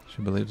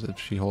 She believes if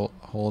she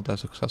hold a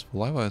successful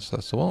Lai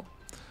Festival,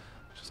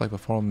 just like the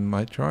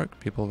former matriarch,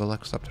 people will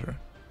accept her.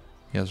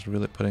 He is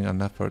really putting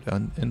an effort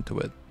into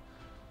it.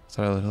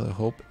 So I really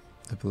hope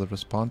they will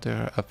respond to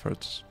her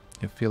efforts.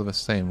 You feel the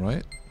same,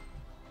 right?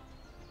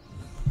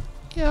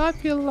 Yeah, I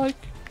feel like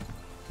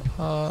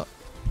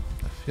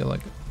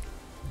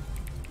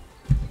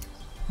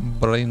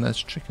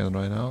brainless chicken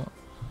right now.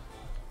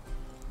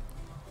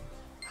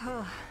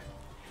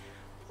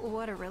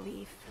 What a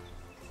relief.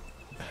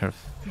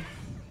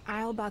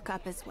 I'll buck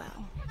up as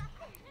well.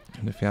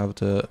 And if you have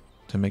to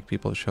make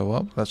people show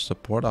up, let's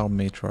support our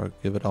matriarch.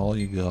 Give it all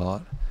you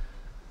got.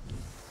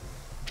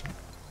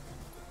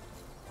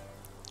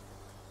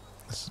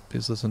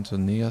 Please listen to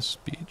Nia's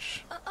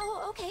speech.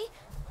 Oh, okay.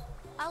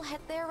 I'll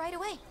head there right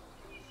away.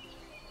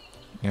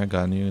 Yeah,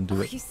 Gan, you can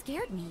do it. You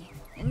scared me.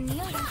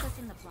 Nia wants us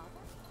in the plaza.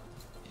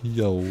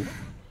 Yo.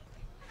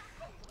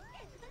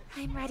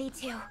 I'm ready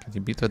to. Can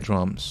you beat the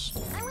drums?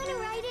 I'm gonna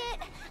ride it.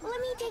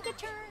 Let me take a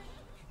turn.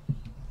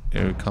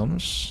 Here it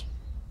comes.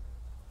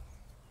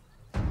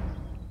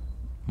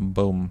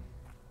 Boom.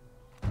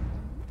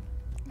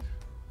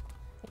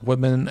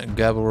 Women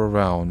gather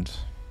around.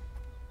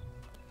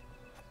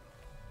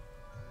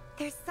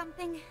 There's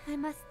something I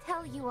must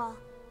tell you all.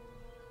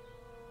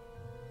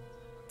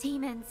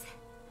 Demons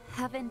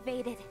have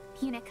invaded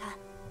Punika.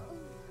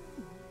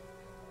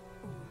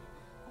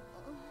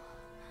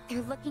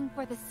 They're looking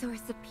for the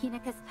source of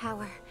Punika's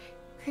power,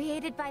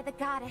 created by the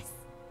goddess.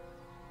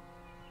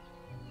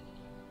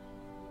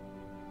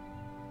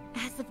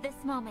 As of this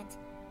moment,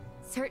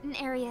 certain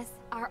areas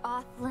are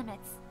off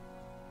limits.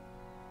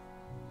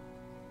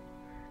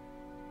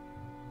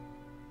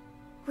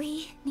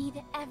 We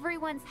need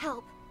everyone's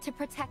help to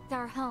protect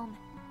our home.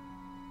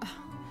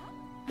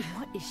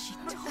 What is she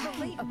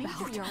talking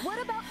about?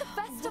 What about the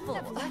festival?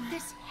 Wouldn't have let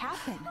this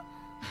happen.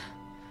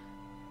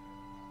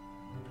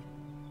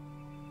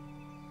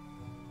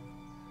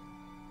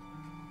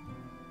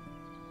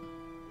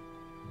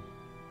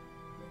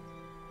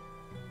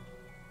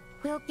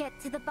 We'll get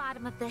to the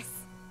bottom of this.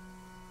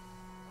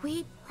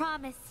 We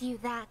promise you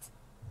that.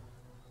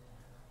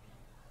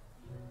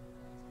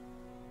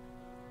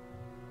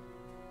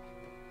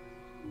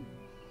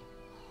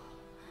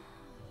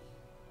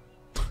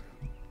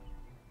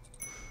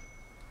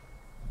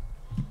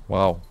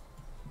 Wow.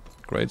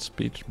 Great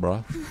speech,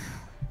 bruh.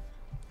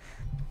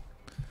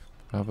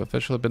 I have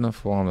officially been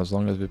informed. As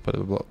long as we put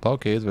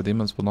blockades, the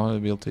demons will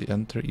not be able to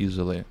enter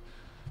easily.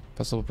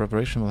 Festival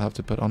preparation will have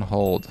to put on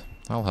hold.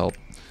 I'll help.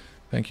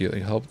 Thank you.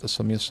 You helped us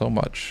so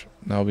much.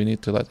 Now we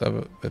need to let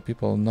the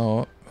people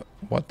know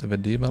what the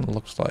demon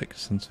looks like,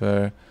 since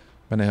when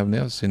they have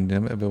never seen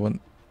them, everyone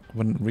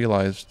wouldn't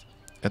realize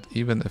it,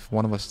 even if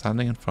one was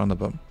standing in front of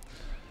them.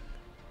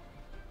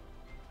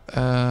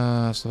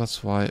 So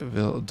that's why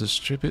we'll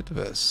distribute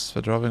this.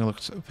 The drawing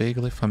looks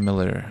vaguely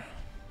familiar.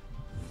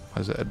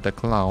 Is it the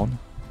clown?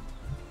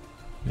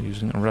 We're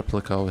using a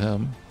replica of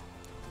him.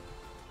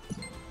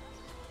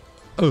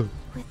 Oh.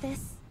 With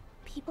this,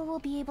 people will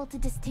be able to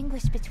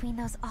distinguish between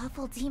those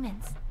awful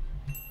demons.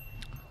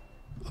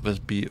 Will this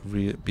be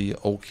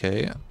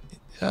okay?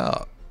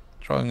 Yeah.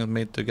 Drawing is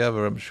made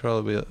together, I'm sure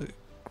it'll be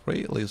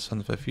greatly,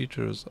 since the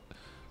features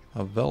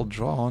are well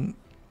drawn.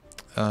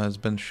 It's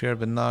been shared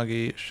with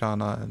Nagi,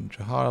 Shana, and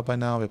Jahara by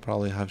now. We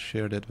probably have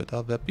shared it with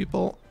other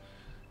people.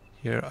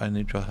 Here, I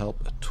need your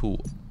help too.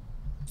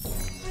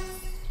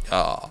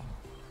 Yeah.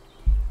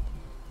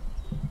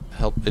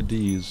 Help with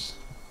these.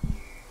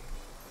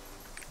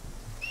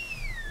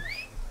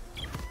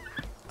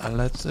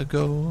 Let's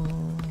go.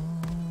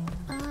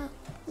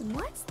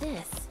 What's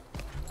this?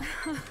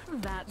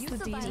 That's the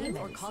demon.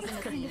 Or causing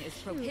a scene is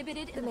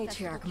prohibited in the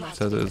matriarch must.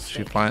 So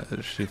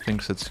she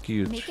thinks it's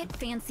cute. Make it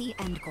fancy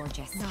and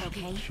gorgeous,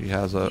 okay? She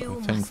has a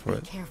thing for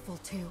it. Careful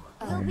too.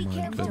 Oh my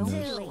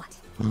goodness.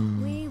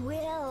 We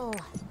will.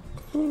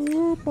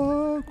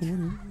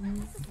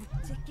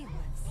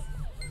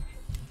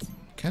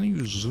 Can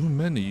you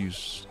zoom in, you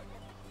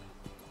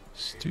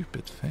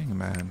stupid thing,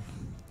 man?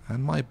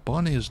 And my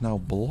bunny is now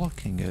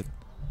blocking it.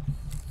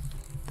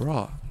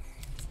 Bruh.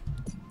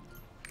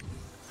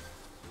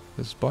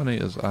 This bunny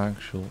is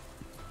actual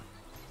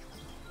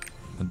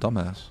a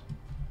dumbass.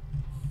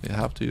 You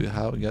have to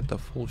get the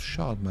full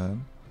shot,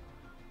 man,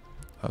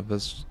 of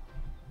his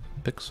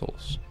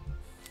pixels.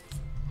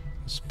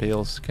 His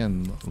pale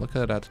skin. Look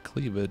at that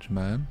cleavage,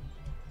 man.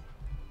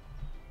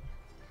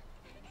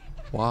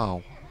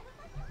 Wow.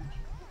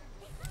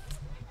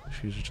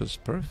 She's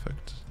just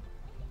perfect.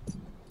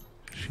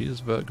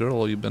 She's the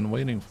girl you've been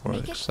waiting for,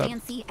 Make it except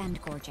fancy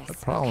and gorgeous, the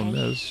problem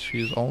okay? is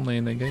she's only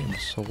in the game,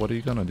 so what are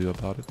you gonna do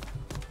about it?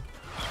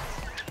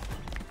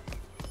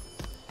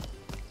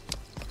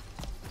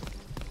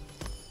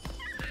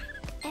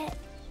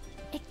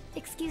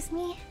 Excuse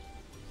me?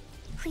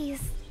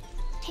 Please,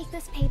 take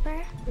this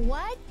paper.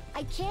 What?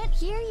 I can't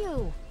hear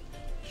you.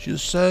 She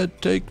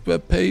said take the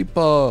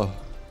paper.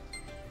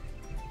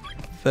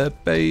 The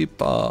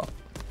paper.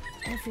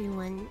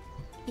 Everyone,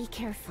 be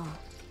careful.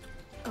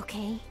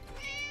 Okay?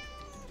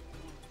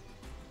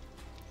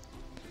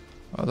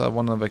 Oh, that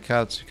one of the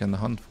cats you can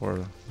hunt for,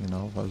 you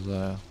know, was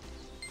a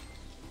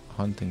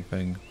hunting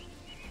thing.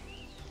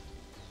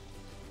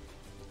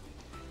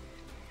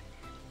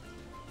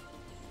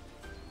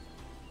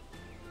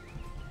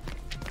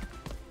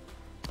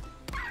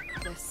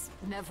 This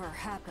never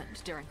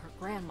happened during her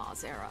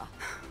grandma's era.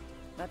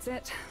 That's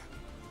it.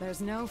 There's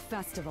no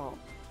festival.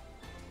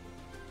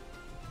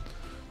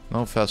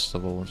 No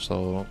festival,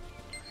 so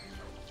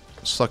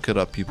suck it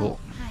up, people.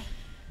 Hi.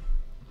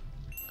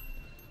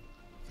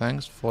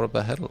 Thanks for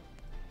the help.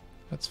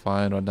 That's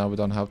fine, right now we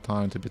don't have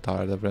time to be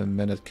tired, every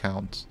minute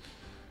counts.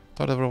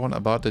 Told everyone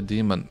about the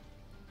demon.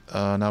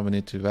 Now we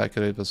need to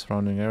evacuate the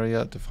surrounding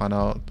area to find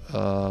out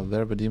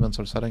where the demons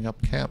are setting up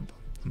camp.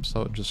 I'm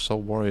just so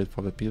worried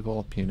for the people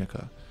of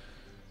Punika.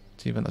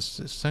 If even a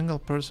single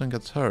person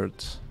gets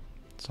hurt,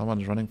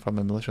 someone's running from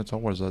a militia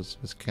towards us.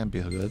 This can't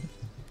be good.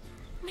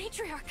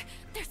 Matriarch,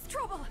 there's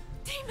trouble.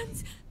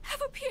 Demons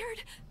have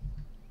appeared.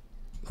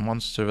 A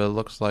monster that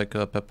looks like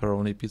a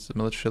pepperoni pizza.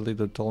 Militia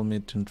leader told me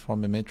to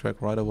inform the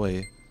matriarch right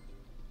away.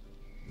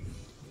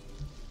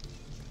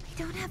 We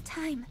don't have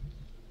time.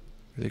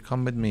 Will you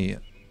come with me?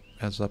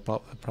 As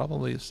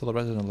probably still a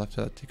resident left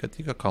at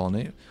Tika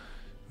colony,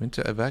 we need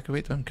to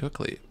evacuate them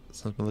quickly.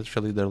 Since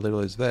militia leader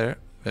literally is there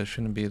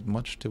shouldn't be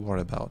much to worry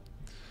about.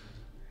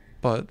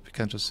 But we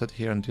can't just sit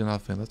here and do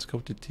nothing. Let's go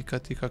to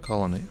Tika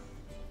colony.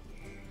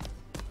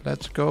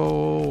 Let's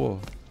go!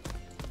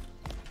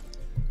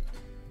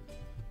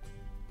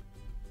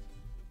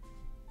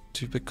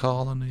 To the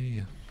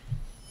colony.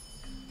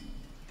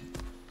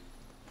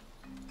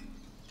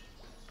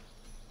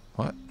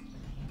 What?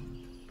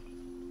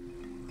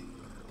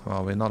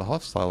 Well, we're not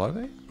hostile, are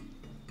they?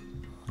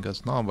 I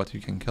guess not, but you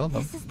can kill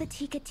them. This is the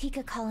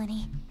Tika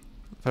colony.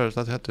 First,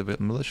 let's head to the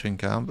militia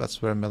camp.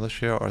 That's where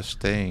militia are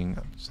staying.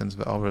 Since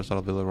the others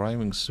will be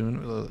arriving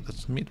soon,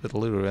 let's meet with the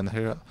leader and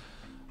hear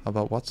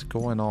about what's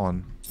going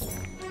on.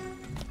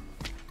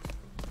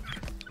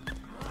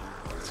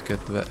 Let's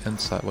get the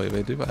inside. Wait,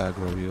 they do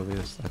aggro you, they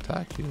just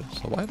attack you.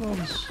 So why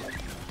those?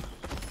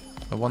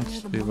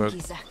 Once we were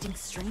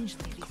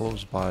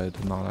close by,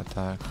 did not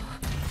attack.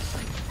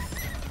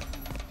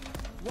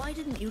 Why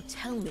didn't you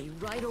tell me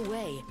right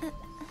away?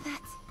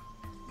 That's...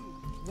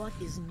 What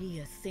is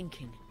Nia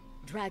thinking?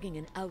 Dragging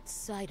an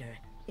outsider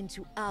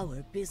into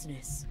our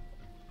business.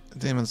 The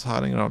demons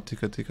hiding around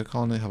Tika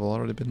colony have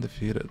already been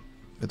defeated.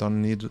 We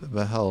don't need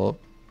the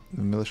help.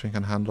 The militia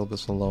can handle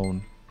this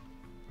alone.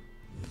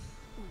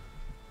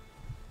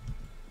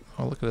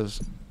 Oh, look at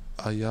this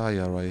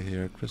Ayaya right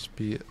here.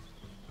 Crispy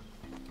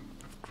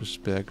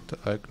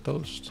egg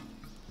toast.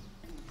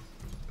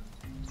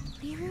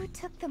 Liru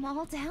took them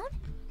all down?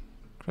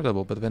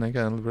 Incredible, but then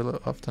again, really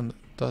often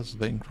does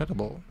the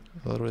incredible.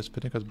 Liru is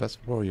Punika's best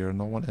warrior.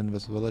 No one in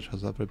this village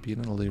has ever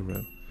beaten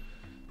Liru.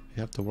 We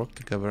have to work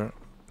together.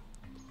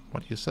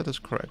 What you said is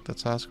correct.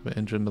 Let's ask the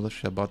injured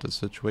militia about the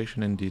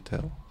situation in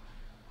detail.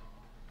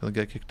 We'll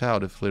get kicked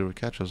out if Liru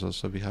catches us,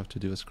 so we have to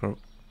do this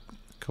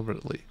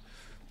covertly.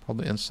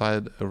 Probably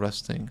inside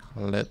arresting.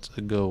 Let's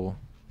go.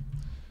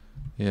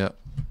 Yeah.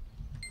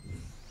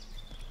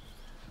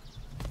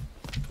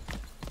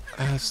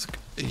 Ask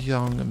a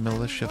young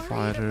militia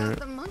fighter.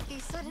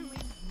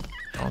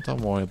 Oh,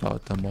 don't worry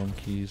about the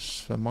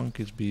monkeys. The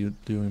monkeys be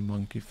doing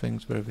monkey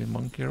things where they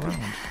monkey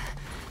around.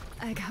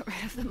 I got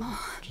rid of them all.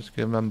 Just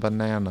give them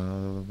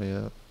banana. They,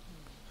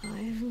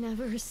 I've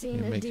never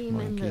seen a make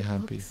demon monkey that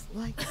happy. looks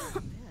like this.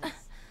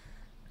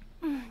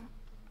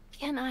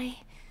 Can I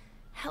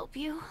help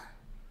you?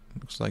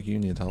 Looks like you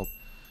need help.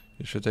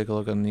 You should take a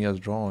look at Nia's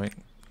drawing.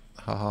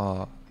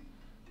 Haha.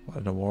 What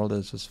in the world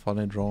is this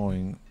funny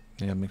drawing?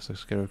 Yeah, makes a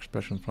scary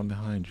expression from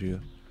behind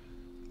you.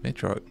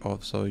 Matriarch, oh,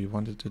 so you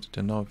wanted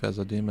to know if there's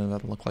a demon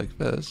that looked like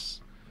this?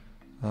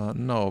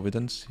 No, we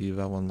didn't see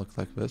that one look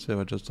like this. They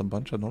were just a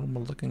bunch of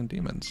normal looking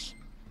demons.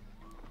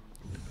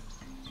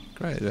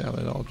 Great, yeah,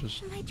 it all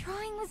just... My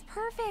drawing was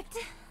perfect.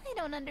 I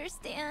don't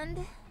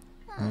understand.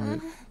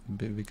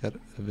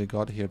 We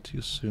got here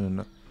too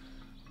soon.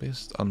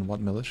 Based on what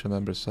militia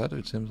members said,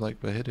 it seems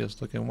like the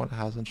hideous looking one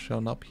hasn't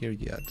shown up here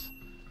yet.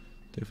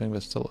 Do you think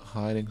they're still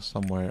hiding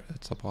somewhere?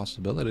 It's a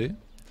possibility.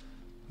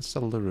 It's a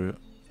Liru.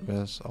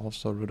 There's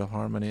also root of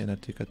harmony in a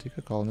Tika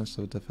Tika colony,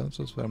 so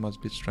defenses there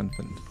must be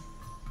strengthened.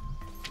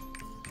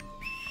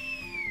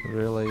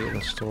 Relay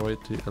the story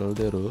to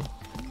Liru.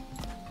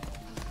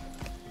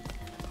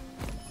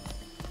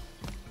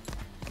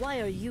 Why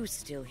are you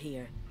still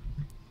here?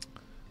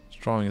 This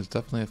drawing is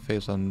definitely a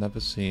face I've never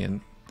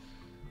seen.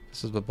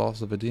 This is the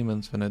boss of the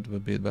demons, then it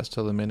would be best to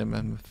eliminate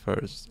him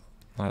first.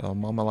 Alright, I'll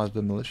mobilize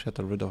the militia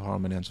to rid of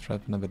harmony and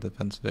strengthen the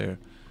defense there.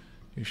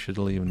 You should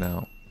leave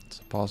now. It's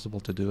impossible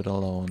to do it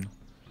alone.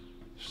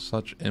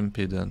 Such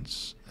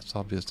impudence. It's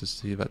obvious to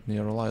see that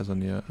Nia relies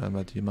on you and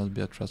that you must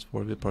be a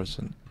trustworthy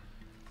person.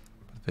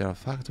 But there are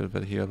factors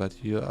that here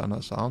that you and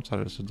us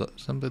outsiders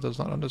simply does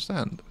not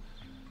understand.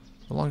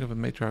 The longer the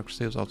matriarch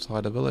stays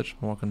outside the village,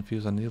 the more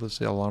confused and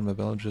needlessly alarmed the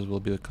villagers will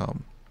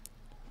become.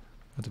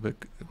 But to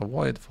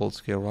avoid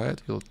full-scale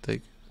riot, you'll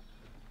take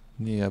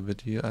Nia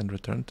with you and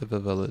return to the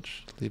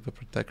village. Leave the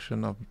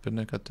protection of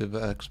Punika to the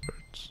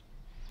experts.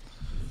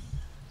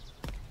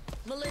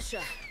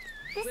 Militia!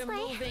 This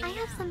way, I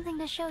have something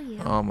to show you.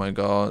 Oh my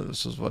god,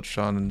 this is what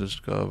Shannon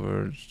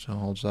discovered. She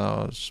holds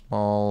out a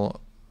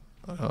small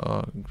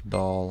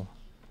doll.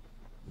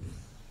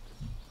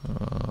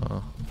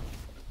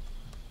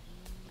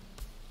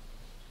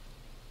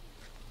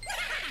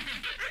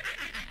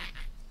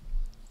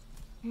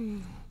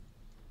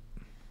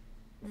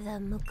 The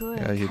Mugura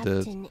Yeah, he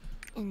did.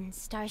 in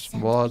Starship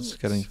Blood's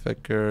Beach. getting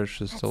thicker.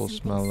 She That's still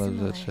something smells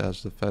similar. it. She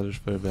has the fetish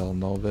for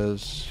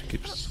Villanobis. She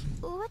keeps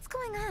What's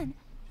going on?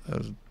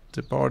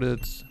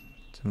 departed. Seems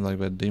like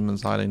the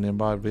demons hiding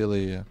nearby.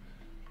 Really,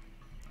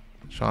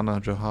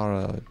 Shana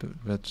Johara.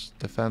 Its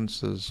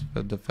defenses.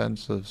 The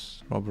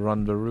defenses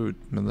overrun the route.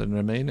 And the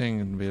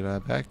remaining, we're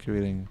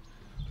evacuating.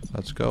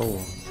 Let's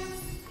go.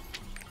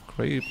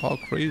 All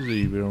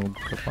crazy. We're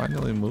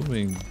finally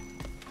moving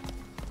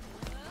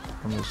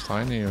from this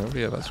tiny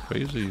area. That's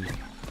crazy.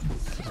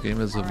 This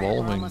game is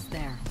evolving. Let's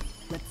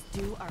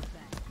do our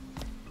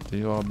best.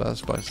 Do our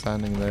best by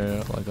standing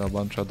there like a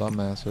bunch of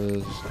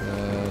dumbasses.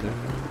 Yeah, dude.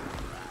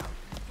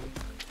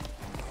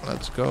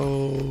 Let's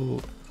go.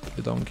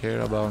 We don't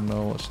care about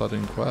no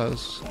sudden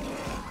quests.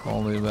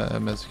 Only the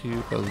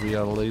MSQ because we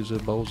are lazy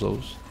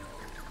bozos.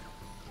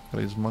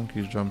 These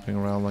monkeys jumping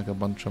around like a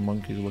bunch of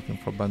monkeys looking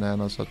for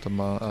bananas at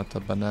the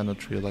banana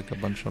tree like a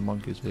bunch of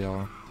monkeys we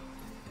are.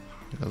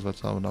 Because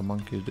that's how the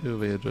monkeys do,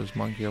 they just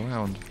monkey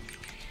around.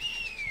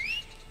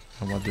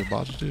 And what do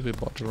bots do? They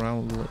bot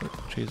around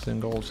chasing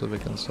gold so they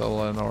can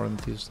sell an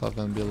RMT stuff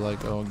and be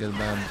like, oh, get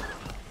banned.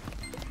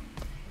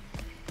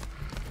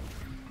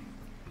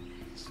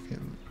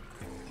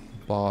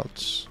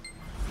 Bots.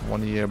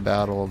 1 year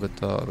battle with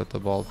the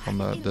bot from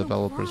a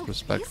developer's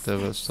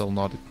perspective is still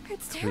not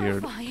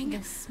cleared.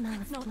 It's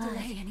not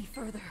delay any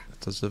further.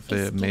 It's as if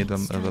they made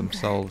them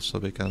themselves so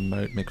they can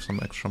make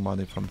some extra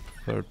money from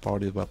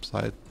third-party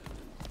website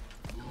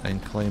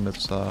and claim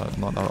it's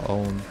not our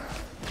own.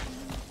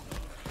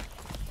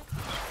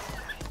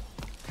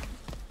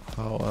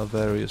 How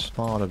very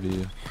smart of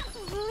you.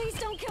 Please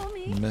don't kill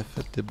me.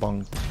 Myth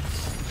debunked.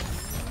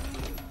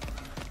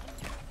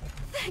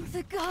 Thank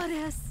the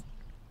goddess.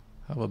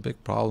 I have a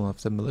big problem. If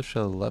the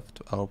militia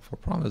left out for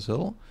Promise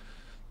Hill,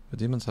 the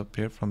demons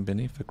appeared from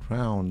beneath the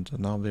ground,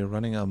 and now they're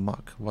running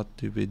amok. What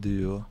do we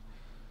do?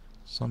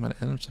 So many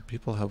innocent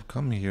people have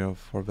come here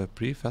for the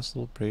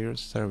pre-festival prayer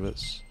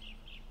service.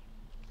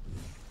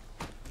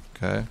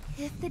 Okay.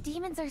 If the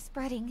demons are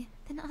spreading,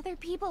 then other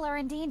people are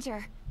in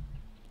danger.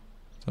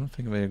 Don't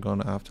think they're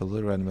going after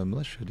Lyra and the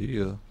militia, do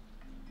you?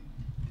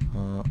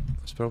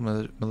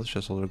 Spiral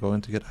militia soldiers are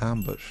going to get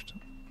ambushed.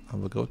 I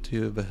will go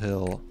to the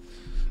hill.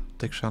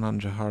 Take Shana and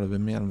Jahara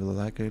with me and will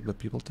evacuate the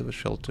people to the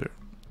shelter.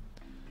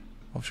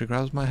 Oh, she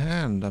grabs my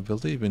hand. I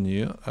believe in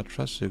you. I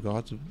trust you.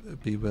 God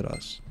be with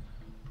us.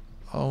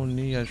 Oh,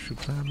 Nia, she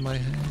grabbed my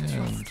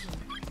hand.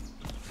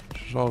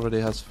 She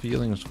already has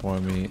feelings for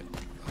me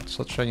at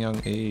such a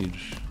young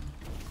age.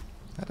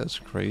 That is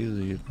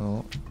crazy, you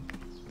know.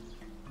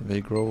 They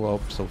grow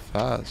up so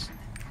fast.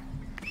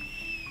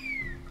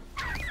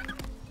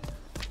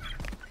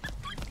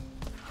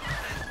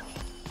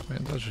 I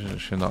mean, does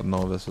she not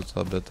know this? It's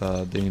a bit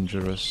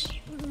dangerous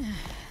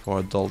for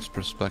adults'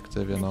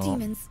 perspective, you know.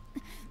 Demons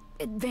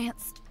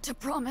advanced to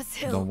Promise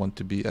Hill. Don't want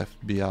to be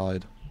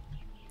FBI'd.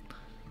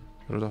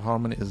 The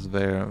harmony is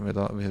there.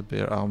 We have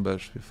been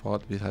ambushed. We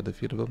thought we had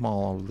defeated them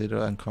all. Our leader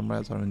and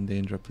comrades are in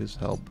danger. Please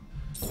help.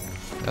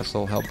 Yes,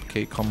 I'll help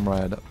Kate,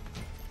 comrade.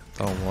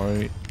 Don't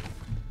worry.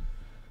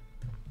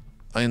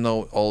 I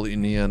know all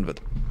in the end that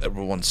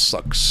everyone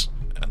sucks,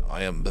 and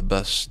I am the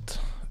best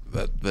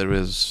that there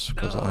is,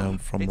 because I am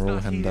from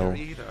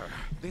Rohendel.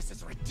 This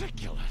is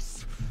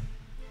ridiculous.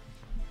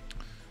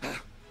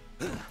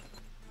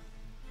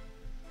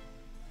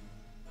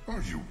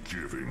 Are you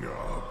giving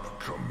up,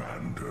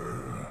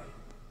 Commander?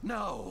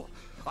 No,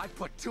 I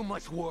put too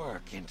much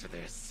work into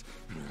this.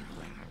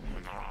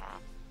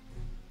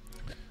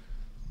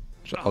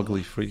 It's an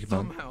ugly freak,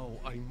 man. Somehow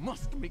I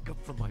must make up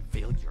for my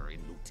failure in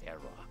Nuterra.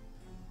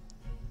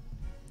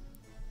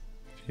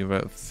 If you were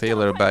a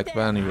failure back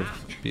then, you would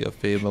be a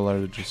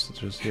failure just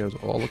here.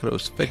 Oh, look at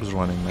those figs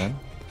running, man.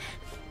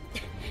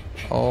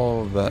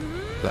 Oh, the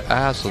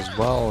ass as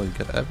well. You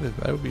get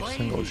every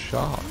single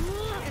shot.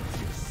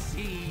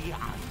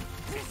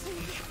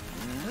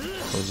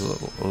 Those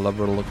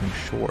leather-looking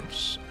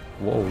shorts.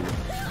 Whoa.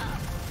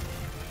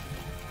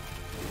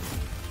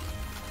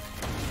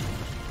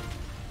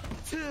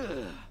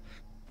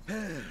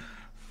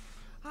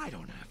 I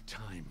don't have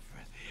time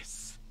for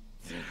this.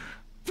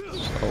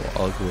 So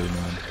ugly,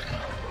 man.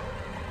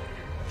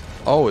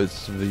 Oh,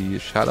 it's the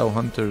Shadow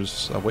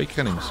Hunter's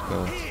Awakening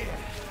spell.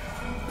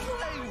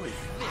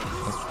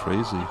 That's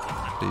crazy.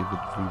 They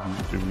would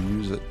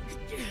reuse it.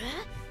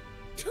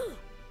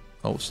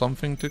 Oh,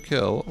 something to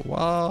kill.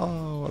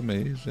 Wow,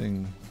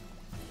 amazing.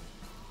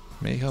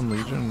 Mayhem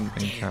Legion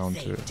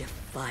encounter.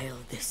 Defile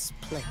this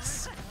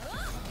place.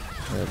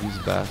 Yeah, these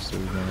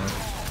bastards, man.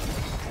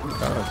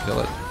 Gotta kill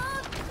it.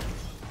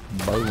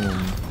 Boom.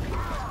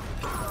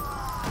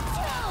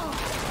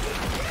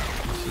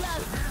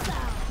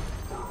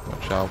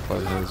 Watch out for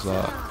his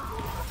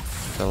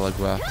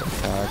telegraph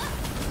attack.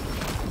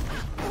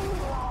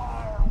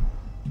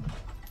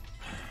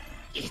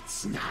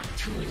 It's not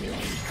too late.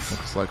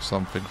 Looks like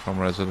something from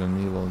Resident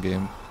Evil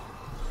game.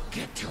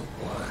 Get to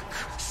work.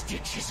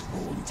 Stitch his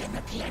wound and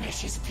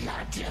replenish his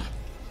blood.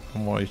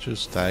 Oh, he's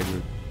just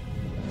staggered.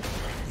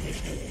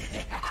 It's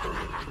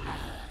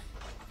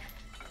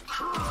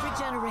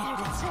regenerated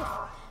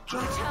itself.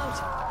 Watch out.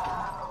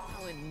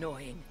 How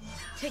annoying.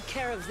 Take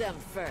care of them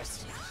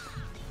first.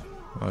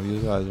 Oh, you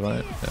guys,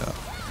 right? Yeah.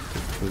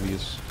 Take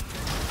these.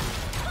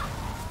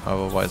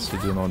 Otherwise, you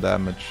do no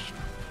damage.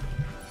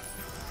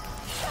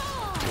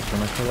 Just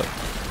gonna kill it.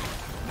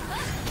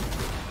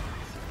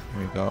 There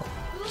we go.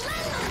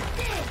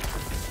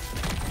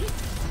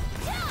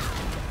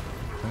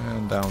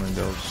 And down it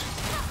goes.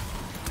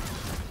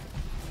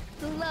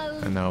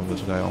 And now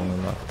this guy only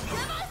left.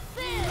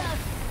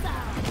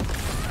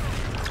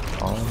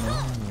 Oh no.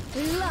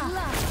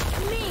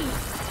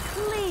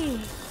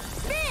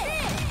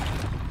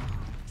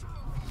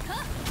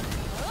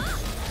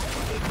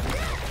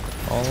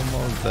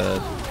 Almost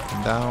dead.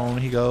 And down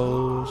he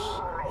goes.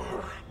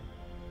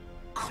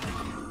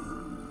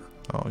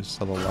 Oh, he's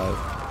still alive.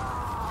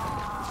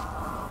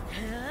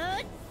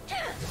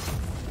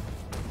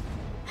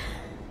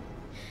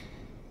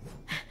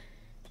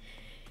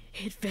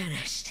 It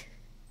vanished.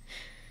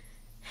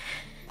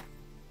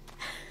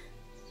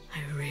 I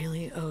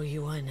really owe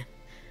you one.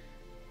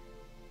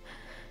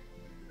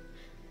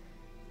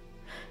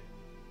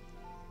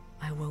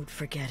 I won't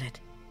forget it.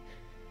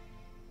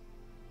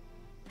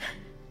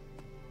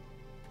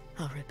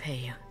 I'll repay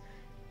you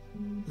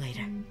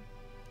later.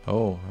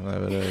 Oh,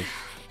 there it is.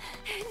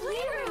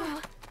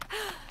 Leru!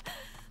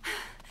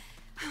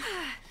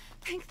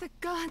 Thank the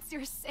gods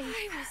you're safe.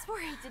 I was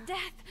worried to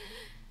death.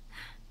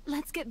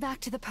 Let's get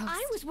back to the post.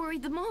 I was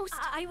worried the most.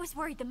 I was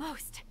worried the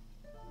most.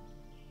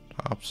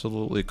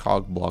 Absolutely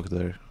cock blocked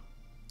there.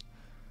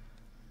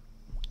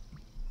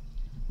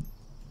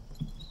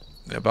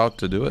 They're about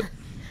to do it.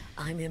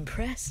 I'm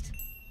impressed.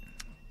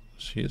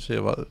 See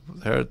what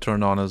her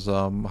turn on is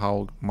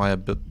how my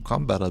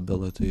combat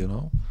ability, you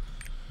know.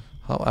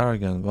 How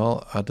arrogant.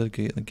 Well, I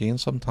did gain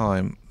some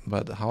time,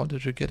 but how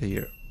did you get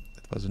here?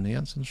 It was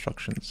Nia's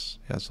instructions.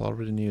 Yes, I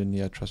already knew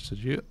Nia trusted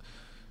you.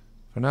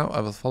 For now, I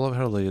will follow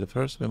her lead.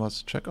 First, we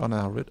must check on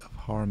our root of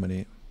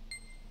harmony.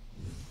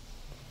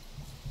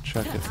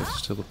 Check if it's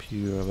still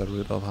pure. The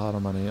root of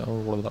harmony.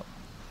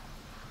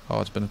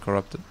 Oh, it's been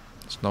corrupted.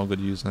 It's no good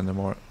use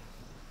anymore.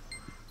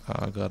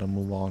 I gotta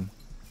move on.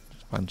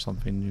 Just find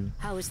something new.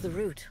 How is the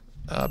root?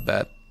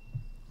 Bad.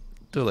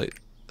 Too late.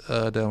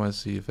 Damn, I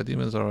see. If the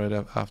demons are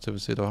right after the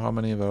state of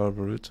harmony, the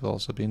roots will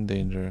also be in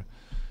danger.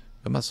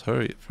 We must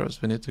hurry.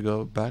 First, we need to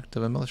go back to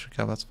the military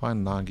camp. Let's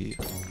find Nagi.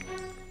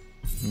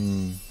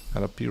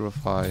 Gotta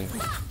purify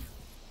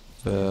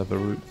the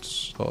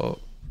roots. So,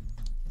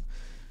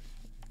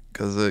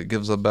 because it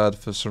gives a bad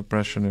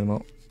suppression, you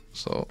know.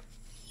 So,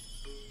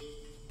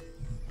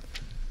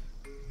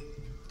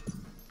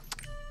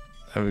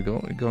 there we go.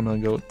 We're gonna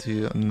go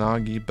to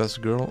Nagi,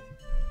 best girl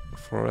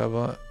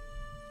forever.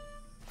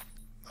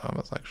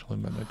 That's actually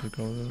meant I could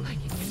go there.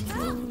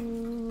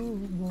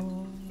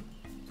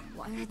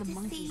 Why are the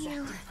monkeys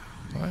active?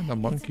 Why the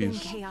monkeys?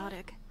 It's been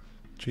chaotic.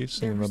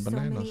 Chasing there the were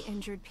bananas. so many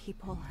injured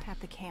people at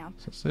the camp.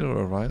 Since they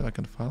were right, I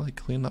can finally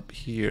clean up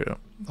here.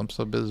 I'm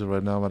so busy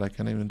right now, but I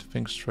can't even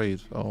think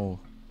straight. Oh,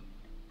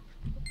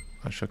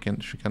 she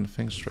can't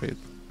think straight.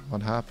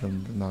 What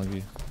happened,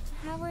 Nagi?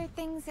 How are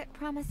things at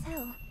Promise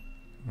Hill?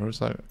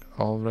 Rivers are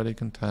already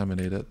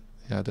contaminated.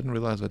 Yeah, I didn't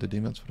realize that the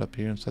demons would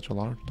appear in such a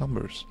large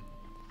numbers.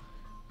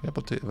 We're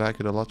able to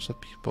evacuate lots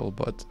of people,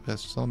 but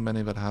there's so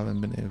many that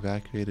haven't been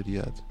evacuated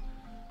yet.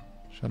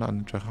 Shana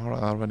and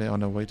Jahara are already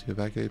on their way to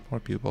evacuate more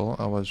people.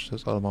 I was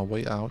just on my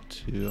way out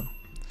to...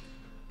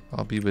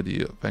 I'll be with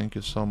you. Thank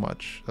you so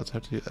much. Let's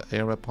head to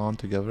Air Pond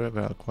together.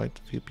 There are quite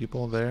a few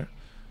people there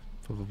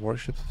for the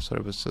worship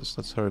services.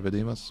 Let's hurry. The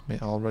demons may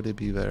already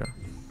be there.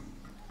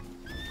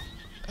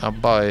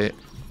 Bye.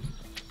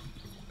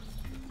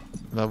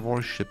 The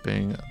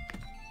worshipping.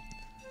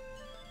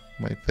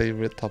 My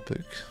favorite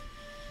topic.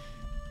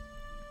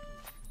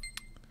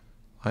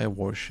 I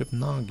worship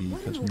Nagi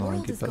because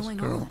Nagi best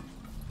girl.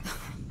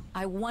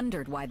 I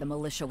wondered why the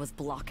militia was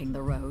blocking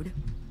the road.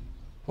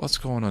 What's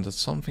going on? Did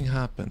something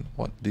happen?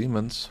 What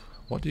demons?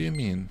 What do you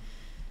mean?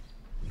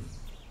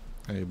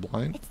 Are you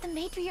blind? It's the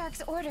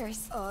matriarch's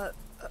orders.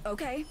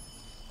 Okay.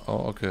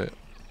 Oh, okay.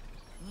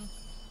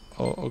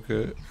 Oh,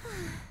 okay.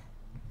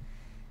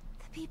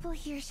 The people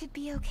here should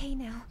be okay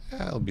now.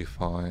 Yeah, it'll be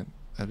fine.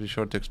 I'll be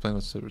sure to explain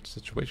the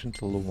situation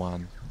to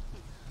Luan.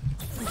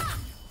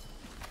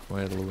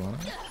 Where Luan?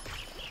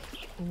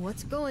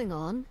 What's going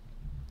on?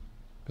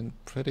 Been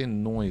pretty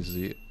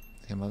noisy.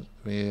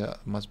 We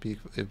must be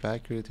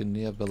evacuated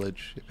near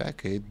village.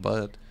 Evacuate,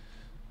 but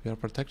we are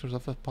protectors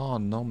of the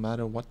pond, no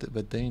matter what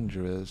the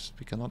danger is.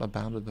 We cannot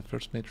abandon the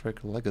first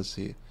matriarch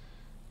legacy.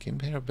 Came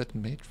here with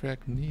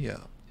matriarch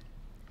Nia.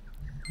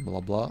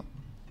 Blah blah.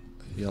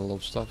 Yellow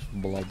stuff.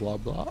 Blah blah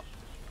blah.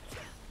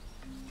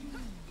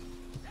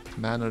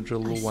 Manager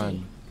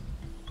Luan.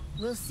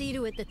 We'll see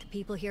to it that the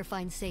people here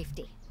find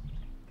safety.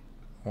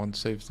 Once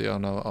safety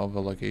on all the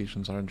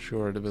locations are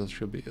ensured, this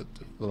should be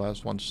the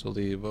last ones to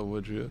leave.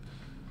 Would you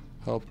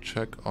help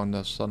check on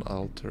the sun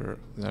altar?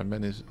 There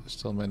are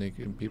still many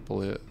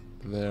people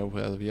there who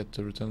have yet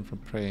to return from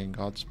praying.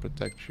 Gods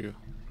protect you.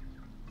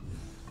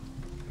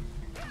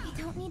 We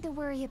don't need to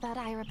worry about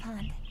Ira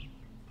Pond.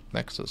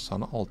 Next is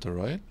sun altar,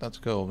 right? Let's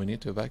go. We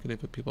need to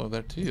evacuate the people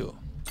there too.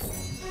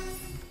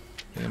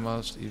 We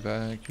must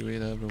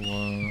evacuate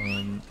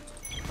everyone.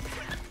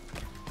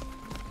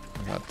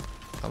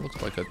 That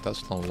looks like a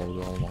Tesla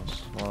logo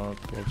almost. Or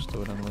close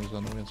to it anyways.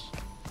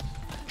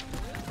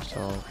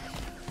 So,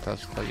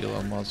 Tesla,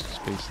 Elon Musk,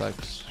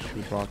 SpaceX,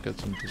 shoot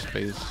rockets into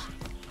space.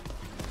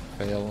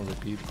 Fail,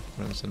 repeat,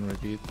 rinse and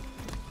repeat.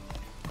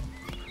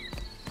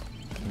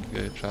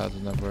 Okay, Chad,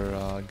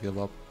 never give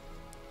up.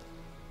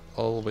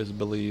 Always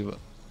believe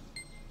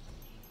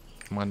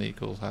money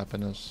equals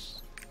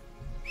happiness.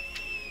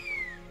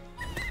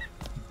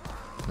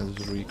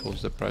 Misery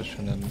equals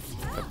depression, and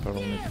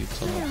pepperoni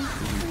pizza not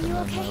food, and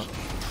then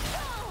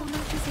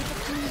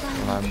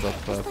land of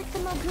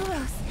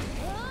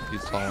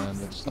pizza land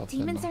and stuff. The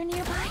demons are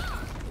nearby.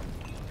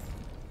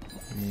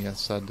 Mia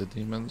said the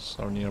demons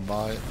are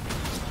nearby.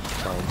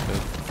 Sounds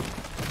good.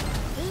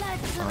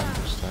 I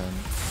understand.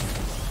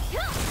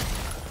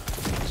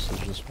 This is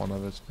just one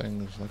of its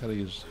things. Look at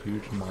these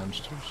huge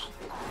monsters.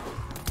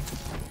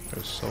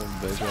 They're so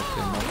big that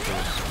they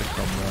must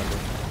become random.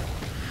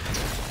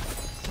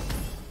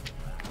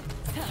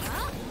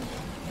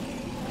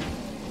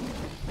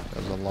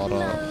 There's a lot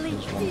of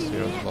these ones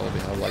here as well. We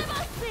have like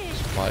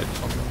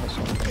spikes on them or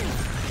something.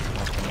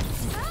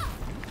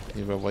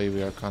 Either way,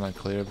 we are kind of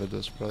clear with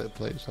this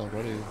place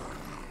already.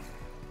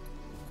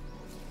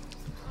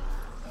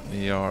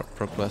 We are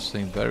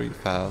progressing very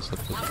fast at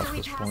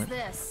this point.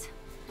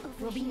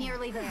 We'll be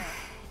nearly there.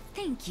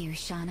 Thank you,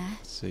 Shauna.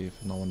 Let's see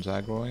if no one's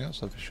aggroing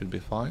us, if we should be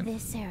fine.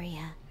 This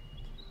area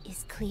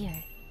is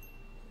clear.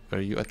 Were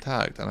you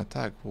attacked? An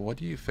attack? What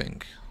do you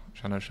think?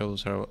 Shanna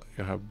shows her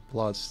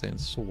blood-stained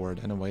sword.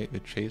 Anyway, we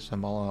chase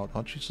them all out.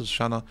 Oh Jesus,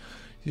 Shanna,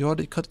 you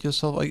already cut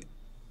yourself like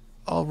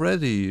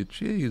already.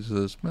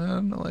 Jesus,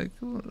 man, like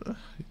you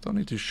don't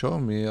need to show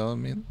me. I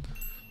mean,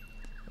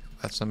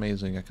 that's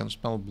amazing. I can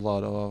smell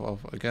blood.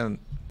 Again,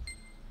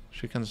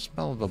 she can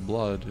smell the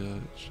blood.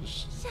 It's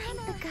just.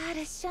 The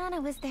goddess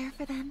Shauna was there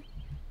for them.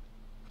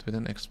 But we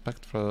didn't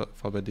expect for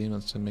the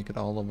demons to make it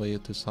all the way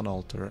to Sun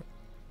Altar.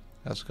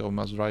 Let's go,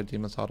 must drive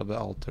demons out of the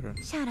altar.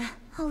 Shauna,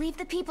 I'll leave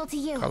the people to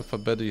you. God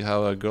forbid you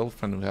have a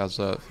girlfriend who has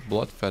a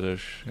blood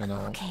fetish, you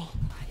know. Okay.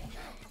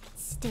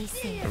 Stay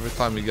safe. Every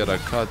time you get a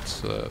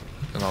cut,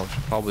 you know,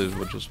 she probably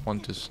would just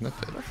want to sniff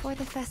it. Before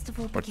the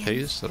festival or begins,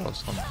 taste it or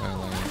something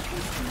like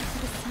that. to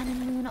the sun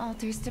and moon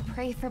altars to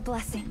pray for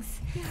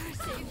blessings.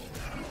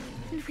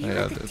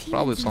 Yeah, it's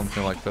probably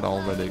something like that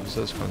already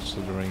exists,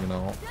 considering, you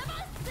know,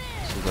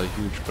 this is a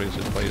huge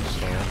crazy place,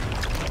 so...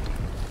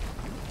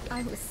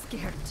 I was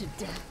scared to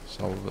death.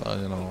 So,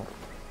 you know,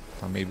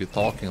 I may be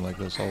talking like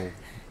this, oh,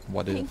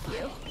 what if?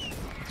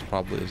 It's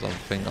probably is a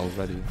thing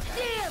already.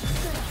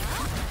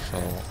 So,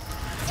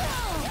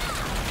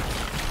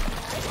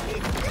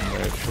 I'm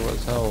very sure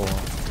as hell,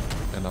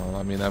 you know,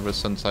 I mean, ever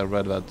since I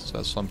read that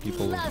some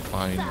people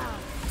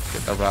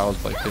get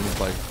aroused by things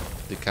like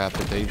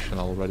decapitation,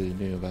 I already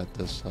knew that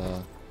this,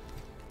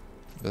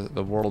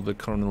 the world we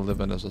currently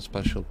live in is a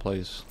special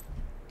place.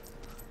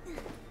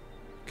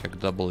 Kick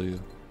W.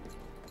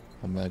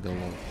 Omega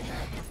low.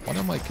 What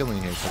am I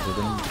killing here? Because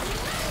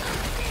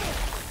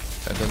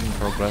I didn't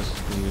progress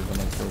when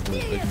I killed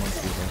those big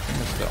monkeys. I think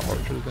it's the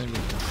archers maybe.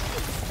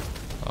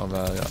 Oh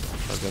yeah.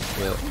 I guess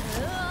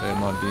they're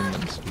not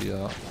demons.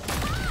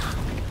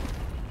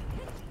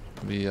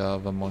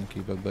 The monkey,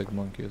 the big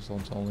monkey, so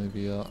it's only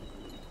these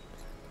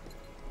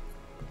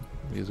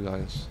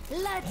guys.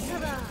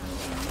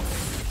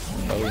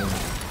 Boom.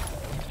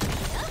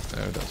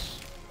 There it is.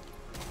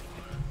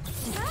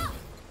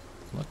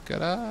 Look at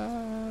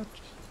that.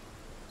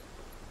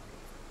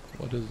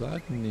 What is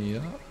that,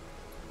 Nia?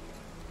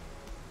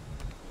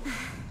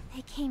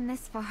 They came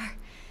this far.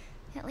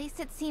 At least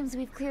it seems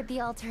we've cleared the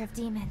altar of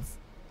demons.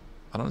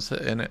 I don't see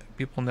any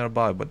people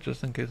nearby, but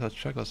just in case, let's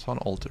check the sun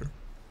altar.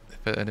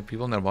 If there are any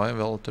people nearby,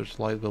 the altar's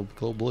light will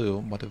glow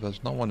blue, but if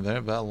there's no one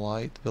there, that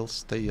light will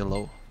stay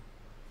yellow.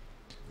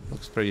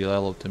 Looks pretty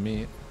yellow to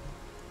me.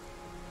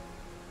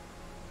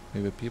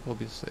 Maybe people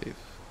be safe.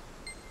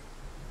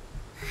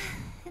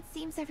 It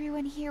seems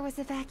everyone here was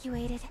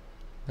evacuated.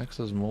 Next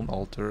is moon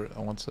altar.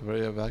 Once a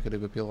very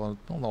evacuated people on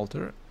moon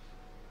altar.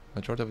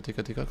 Majority of the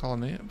Tika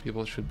colony,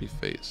 people should be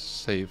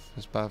safe.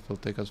 This path will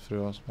take us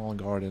through a small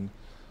garden.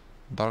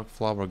 Dark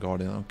flower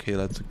garden. Okay,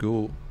 let's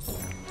go.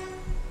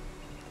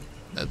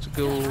 Let's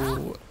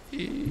go.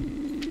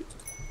 We're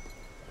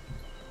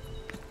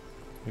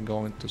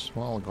going to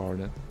small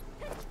garden.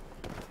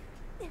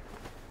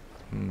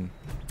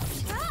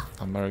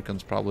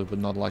 Americans probably would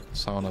not like the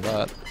sound of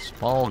that.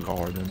 Small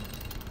garden.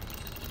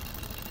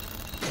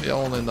 They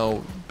only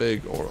know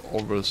big or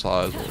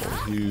oversized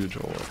or huge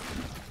or,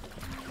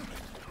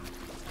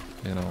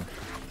 you know.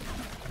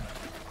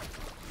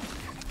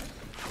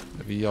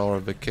 We are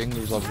the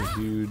kings of the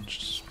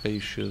huge,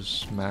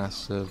 spacious,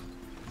 massive.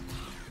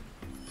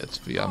 It's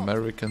the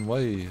American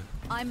way.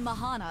 I'm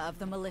Mahana of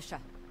the militia.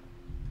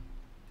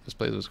 This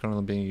place is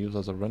currently being used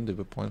as a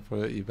rendezvous point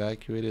for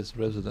evacuated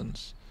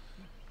residents.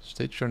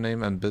 State your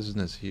name and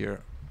business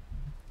here.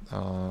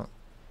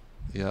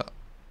 Yeah,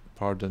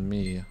 pardon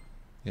me.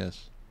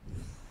 Yes.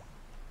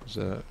 There's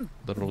a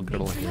little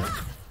girl here.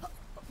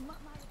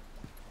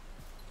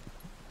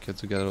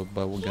 Kids get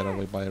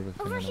away by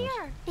everything Over else.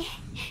 here.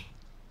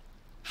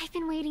 I've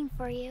been waiting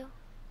for you.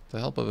 With the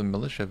help of a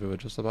militia, we were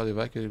just about to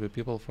evacuate the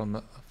people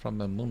from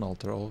the moon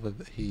altar over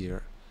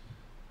here.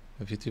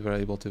 If you two were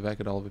able to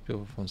evacuate all the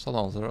people from sun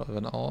altar,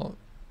 then all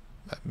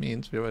that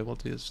means we were able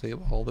to save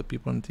all the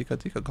people in Tika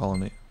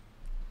colony.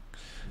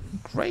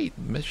 Great,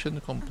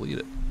 mission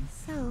completed.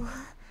 So,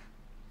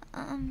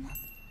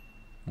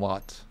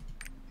 What?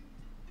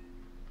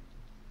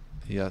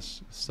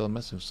 Yes, still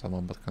missing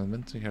someone, but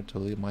convincing her to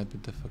leave might be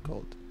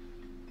difficult.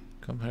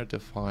 Come here to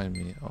find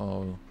me.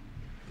 Oh.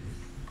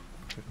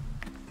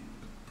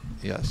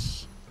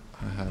 Yes,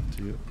 I have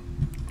to.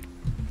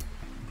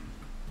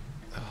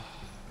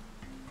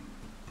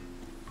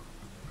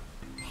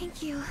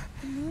 Thank you.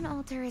 The moon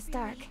altar is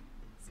dark,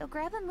 so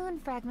grab a moon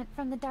fragment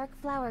from the dark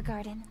flower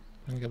garden.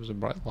 And gives a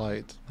bright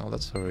light. Now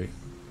let's hurry.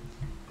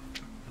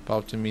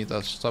 About to meet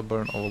a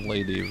stubborn old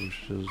lady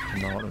which is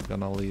not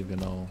gonna leave, you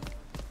know,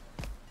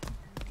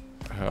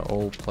 her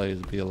old place.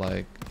 Be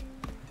like,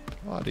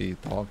 what are you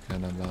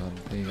talking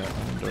about? Being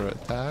under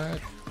attack?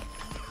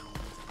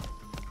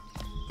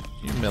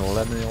 You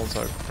millennials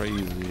are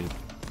crazy.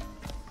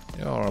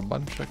 You're a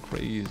bunch of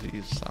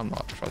crazies. I'm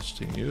not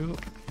trusting you.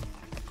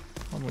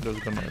 I'm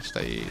just gonna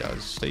stay.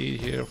 I've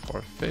stayed here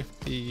for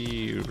 50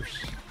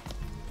 years.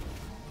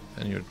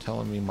 And you're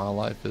telling me my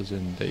life is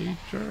in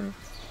danger?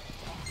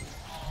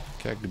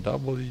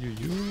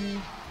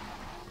 KW.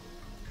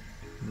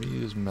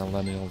 These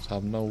millennials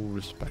have no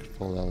respect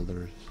for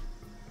elders.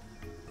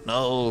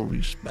 No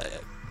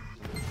respect.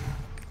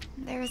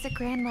 There is a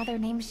grandmother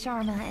named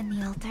Sharma in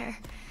the altar.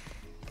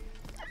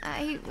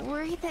 I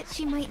worry that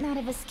she might not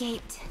have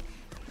escaped,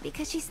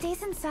 because she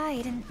stays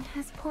inside and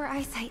has poor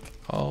eyesight.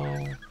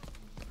 Oh,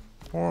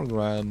 poor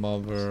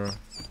grandmother.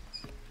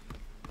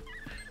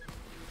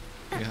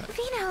 Yeah.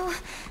 Vino,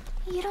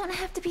 you don't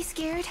have to be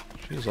scared.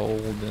 She's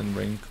old and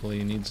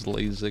wrinkly, needs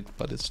LASIK,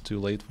 but it's too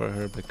late for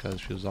her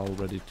because she's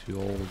already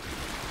too old.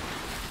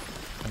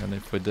 And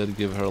if we did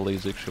give her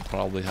LASIK, she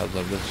probably has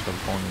a risk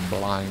of going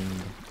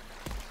blind.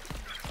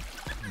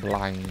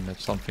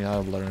 That's something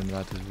I've learned,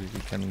 that is,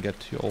 you can get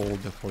too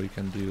old before you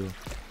can do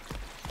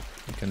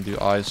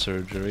eye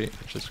surgery,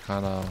 which is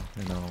kind of,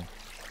 you know,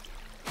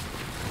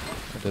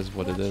 it is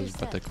what it is,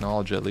 but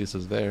technology at least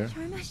is there.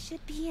 Sharma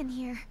should be in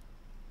here.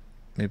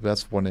 Maybe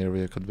that's one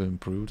area could be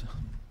improved.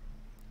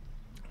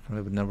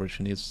 Whenever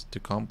she needs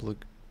to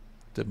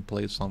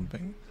contemplate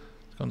something.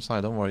 Let's go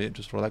inside, don't worry,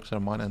 just relax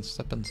her mind and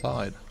step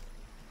inside.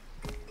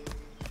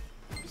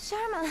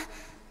 Sharma,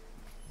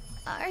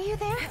 are you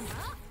there?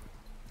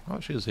 Oh,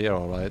 she's here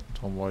alright,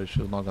 don't worry,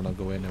 she's not gonna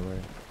go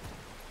anywhere.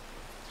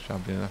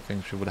 Champion, I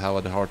think she would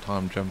have a hard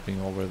time jumping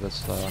over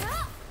this,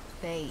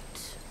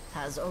 Fate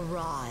has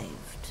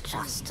arrived,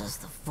 just as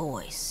the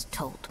voice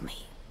told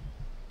me.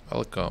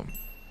 Welcome.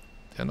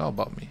 You know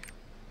about me.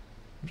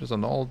 I'm just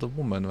an old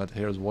woman that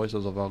hears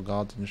voices of our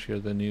gods and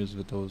shares the news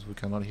with those who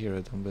cannot hear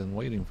it. I've been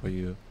waiting for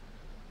you.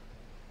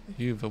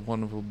 You, the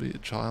one will be a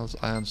child's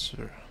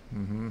answer.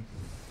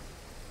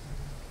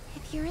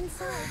 If you're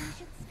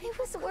inside, I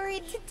was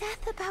worried to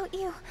death about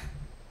you.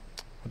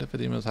 What if the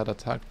demons had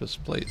attacked this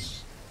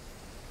place?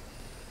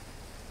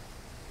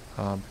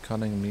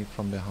 Cunning me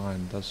from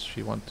behind. Does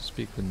she want to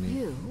speak with me?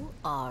 You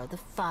are the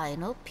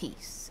final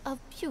piece of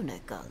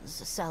Punika's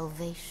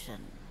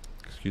salvation.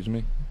 Excuse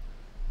me?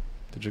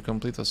 Did you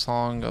complete the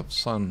Song of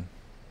Sun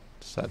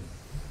set?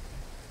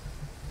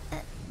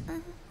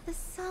 The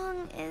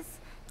song is...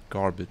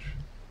 Garbage.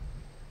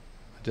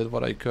 I did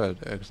what I could,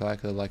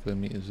 exactly like the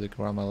music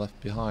Grandma left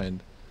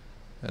behind.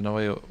 In a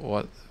way,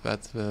 what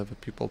that the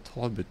people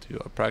told me to.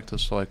 I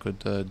practiced so I could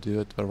do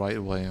it the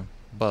right way.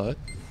 But...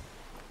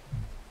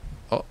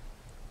 Oh.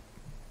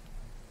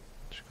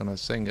 She's gonna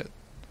sing it.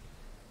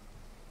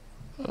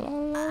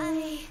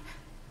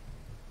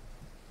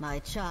 My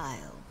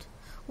child,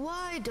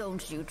 why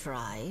don't you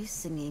try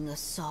singing a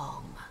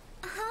song?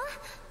 Huh?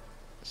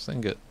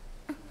 Sing it.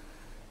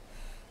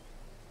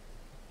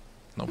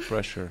 No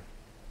pressure.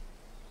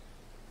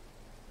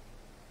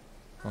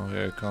 Oh,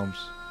 here it comes.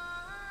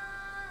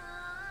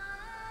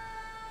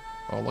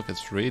 Oh, look,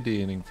 it's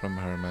radiating from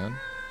her, man.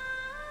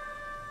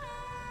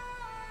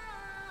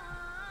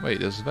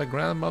 Wait, is that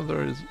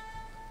grandmother is...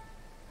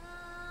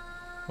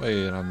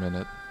 Wait a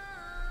minute.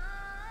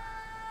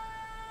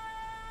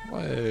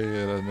 Wait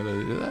a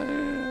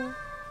minute.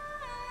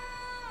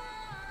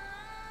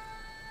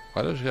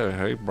 Why does she have her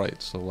hair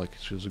bright so like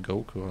she's a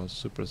Goku or a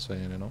Super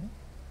Saiyan, you know?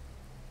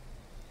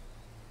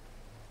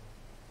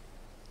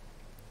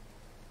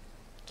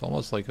 It's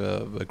almost like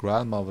the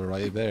grandmother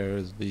right there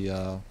is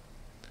the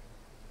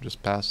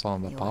just passed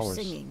on the powers.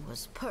 Your singing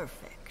was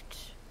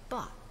perfect,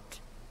 but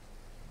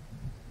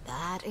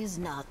that is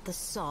not the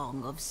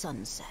Song of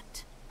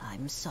Sunset.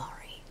 I'm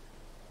sorry.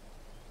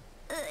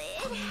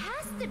 It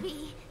has to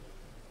be.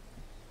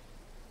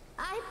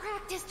 I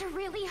practiced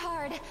really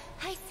hard.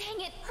 I sang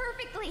it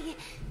perfectly.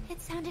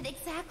 It sounded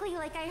exactly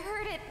like I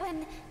heard it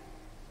when...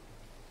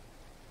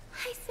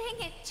 I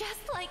sang it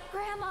just like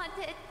Grandma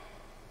did.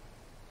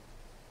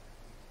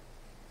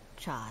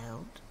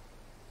 Child,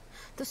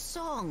 the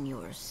song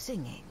you're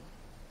singing,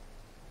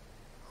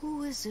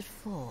 who is it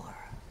for?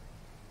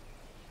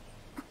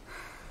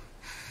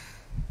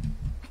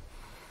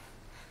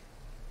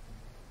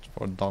 It's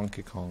for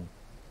Donkey Kong.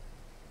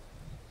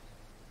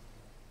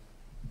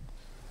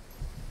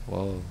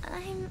 Whoa.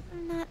 I'm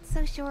not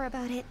so sure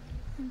about it,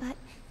 but...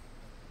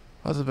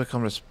 How to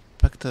become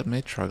respected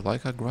matriarch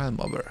like a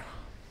grandmother.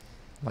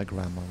 My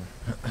grandmother.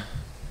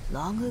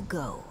 Long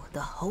ago,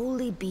 the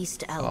holy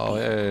beast Albion... Oh,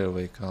 here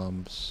we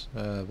comes.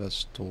 The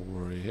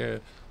story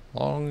here.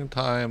 Long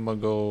time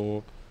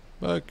ago,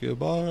 back in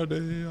my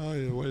day,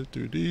 I went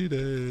to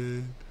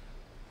D-Day.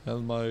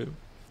 And my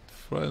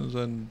friends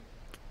and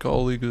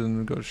colleagues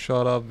and got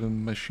shot up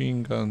in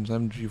machine guns,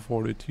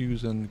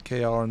 MG42s and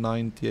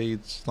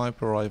KR98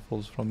 sniper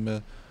rifles from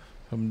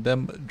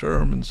them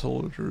German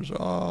soldiers.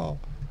 Ah,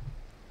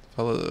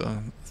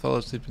 fell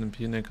asleep in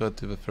Punika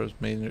to the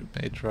first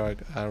matriarch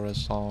era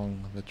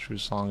song. The true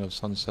Song of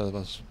Sunset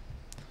was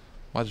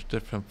much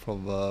different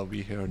from the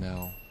we hear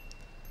now.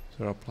 Is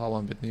there a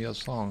problem with Nia's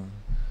song?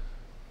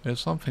 There's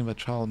something the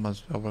child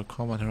must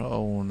overcome on her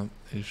own.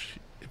 If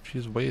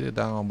she's weighted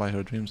down by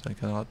her dreams and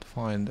cannot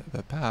find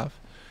the path,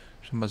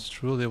 she must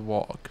truly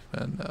walk,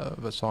 and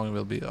the song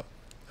will be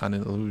an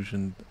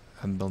illusion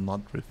and will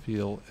not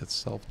reveal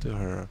itself to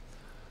her.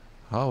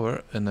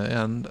 However, in the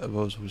end,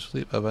 those who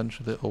sleep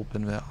eventually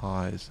open their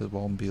eyes. It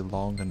won't be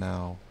long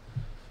now.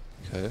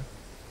 Okay.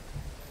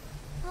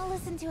 I'll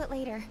listen to it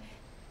later.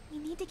 We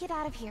need to get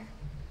out of here.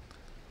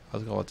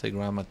 Let's go take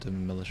Grandma to the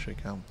militia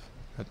camp.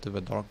 Head to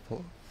the dark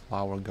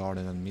flower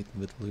garden and meet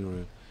with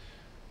Liru.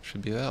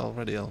 Should be there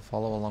already. I'll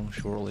follow along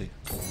surely.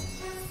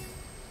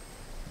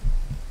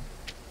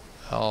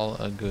 All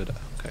good.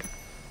 Okay.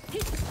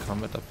 Come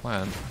with the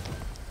plan.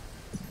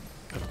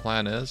 The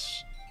plan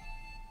is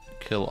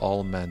kill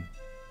all men.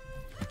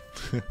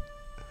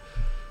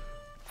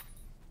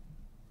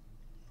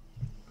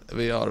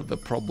 We are the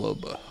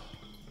problem.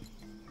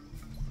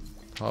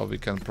 How we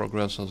can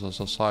progress as a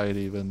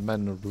society when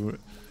men are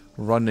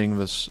running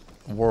this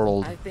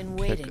world. I've been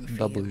waiting for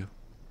W. you.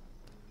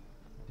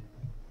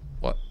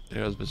 What?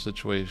 Here's the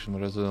situation.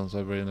 Residents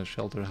are in a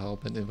shelter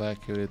have been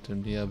evacuated to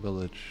Nia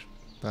village.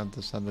 Plan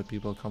to send the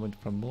people coming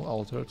from Moon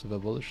Altar to the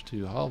village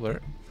too.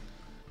 However,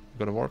 we've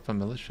got to work for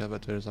militia,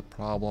 but there's a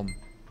problem.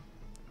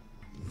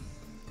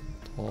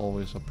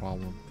 Always a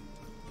problem.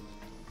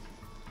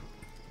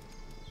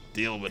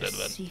 Deal with it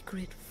then.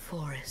 Secret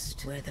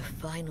forest where the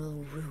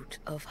final root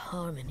of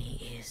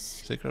harmony is.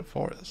 Secret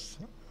forest.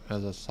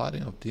 There's a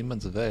sighting of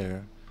demons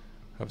there.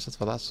 However, since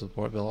the last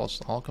support, we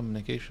lost all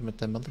communication with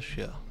the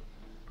militia.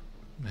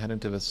 I'm heading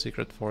to the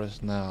secret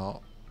forest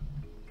now.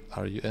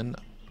 Are you in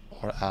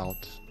or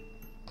out?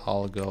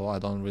 I'll go. I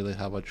don't really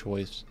have a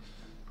choice.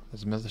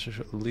 As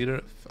militia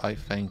leader, I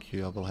thank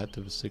you. I will head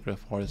to the secret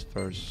forest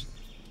first.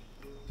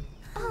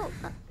 Oh,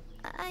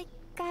 I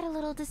got a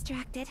little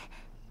distracted.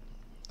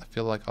 I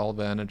feel like all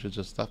the energy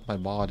just left my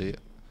body.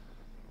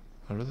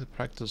 I really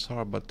practice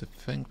hard, but to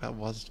think that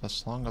was the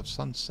Song of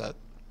Sunset.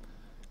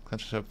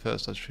 Clenches her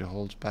fist as she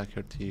holds back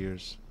her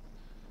tears.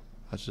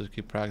 I just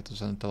keep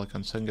practicing until I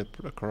can sing it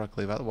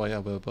correctly. That way I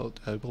will be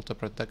able to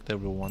protect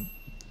everyone.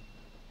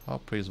 Oh,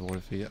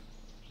 praiseworthy.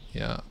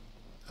 Yeah.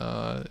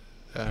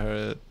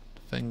 Her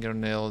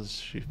fingernails,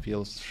 she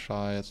feels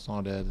shy. It's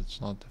not it.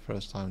 It's not the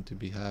first time to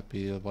be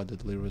happy. What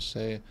did Lyra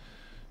say?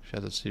 She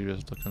had a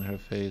serious look on her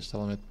face,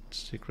 telling me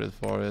secret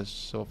forests.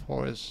 So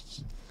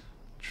forests,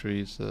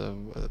 trees,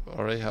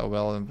 already how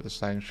well in the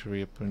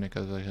sanctuary of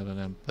Punika are hidden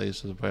in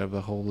places where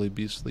the holy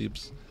beast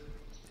sleeps.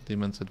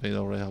 Demons invade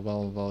already how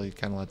well, you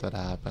can't let that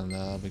happen.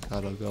 We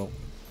gotta go.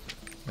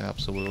 Yeah,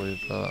 absolutely.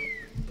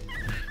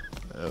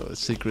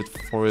 Secret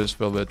forest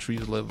where the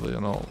trees live,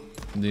 you know,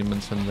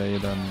 demons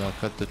invade and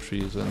cut the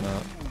trees, and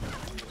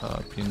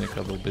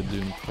Punika will be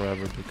doomed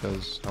forever,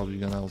 because how you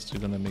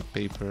gonna make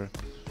paper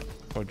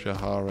for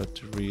Jahara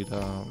to read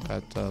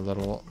that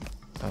little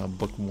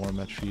bookworm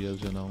that she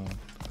is, you know.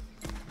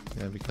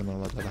 Yeah, we cannot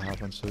let that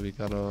happen, so we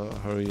gotta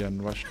hurry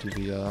and rush to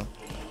the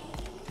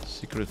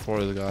secret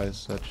forest,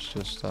 guys. That's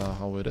just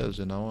how it is,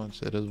 you know.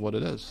 It is what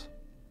it is.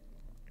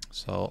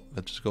 So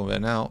let's just go there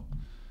now.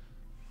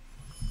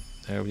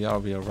 There we are.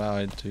 We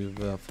arrived to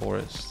the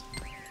forest.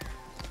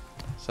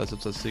 It says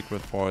it's a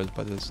secret forest,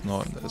 but it's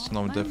no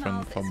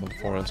different from a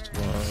forest, you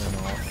know,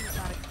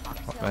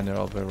 of any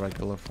other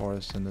regular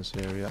forest in this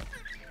area.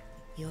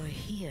 You're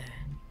here.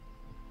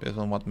 Based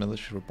on what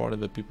militia reported,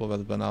 the people that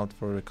have been out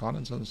for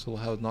reconnaissance still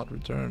have not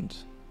returned.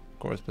 Of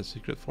course, the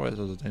secret forest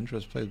is a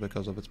dangerous place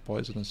because of its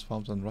poisonous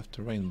swamps and rough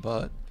terrain,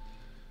 but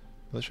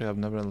militia have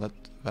never let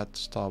that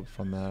stop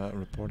from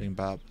reporting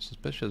back.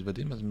 Suspicious, the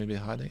demons may be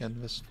hiding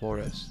in this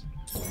forest.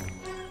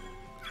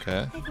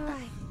 Okay. They've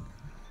arrived.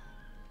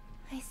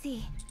 I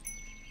see.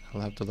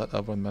 I'll have to let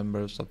other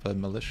members of the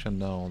militia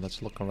know.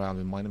 Let's look around.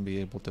 We might be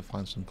able to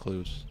find some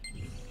clues.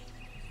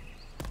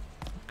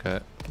 Okay,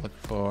 look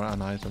for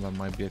an item that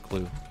might be a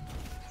clue.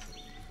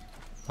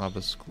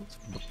 This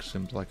book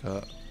seems like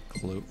a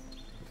clue.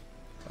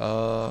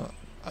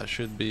 I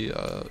should be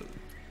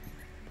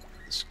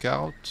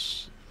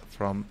scouts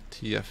from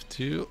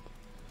TF2.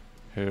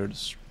 Heard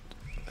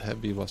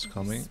heavy was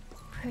coming.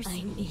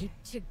 I need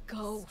to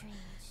go.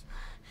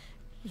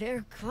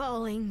 They're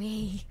calling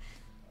me.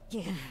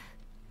 Yeah.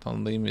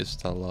 Don't leave me,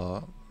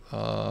 Stella.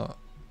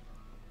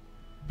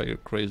 But you're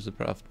crazy.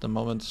 At the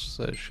moment,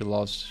 she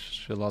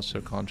lost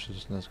her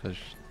consciousness because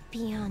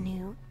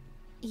Bianu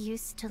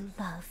used to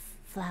love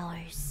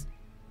flowers.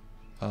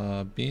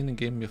 Bean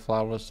gave me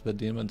flowers. The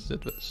demons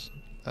did this.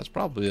 That's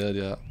probably it.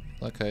 Yeah.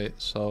 Okay.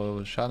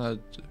 So Shanna,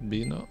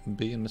 Bean,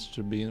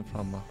 Mr. Bean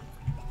from.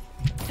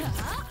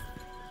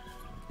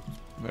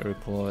 Very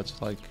cool.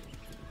 It's like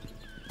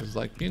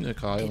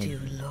Punika. Did you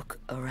look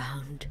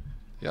around?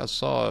 Yeah, I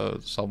saw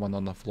someone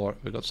on the floor.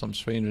 We got some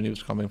strange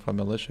news coming from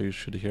militia you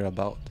should hear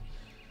about.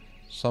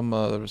 Some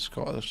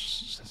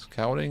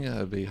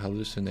scouting, be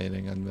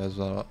hallucinating, and there's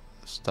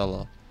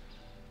Stella.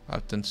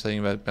 I've been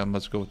saying that I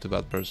must go to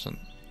that person.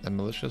 And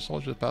militia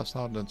soldiers passed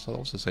out and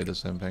also say the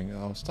same thing.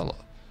 Oh, Stella.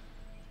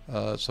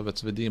 So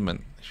it's the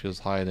demon. She's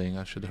hiding.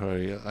 I should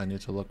hurry. I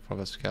need to look for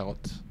the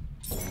scout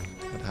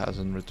that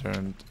hasn't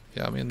returned.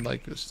 Yeah, I mean,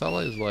 like,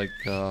 Stella is like,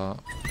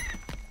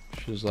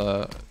 she's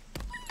a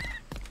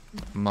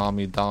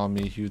mommy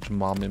dommy, huge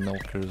mommy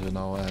milkers, you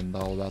know, and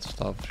all that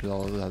stuff. She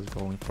always has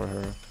going for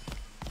her.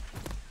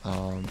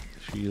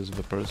 She is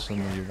the person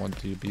you want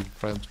to be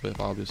friends with,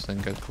 obviously,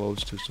 and get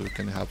close to, so we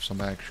can have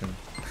some action.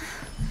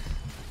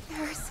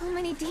 There are so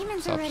many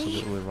demons It's already.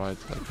 absolutely right,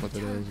 like what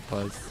it is,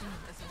 but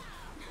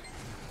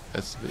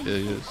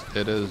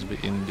it is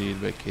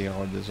indeed the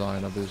KR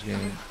design of this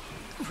game.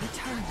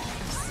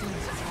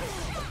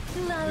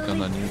 We're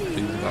gonna need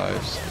these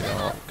guys. They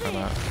all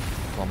kinda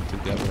come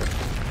together.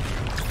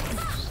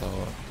 So,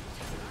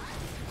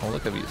 oh,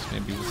 look at these.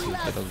 Maybe this is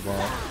it as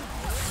well.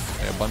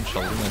 They're a bunch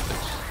of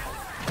lunatics.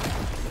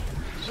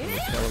 So we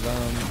kill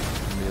them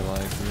and be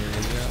like,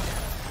 yeah.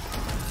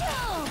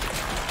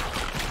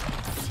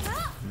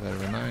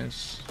 Very nice.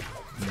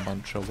 A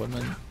bunch of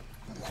women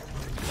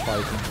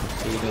fighting for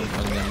freedom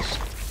against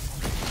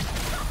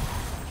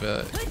the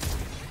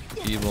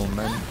evil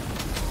men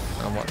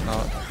and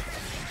whatnot.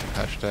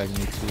 Hashtag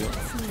me too.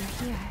 It's near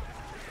here.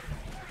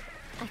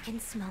 I can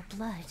smell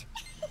blood.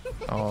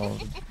 Oh,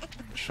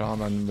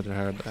 shaman with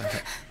her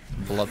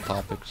blood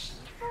topics.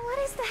 What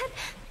is that?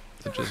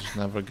 It just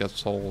never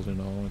gets old, you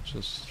know. It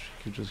just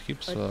she just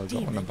keeps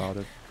going about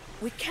it.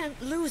 We can't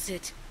lose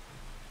it.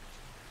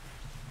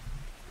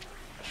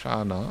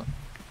 Shana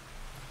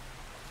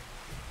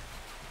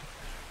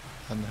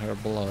and her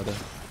blood.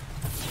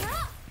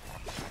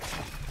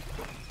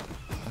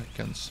 I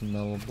can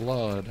smell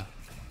blood.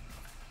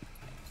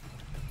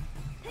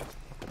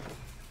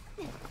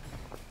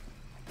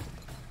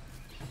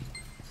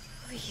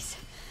 Please,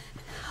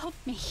 help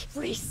me.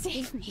 Please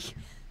save me.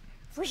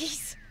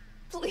 Please,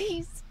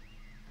 please.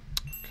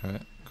 Okay,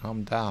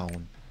 calm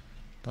down.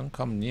 Don't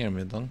come near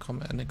me. Don't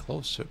come any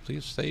closer.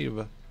 Please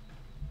save.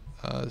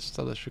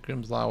 Stella, she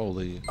screams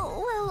loudly.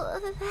 Well,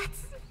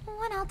 that's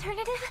one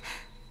alternative.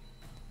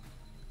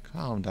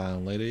 Calm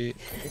down, lady.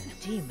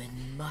 The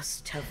demon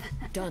must have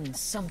done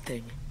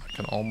something. I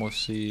can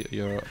almost see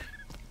your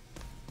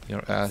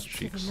ass To the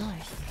cheeks.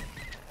 north.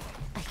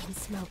 I can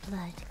smell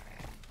blood.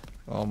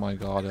 Oh my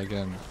god,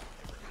 again.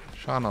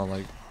 Shauna,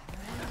 like,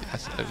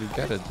 yes, I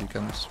get it. You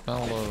can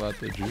smell that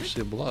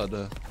juicy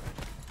blood.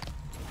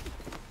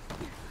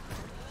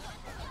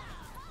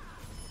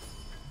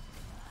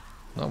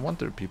 No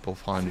wonder people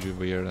find you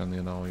weird and,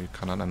 you know, you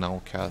kind of an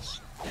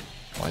outcast.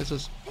 Why is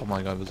this? Oh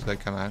my god, this guy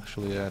can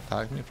actually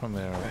attack me from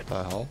there. What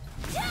the hell?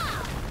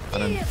 I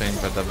didn't think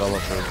the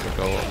developers would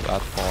go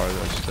that far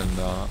just in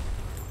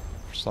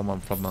someone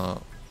from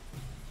a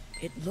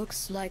It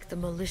looks like the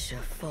militia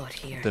fought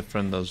here.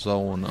 different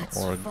zone Let's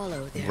or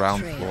follow their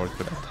ground trail. floor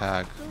could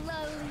attack.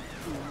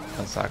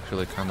 That's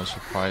actually kind of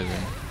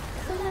surprising.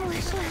 The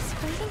militia is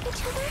fighting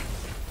each other?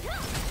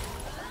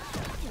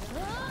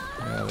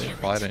 Yeah, they're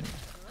fighting.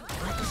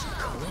 What's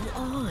going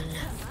on?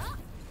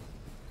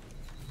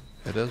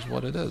 It is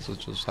what it is.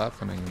 It's just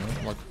happening,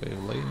 you know? Like they're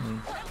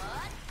laying.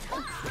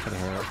 Look at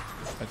her.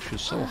 Like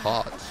she's so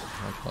hot.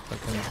 Like what?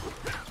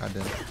 I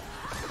didn't.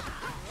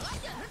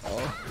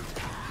 Oh.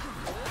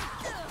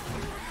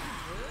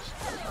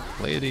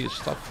 Lady,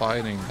 stop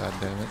fighting, god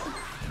damn it.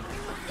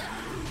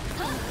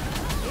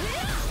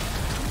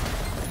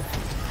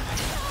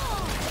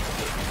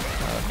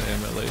 God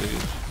damn it, lady.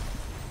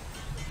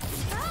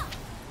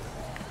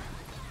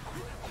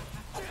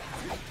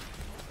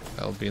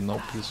 There'll be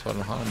no peace or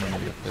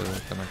harmony if they're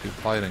gonna keep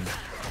fighting.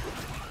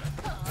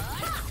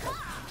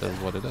 That's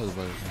what it is,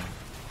 but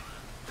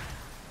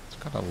it's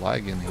kind of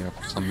lagging here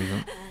for some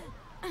reason.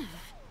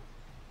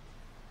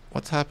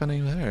 What's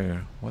happening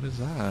there? What is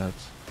that?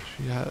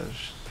 She has...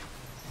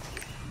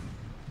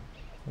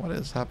 What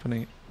is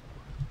happening?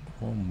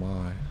 Oh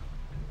my.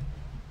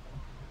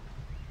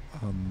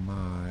 Oh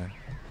my.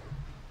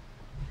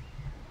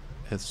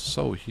 It's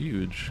so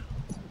huge.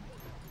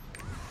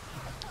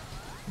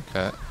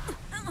 Okay.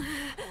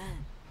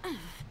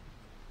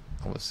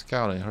 I was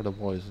scouting, heard a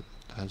voice.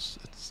 It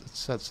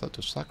said so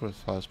to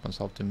sacrifice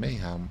myself to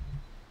mayhem.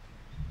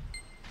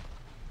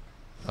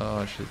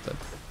 Oh, she's dead.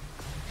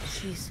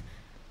 She's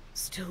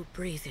still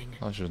breathing.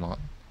 No, she's not.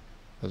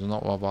 There's no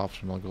other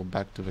option. I'll go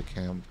back to the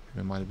camp.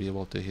 We might be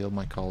able to heal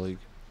my colleague.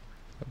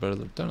 I better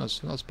return as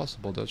soon as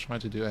possible. They're trying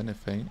to do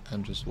anything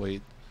and just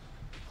wait.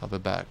 I'll be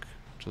back.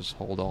 Just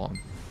hold on.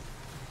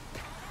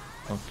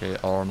 Okay,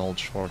 Arnold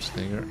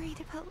Schwarzenegger. Worried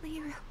about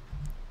Lyra.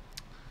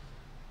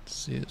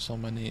 See so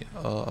many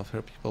of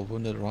her people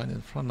wounded right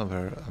in front of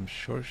her. I'm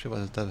sure she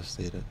was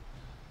devastated.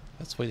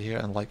 Let's wait here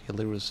and like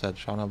Illyria said,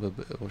 Shauna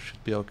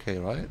should be okay,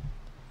 right?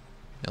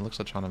 It looks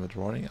like Shauna with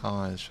roaring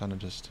eyes. Shauna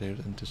just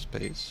stared into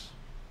space.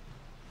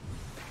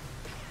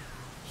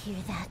 Hear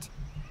that?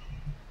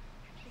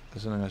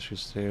 As soon as she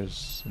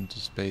stares into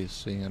space,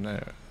 seeing an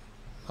air,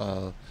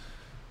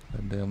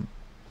 and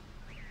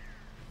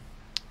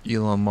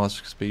Elon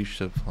Musk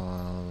spaceship,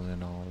 you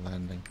know,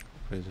 landing.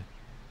 Crazy.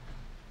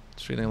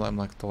 Treating them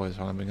like toys,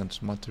 Hannah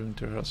begins muttering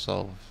to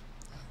herself.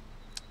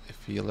 If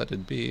you let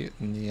it be,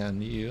 Nia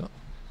and you,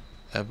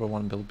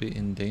 everyone will be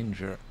in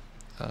danger.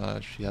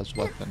 She has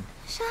weapon.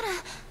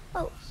 Shauna!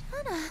 Oh,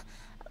 Shauna!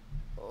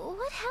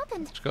 What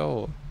happened? Let's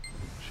go.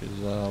 She's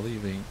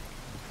leaving.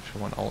 She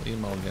went all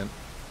emo again.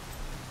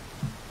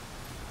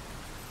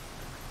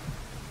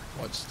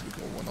 What's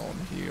going on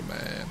here,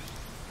 man?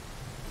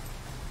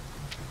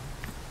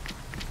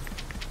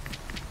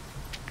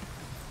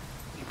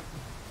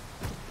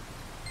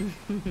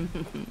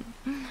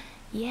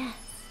 Yes.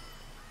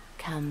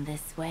 Come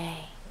this way.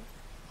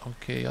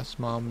 Okay, yes,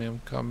 mommy, I'm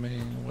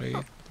coming. Wait,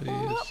 please.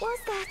 What was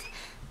that?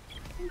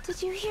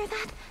 Did you hear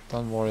that?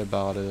 Don't worry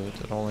about it.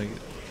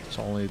 It's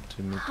only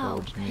to me How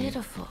towards me.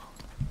 pitiful.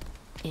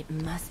 It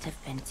must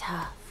have been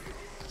tough.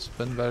 It's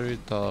been very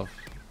tough.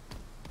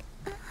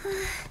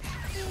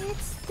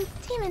 It's the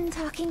demon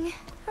talking,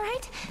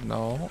 right?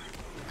 No,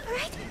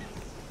 Right?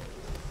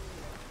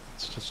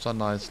 it's just a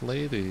nice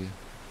lady.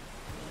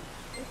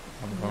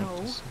 I'm going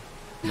to say.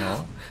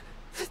 No?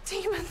 The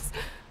demons.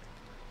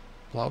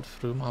 Plowed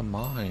through my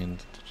mind.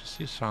 Did you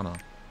see Shauna?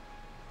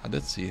 I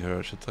did see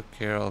her. She took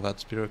care of that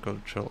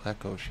spiritual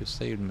echo. She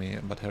saved me,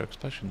 but her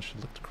expression, she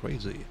looked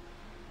crazy.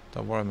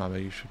 Don't worry, Mama,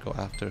 you should go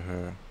after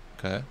her,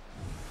 okay?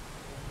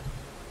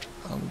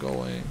 I'm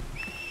going.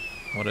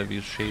 What are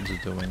these shades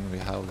doing? We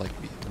have like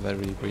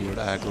very weird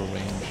aggro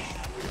range.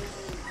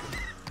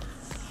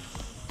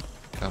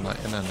 Kinda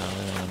in and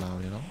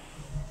out, you know?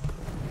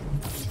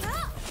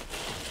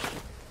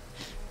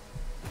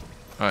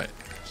 Alright,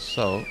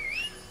 so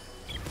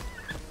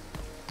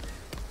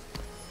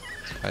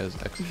this guy is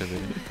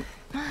excavating.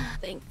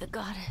 Thank the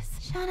goddess.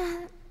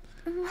 Shauna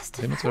must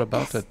have Demons were heard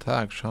about to this.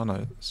 attack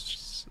Shauna.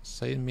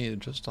 Saved me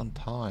just on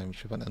time.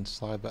 She went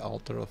inside the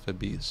altar of a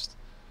beast.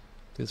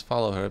 Please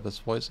follow her. This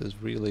voice is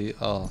really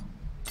I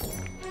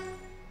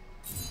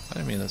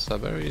mean, it's a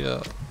very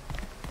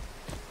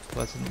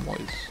pleasant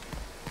voice.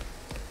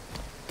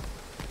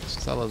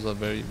 Stella's a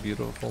very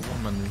beautiful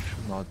woman. You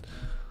should not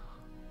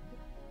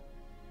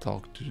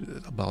talk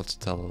about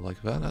Stella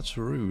like that. That's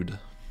rude.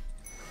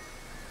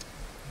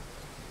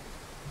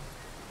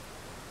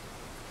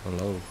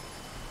 Hello.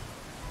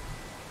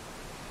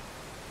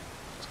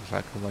 It's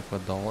exactly like a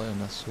doll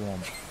in a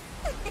swamp.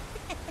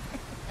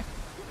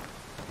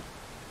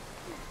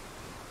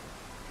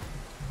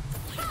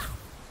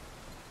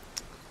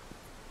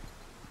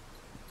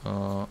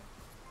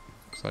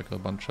 Looks like a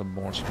bunch of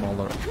more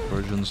smaller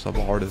versions of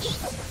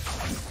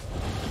artists.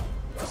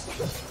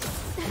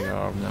 We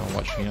are now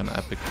watching an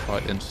epic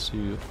fight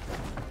ensue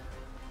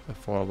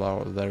before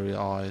our very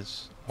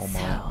eyes. Oh my.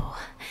 So,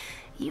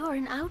 you're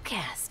an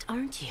outcast,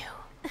 aren't you?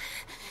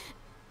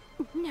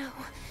 No.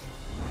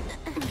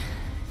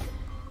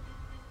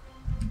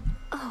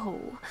 Oh,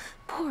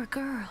 poor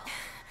girl.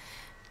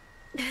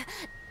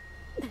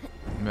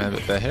 Man,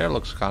 the hair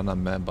looks kinda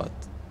meh, but...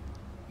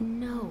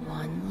 No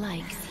one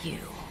likes you.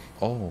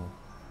 Oh.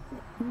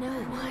 No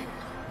one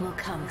will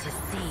come to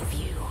save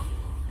you.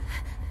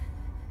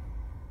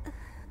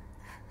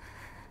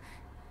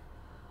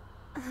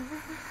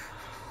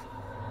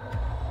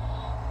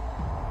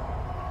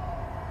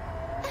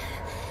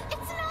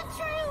 It's not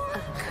true! A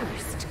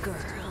cursed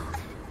girl.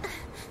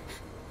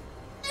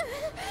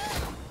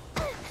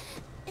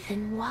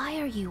 Then why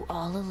are you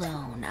all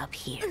alone up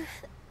here?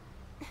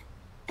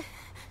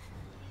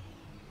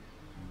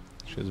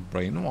 She's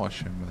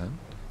brainwashing, man.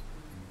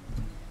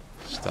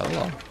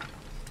 Stella.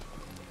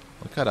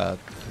 Look at that.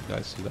 You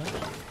guys see that?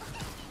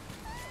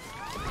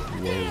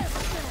 Whoa.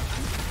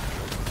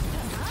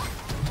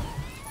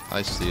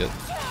 I see it.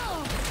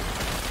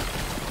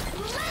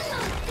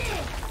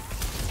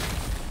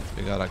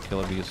 We gotta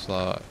kill these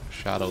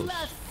shadows.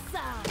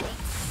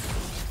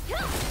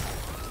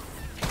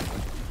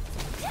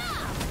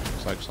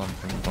 Looks like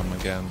something from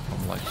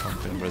like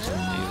something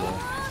Resident Evil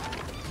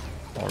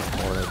or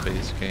a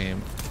base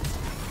game.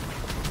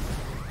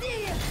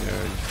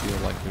 Here you feel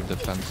like you're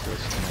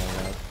defenseless and all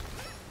that.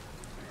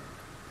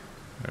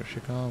 There she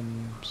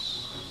comes.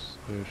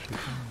 There she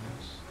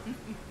comes.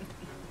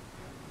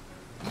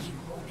 You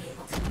won't be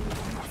able to move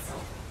the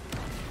muscle.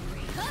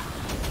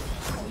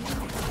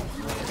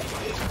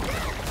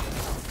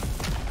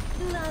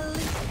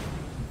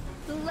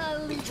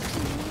 Lolly.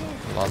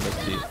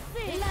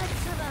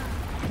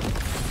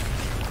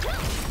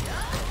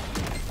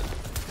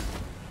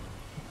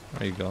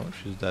 There you go,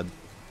 she's dead.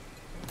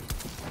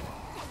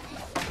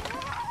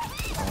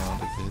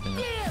 Hitting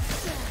it.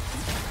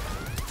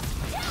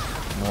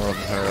 More of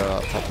her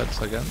puppets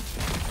again.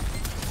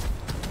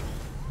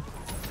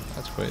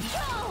 That's great.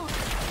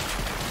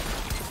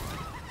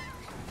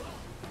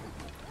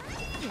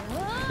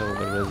 Kill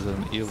the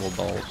Resident Evil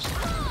dolls.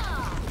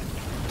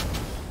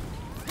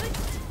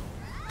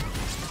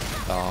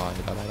 Die,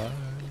 die, die, die.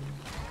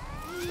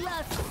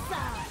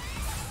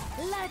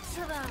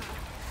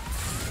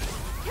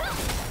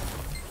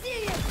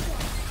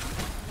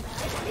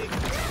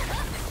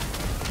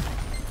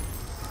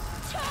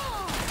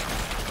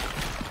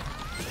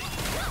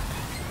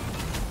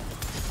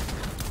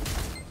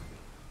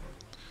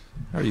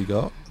 There you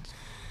go.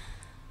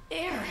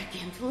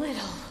 Arrogant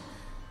little.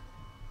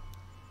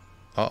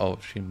 Uh-oh,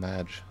 she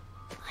mad.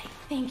 I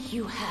think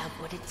you have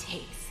what it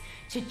takes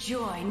to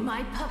join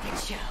my puppet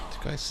show. Do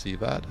you guys see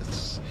that?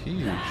 It's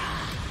huge.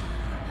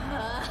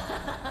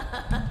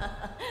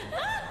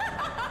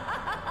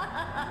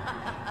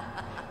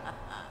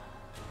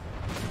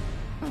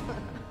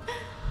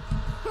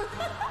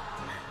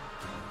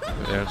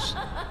 There's...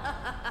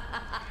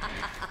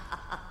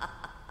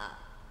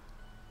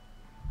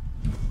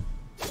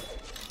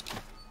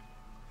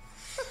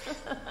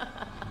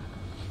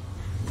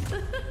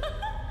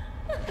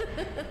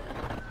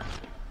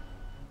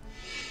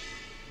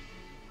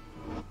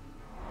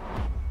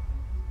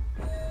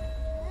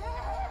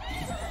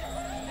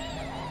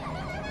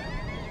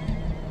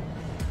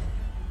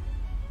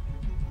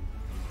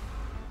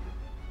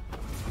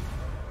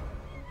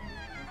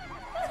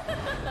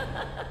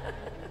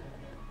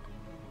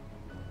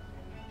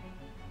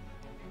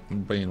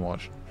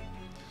 brainwashed.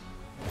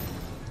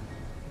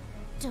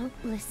 Don't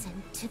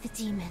listen to the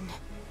demon.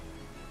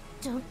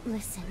 Don't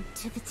listen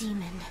to the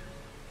demon.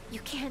 You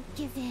can't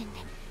give in.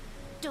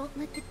 Don't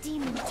let the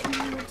demon turn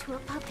you into a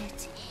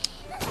puppet.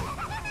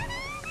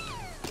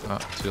 Ah,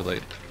 too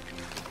late.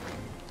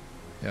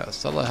 Yeah,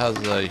 Stella has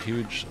a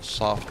huge,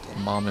 soft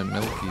mom and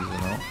milkies, you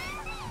know?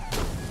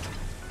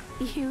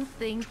 You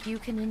think you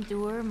can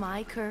endure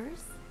my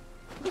curse?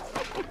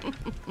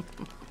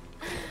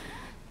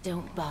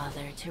 Don't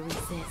bother to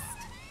resist.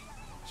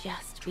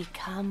 Just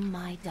become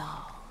my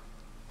doll.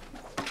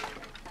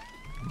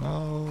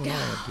 No, no,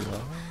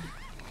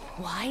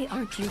 Why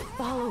aren't you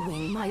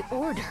following my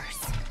orders?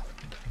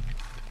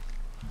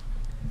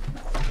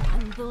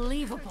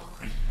 Unbelievable.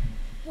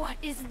 What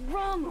is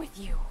wrong with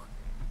you?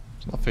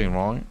 There's nothing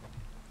wrong.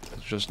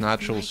 It's just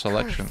natural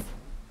selection.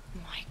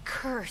 My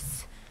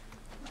curse.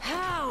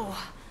 How?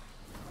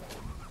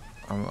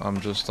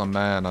 I'm just a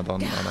man. I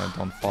don't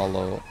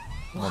follow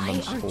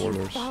women's Why aren't orders.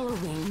 you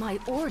following my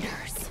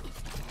orders?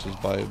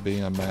 Just by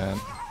being a man.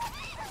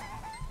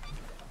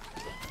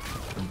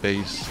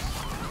 Base.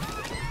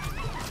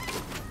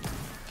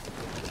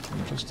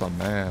 I'm just a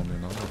man, you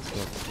know.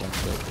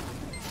 That's it.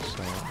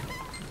 So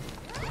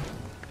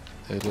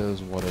It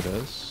is what it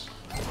is.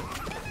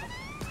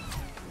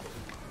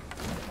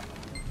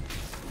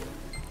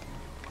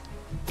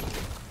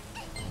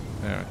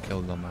 There, I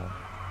killed them all.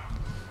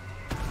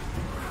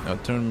 Now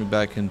turn me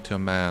back into a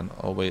man.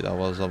 Oh wait, I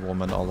was a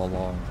woman all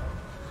along.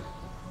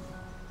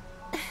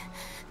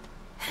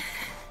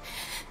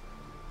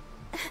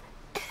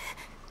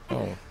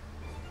 Oh.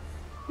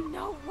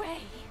 No way!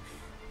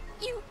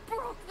 You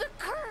broke the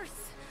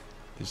curse!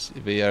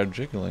 They are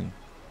jiggling.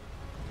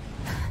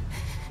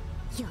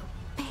 You'll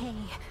pay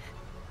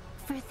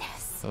for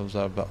this. Those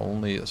are the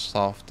only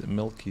soft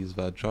milkies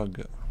that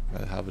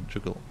have a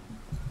jiggle.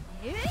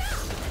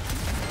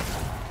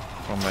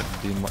 From a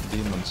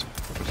demon's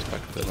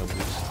perspective, at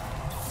least.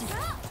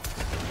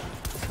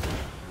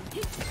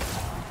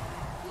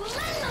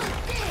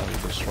 How you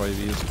destroy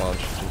these while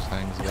she just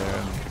hangs there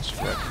and gets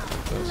wrecked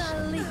with this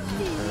and you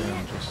move her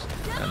and just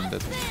end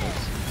it because...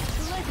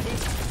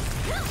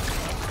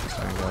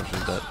 Thank God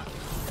she's dead.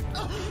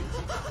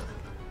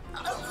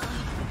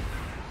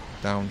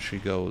 Down she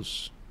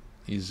goes.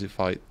 Easy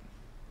fight.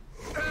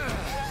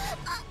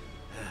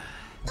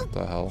 What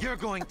the hell? You're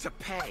going to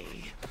pay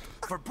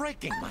for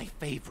breaking my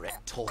favorite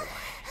toy.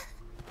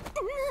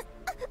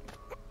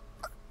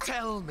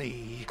 Tell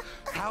me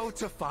how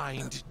to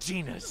find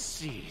Gina's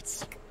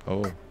seeds.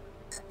 Oh.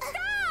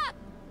 Stop!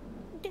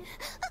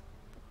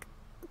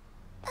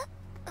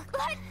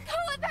 Let go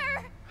of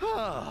her!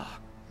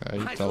 Yeah,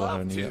 you I'd tell her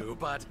love and to,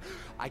 but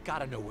I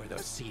gotta know where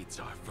those seeds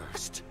are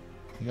first.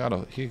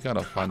 he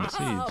gotta find the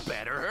seeds.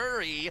 Better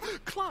hurry.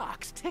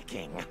 Clock's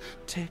ticking.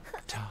 Tick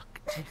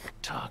tock, tick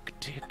tock,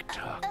 tick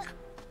tock.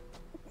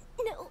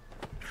 No.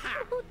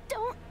 Oh,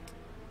 don't.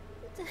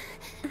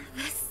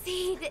 The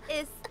seed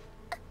is...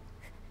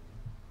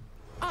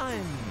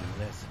 I'm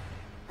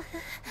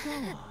listening. Go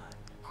on.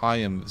 I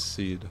am the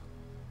seed.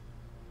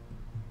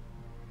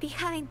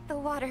 behind the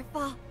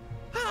waterfall.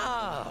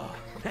 Oh,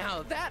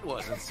 now that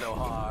wasn't so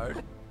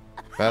hard.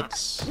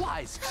 That's...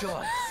 Wise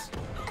choice.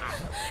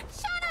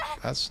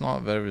 That's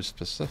not very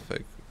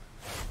specific.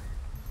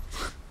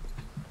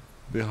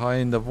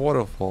 Behind the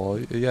waterfall,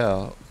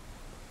 yeah.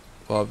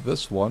 Well,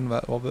 this one,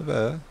 that over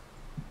there.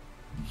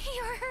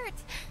 You're hurt.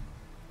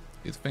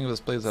 You think this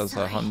place has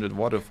 100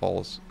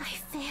 waterfalls? I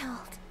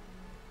failed.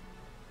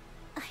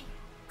 I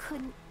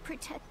couldn't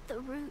protect the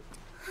root.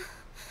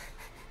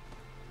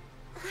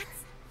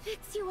 Let's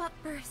fix you up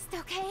first,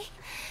 okay?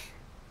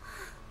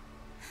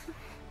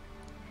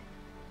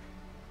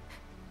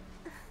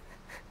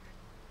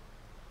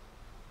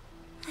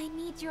 I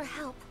need your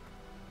help.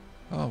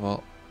 Oh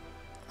well.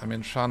 I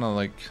mean, Shauna,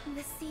 like...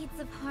 The seeds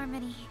of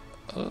harmony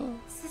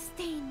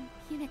sustain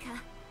Punika.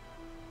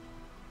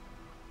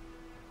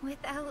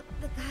 Without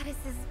the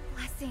goddess's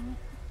blessing,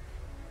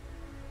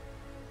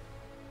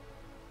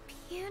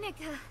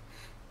 Punika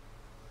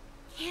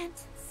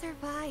can't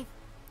survive.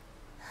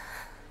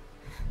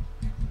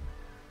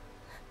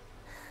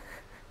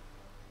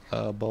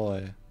 Oh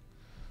boy.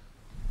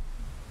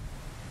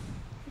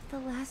 If the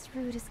last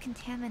root is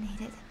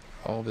contaminated,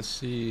 Oh, the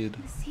seed.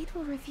 the seed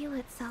will reveal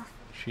itself.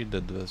 She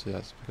did this,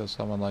 yes, because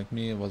someone like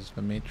me was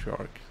the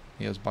matriarch.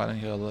 He is biting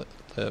her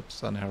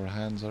lips and her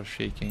hands are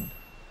shaking.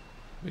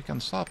 We can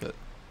stop it.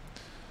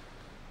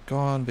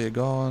 Gone, be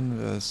gone,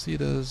 the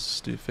seed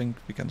is. Do you think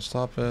we can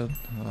stop it?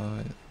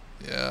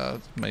 Yeah,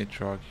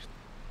 matriarch.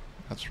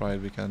 That's right,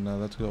 we can,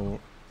 let's go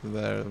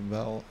there.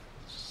 Well,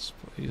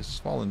 he's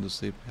fallen to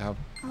sleep. We have...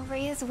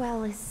 Oria's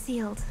well is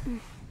sealed.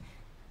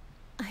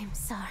 I'm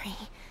sorry.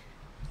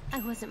 I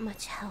wasn't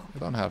much help.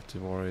 You don't have to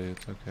worry,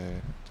 it's okay.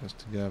 Just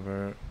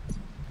together,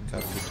 we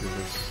got to do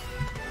this.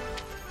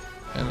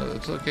 And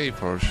it's okay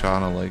for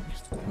Shauna, like,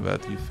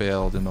 that you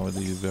failed, you know,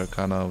 you were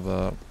kind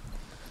of,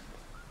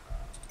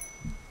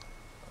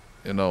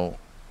 you know,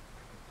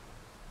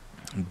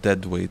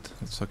 dead weight.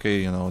 It's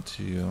okay, you know,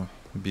 to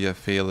be a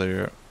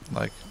failure.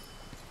 Like,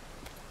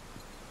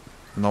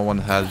 no one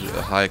has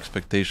high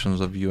expectations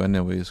of you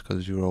anyways,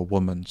 because you're a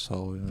woman,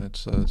 so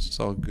it's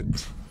all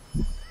good.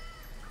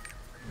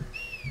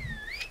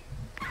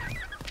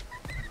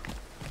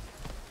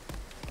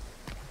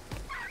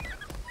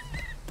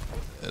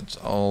 It's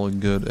all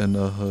good in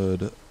the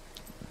hood.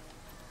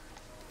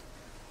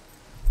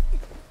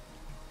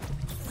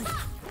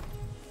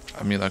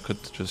 I mean, I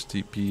could just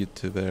TP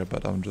to there,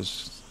 but I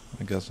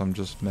guess I'm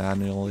just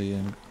manually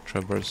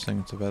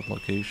traversing to that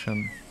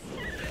location.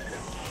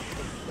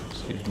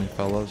 Excuse me,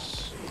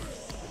 fellas.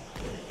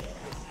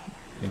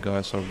 You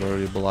guys are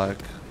very black.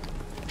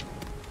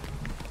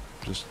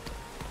 Just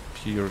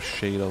pure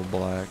shade of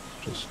black.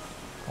 Just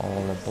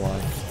all of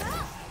black.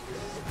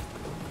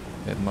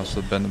 It must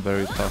have been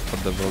very tough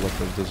for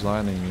developers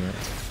designing it.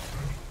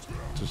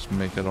 Just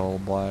make it all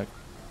black.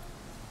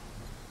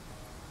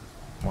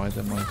 Why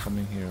am I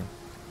coming here?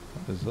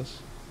 What is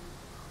this?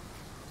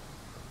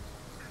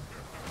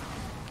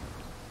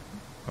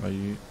 Are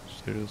you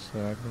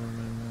seriously?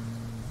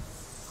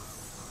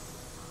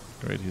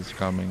 Great, he's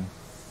coming.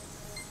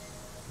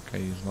 Okay,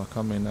 he's not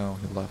coming now,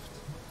 he left.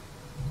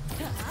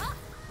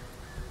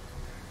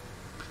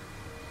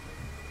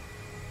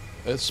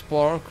 It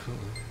sparkles.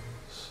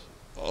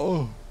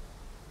 Oh,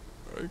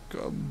 Here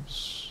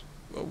comes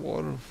a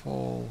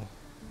waterfall.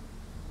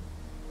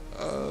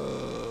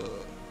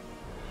 Look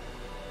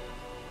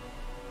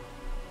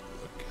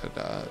at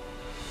that.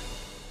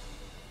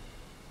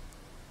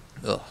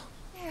 Ugh.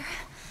 There.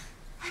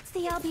 That's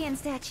the Albion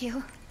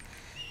statue.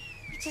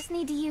 We just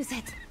need to use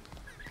it.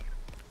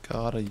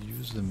 Gotta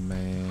use it,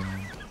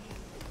 man.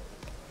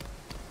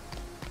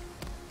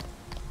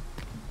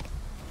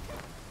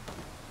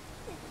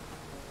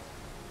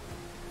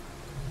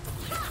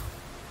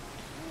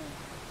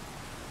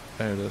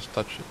 There it is,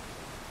 touch it.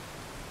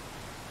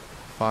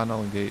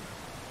 Final gate.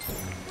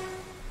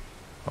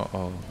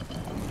 Uh-oh.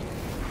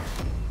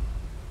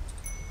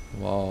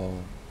 Wow.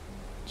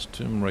 It's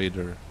Tomb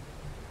Raider.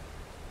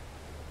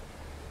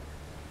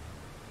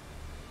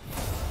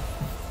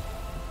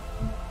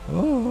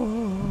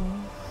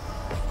 Oh.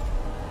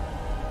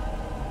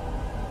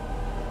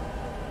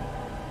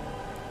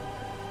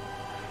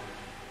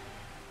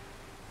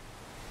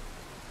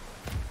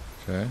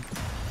 Okay.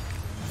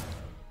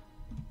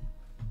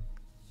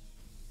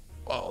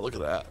 Wow, look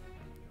at that.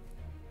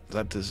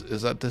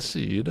 Is that the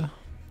seed? A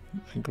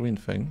green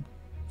thing.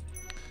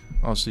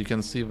 Oh, so you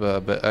can see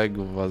the egg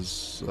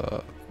was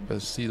the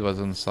seed was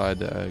inside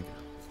the egg.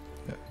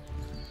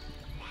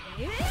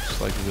 Yeah.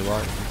 Just like the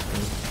light.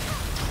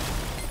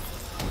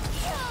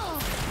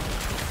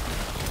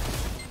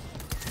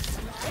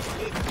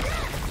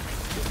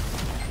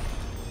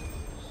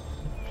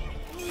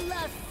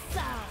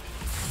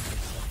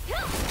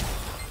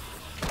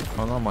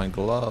 Oh no, my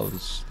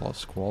gloves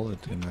lost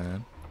quality,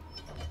 man.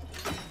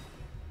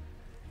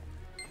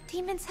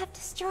 Demons have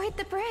destroyed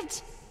the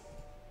bridge.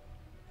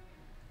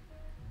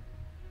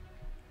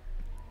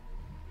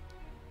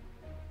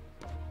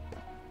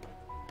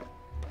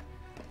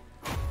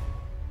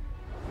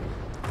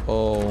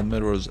 Oh,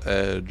 Mirror's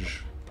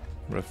Edge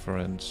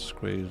reference,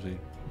 crazy.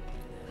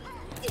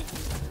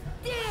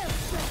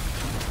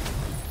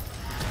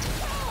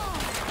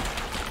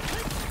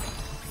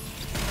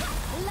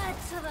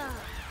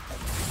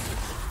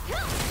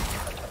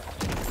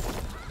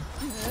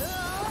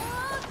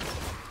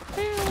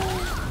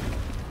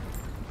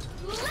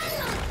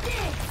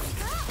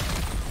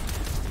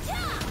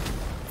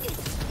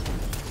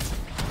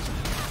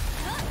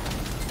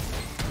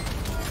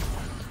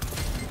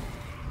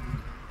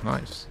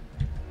 Nice.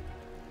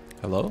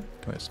 Hello?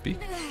 Can I speak?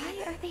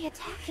 Why are they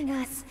attacking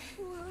us?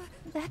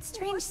 That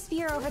strange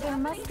sphere over there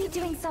must be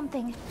doing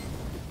something.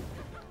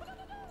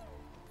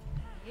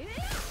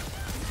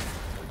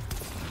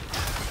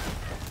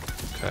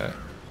 Okay.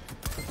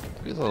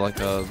 These are like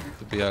a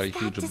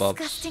huge buffs.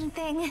 Disgusting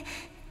thing.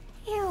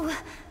 Ew.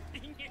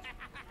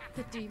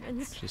 The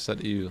demons. She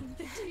said ew.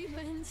 The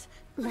demons.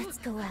 Let's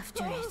go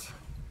after it.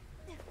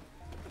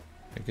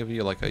 They give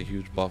you like a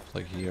huge buff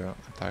like here,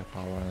 attack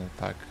power and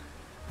attack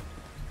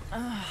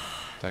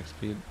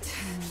speed.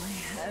 My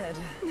head.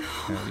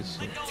 Yeah,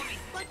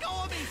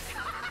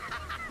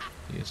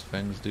 these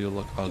things do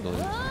look ugly.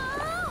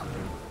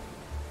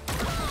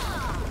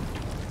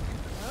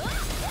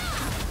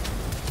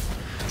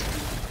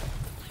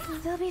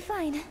 They'll be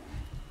fine.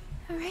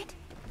 Alright?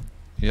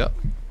 Yep.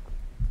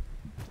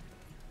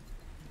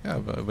 Yeah,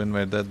 but when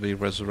we're dead we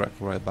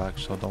resurrect right back,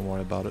 so don't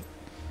worry about it.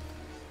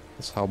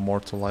 That's how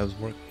mortal lives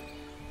work.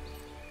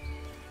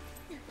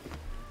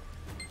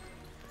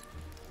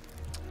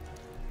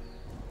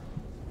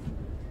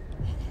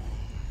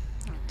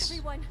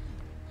 Everyone,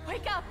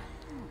 wake up!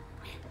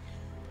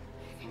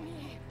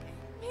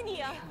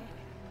 Minia!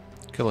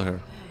 Kill her.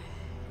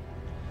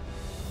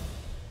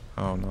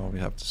 Oh no, we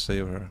have to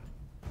save her.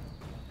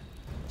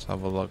 Let's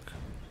have a look.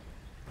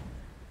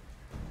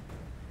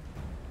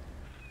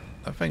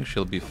 I think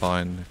she'll be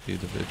fine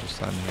if they just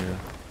stand here.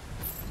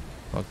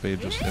 Not they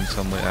just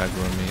instantly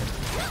aggro me.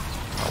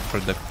 How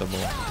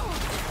predictable.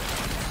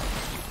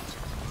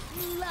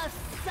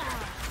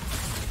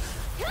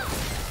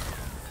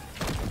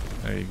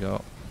 There you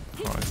go.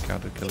 Alright,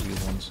 gotta kill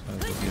these ones. They'll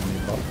give me a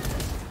buff.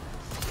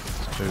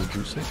 It's very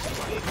juicy. I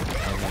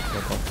like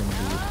that buff from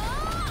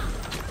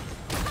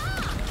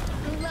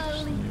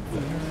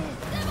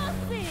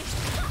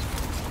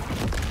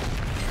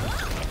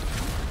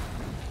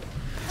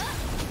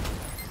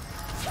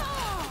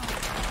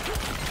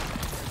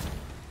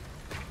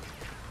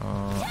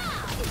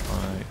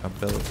my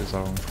abilities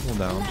are on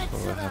cooldown, so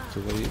I have to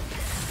wait.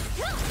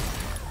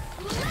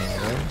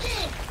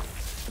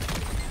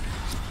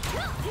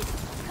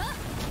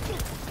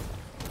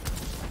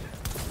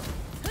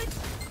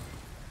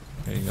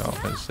 There you go,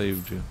 I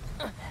saved you.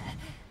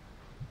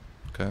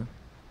 Okay.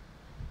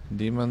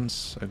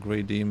 Demons, a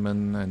grey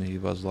demon, and he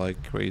was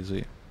like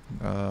crazy.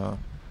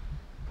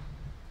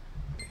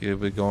 He'll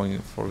be going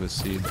for the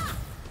seed.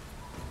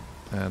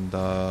 And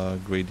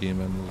grey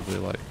demon will be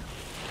like...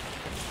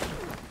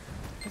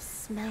 The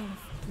smell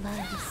of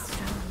blood is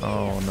strong.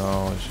 Oh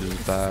no,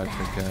 she's back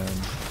again.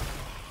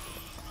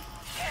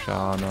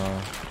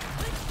 Shana.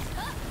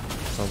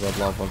 For the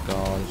love of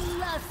God.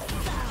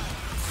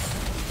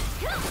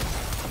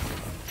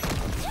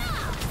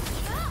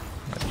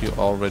 Like, you're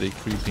already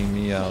creeping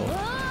me out.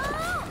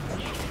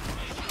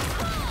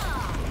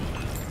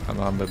 And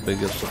know I'm the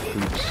biggest of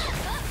creeps.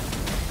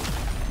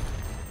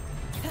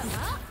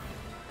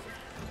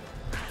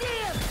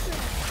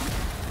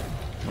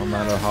 No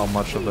matter how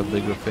much of a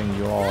bigger thing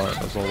you are,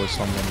 there's always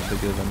someone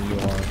bigger than you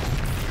are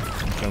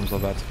in terms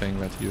of that thing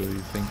that you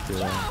think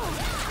you are.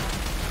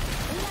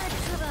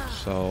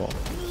 So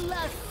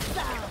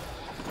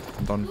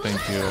don't think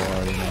you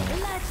are, you know,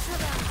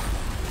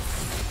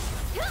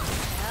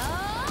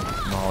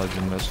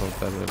 acknowledging yourself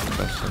better than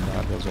this and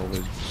that. There's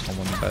always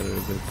someone better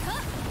with.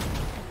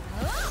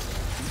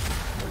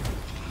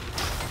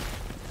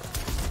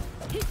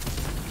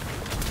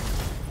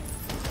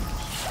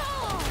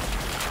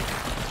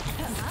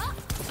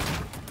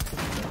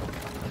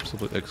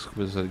 Absolute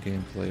exquisite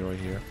gameplay right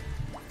here.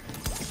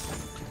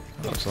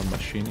 There's a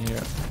machine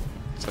here.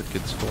 It's a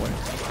kid's toy.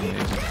 It's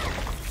amazing.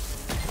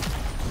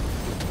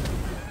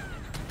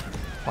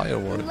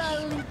 Fireworks.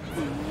 Nuke.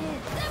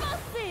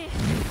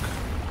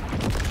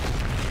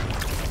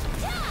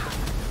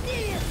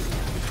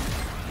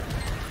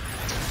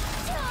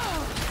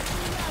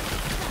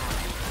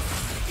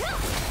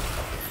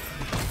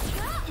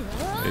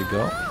 There you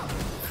go.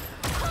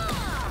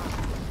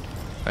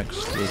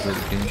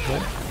 Exquisite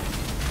gameplay.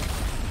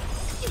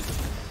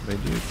 They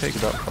do take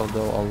that,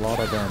 although a lot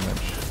of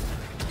damage.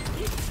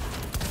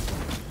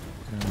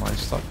 And my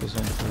stuff is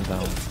on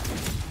cooldown.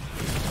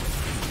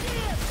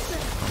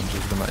 I'm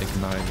just gonna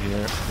ignite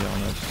here, to be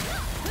honest.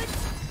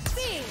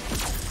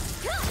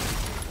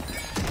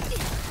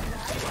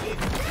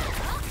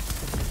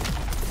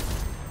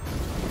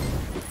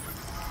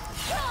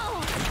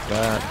 Shoot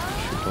that,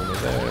 shoot over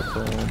there,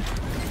 boom.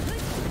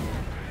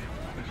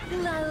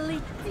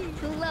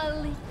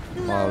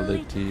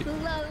 Quality.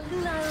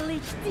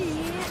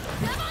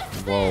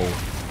 Whoa.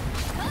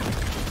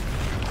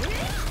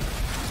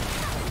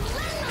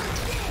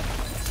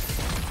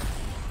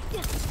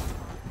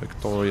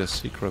 Victoria's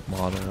Secret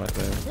model right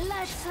there.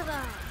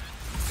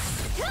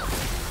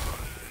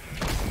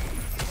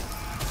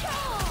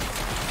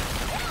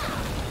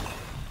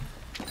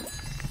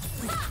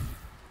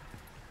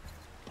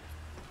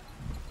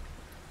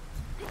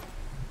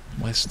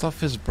 My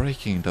stuff is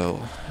breaking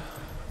though.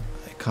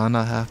 I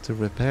kinda have to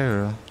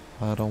repair.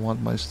 I don't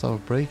want my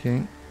stuff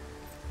breaking.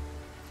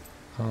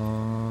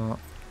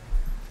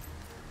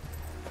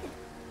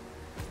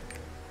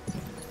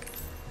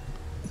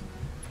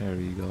 There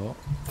you go.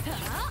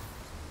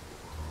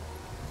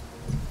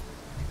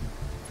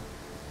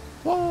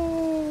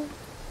 Whoa!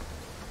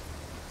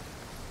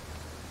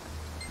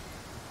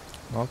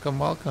 Welcome,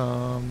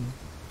 welcome.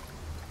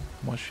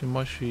 Mushy,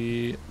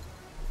 mushy.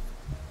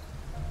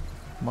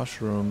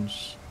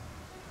 Mushrooms.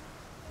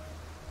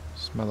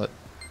 Smell it.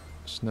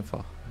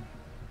 Sniffer.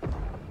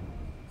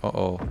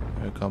 Uh-oh,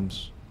 here it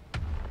comes.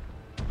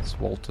 It's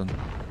Walton.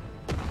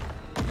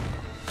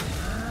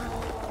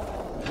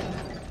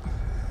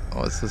 Oh,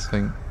 what's this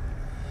thing?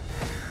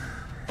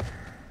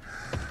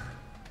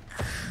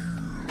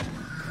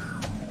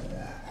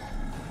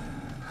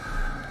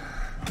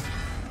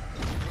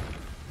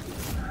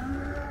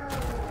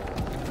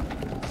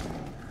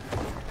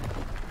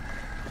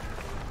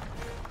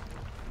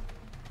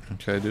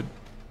 Okay, dude.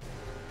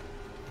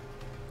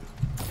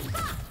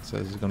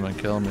 Says he's gonna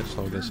kill me,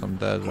 so I guess I'm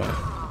dead,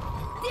 right?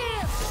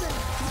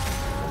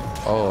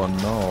 Oh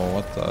no,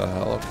 what the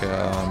hell? Okay,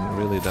 I'm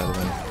really dead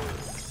then.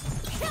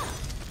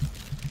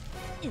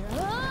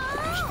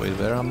 Just wait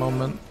there a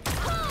moment.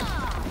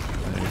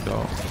 There you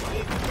go.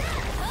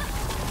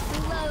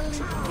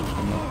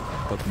 I'm gonna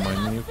put my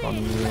nuke on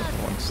you.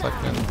 1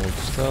 second, hold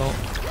still.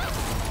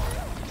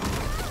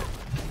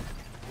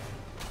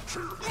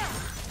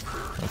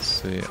 Let's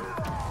see.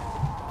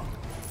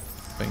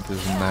 I think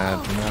he's mad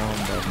now,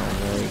 but no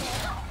worries.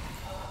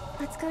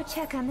 Let's go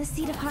check on the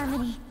Seed of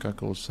Harmony.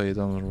 Gekko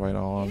Seidan's right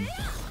arm.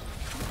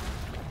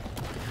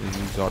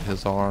 He got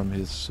his arm,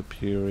 his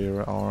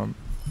superior arm.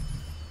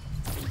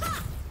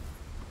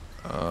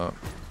 I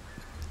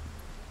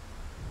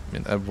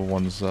mean,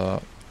 everyone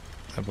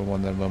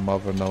and their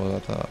mother know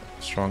that the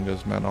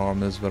strongest man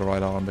arm is the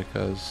right arm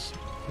because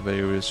of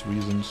various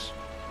reasons.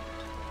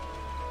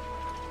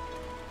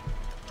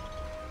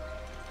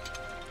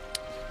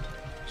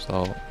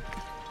 So,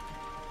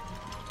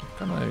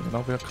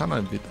 we're kind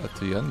of at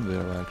the end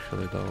there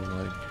actually though,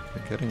 like,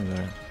 we're getting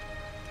there.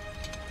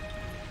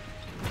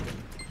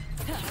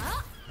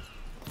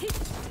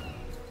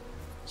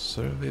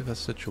 Survey the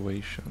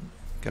situation,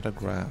 get a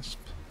grasp.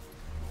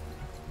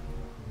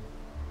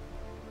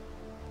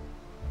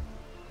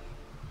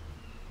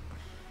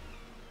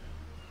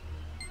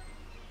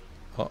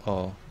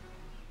 Uh-oh.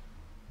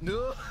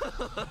 No.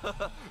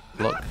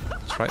 Look,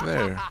 it's right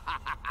there.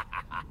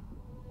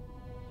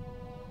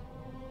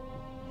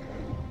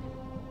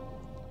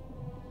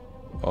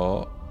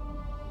 Oh.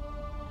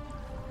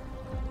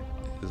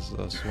 Is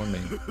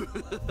swimming.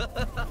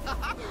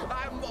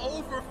 I'm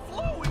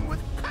overflowing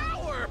with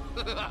power.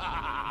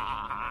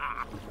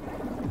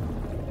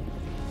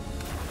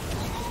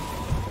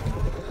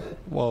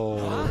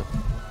 Whoa.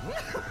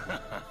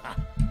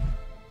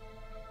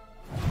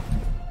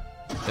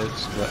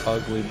 It's the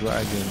ugly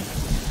dragon.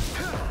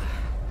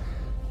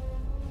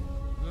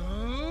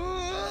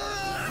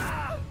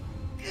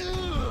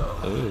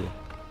 Oh.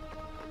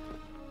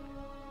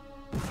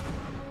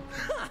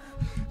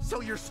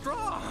 So you're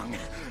strong.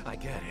 I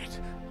get it.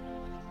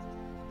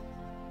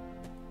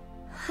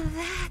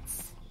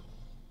 That's...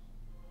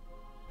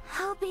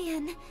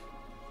 Albion, the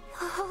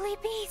holy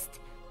beast.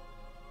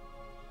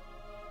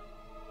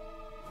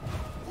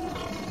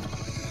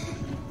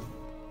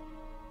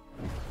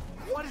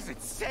 What is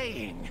it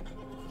saying?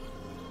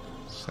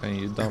 Saying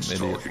you dumb It's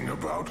idiot. talking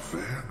about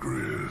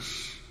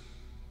Vergris.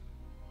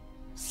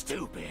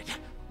 Stupid.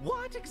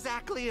 What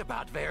exactly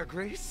about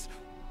Vergris?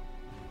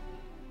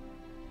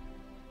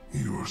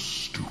 You're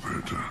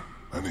stupid.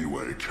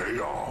 Anyway,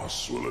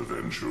 chaos will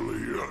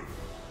eventually...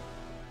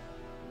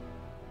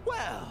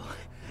 Well,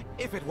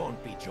 if it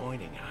won't be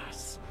joining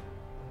us,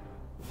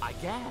 I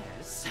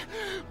guess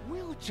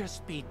we'll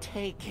just be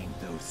taking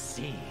those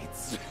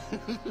seeds.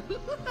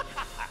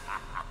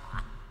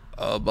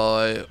 Oh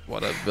boy,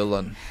 what a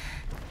villain.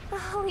 The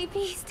holy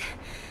beast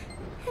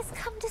has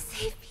come to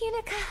save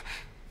Punika.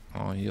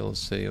 Oh, he'll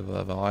save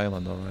the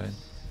island, alright.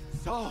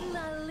 So,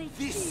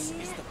 this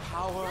is the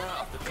power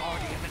of the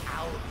Guardian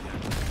Albion.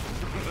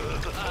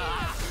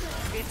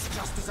 It's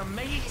just as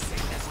amazing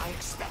as I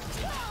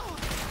expected.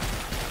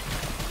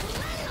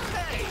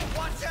 Hey,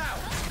 watch out!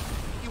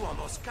 You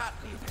almost got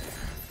me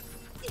there.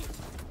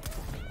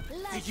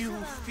 Do you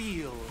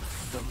feel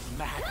the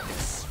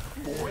madness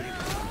boiling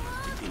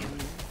within,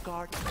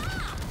 Guardian?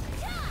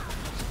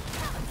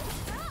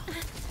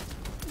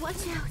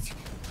 Watch out.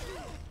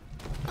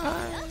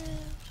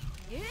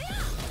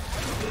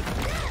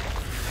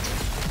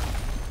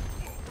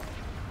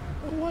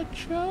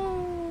 Watch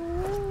out.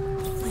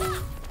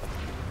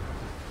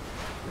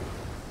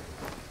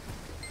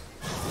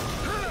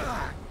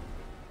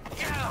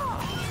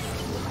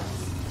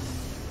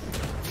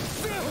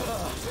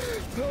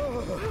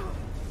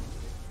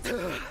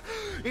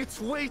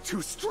 It's way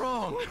too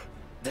strong.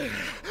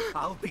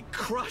 I'll be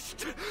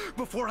crushed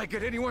before I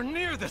get anywhere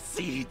near the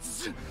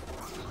seeds.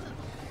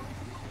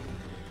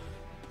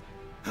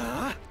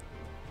 Huh?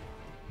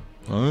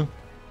 Huh?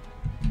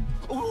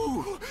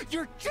 Ooh,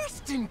 you're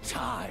just in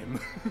time.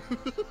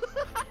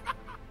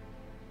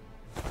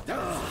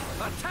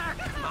 Attack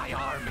my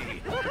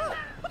army.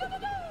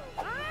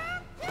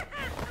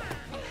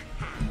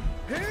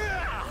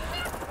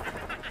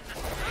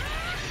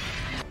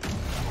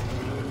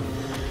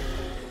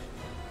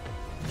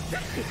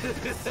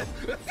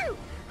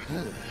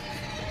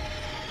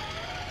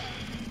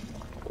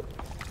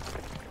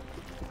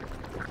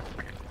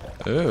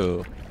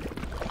 Ew.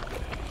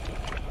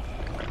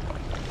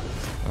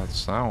 That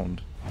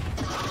sound.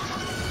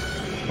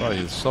 Right,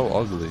 he's so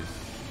ugly.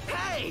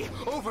 Hey,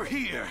 over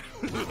here.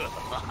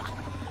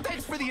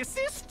 Thanks for the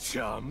assist,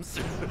 chums.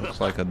 Looks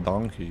like a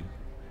donkey.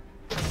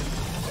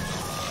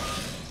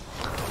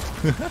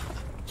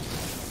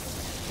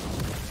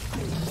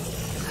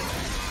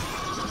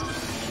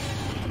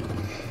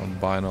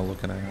 Albino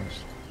looking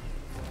ass.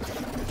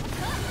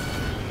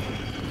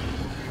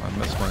 I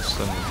missed my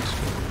stomach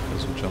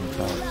because he jumped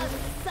out.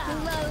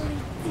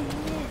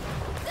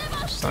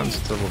 Stand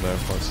still there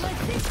for a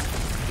second.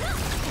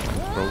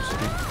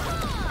 Roasty.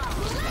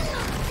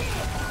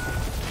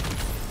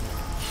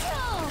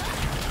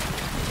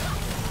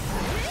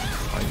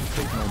 I you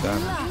take no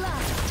damage.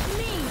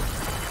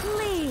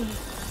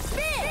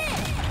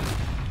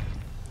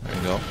 There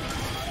you go.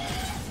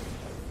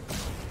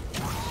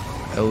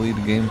 Elite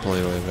gameplay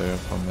right there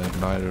from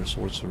Igniter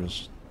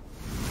Sorceress.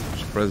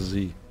 Just press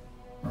Z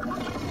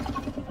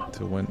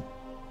to win.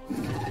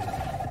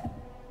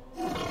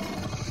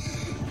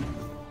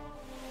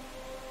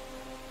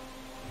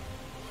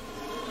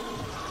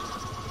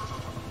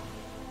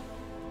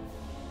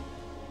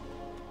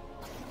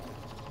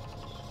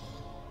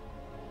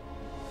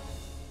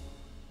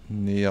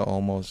 Nia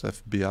almost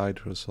FBI'd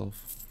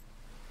herself.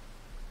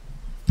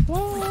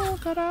 Whoa,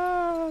 get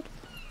out!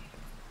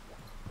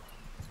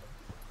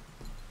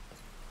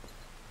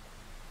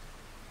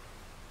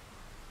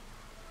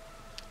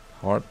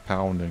 Heart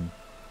pounding.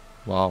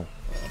 Wow,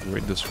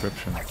 great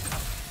description.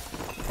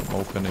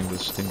 Opening the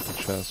stinky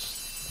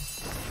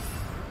chest.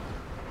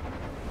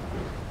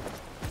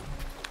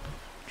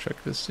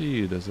 Check the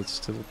seed, is it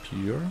still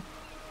pure?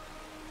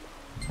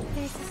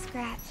 There's a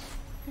scratch,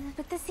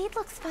 but the seed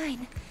looks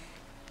fine.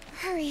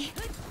 Hurry.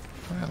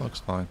 Yeah, it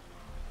looks fine.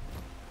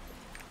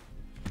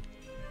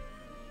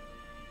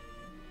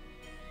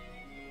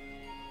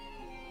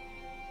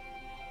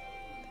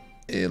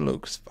 It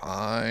looks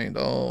fine,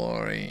 don't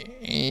worry.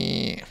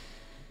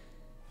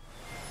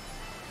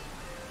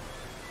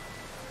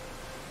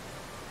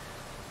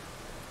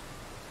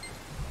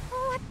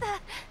 What the?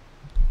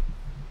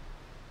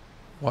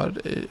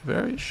 What?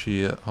 Where is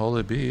she?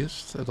 Holy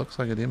Beast? It looks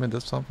like a demon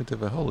did something to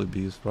the Holy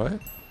Beast, right?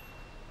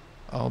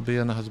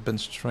 Albion has been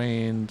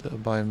strained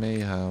by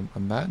mayhem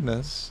and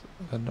madness,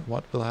 and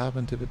what will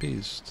happen to the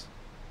beast?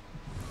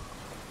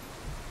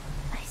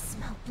 I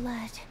smell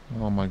blood.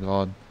 Oh my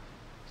god.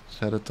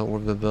 Headed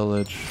toward the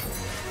village.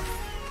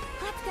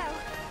 Let's go.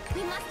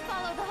 We must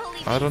follow the holy.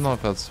 I don't know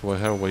if that's what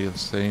her way of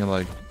saying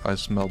like I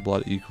smell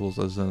blood equals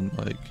as in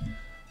like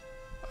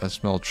I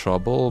smell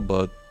trouble,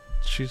 but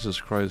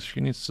Jesus Christ, she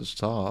needs to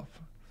stop.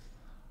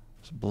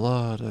 It's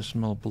blood, I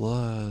smell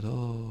blood,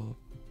 oh.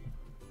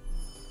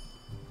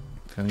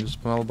 Can you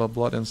smell the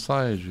blood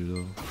inside you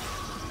though?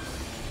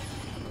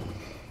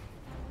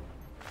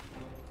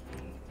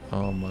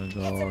 Oh my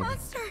god. It's a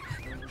monster!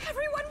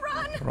 Everyone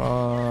run!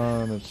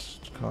 Run, it's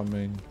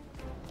coming.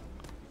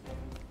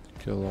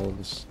 Kill all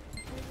this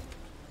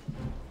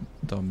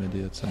dumb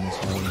idiots in this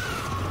room.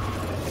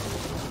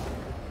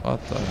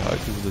 What the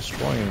heck is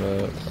destroying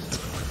that?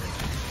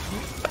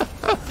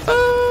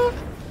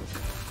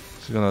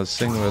 She's gonna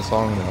sing the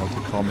song now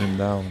to calm him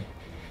down.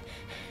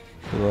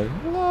 She's like,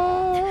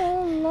 la,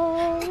 la,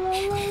 la,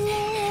 la,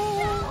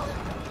 la.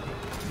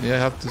 Yeah, I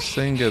have to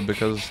sing it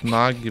because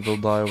Nagi will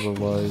die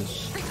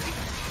otherwise.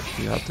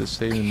 You have to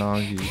save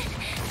Nagi.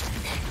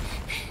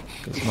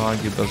 Because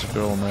Nagi does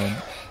girl,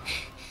 man.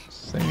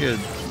 Sing it.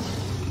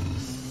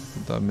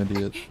 Dumb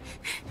idiot.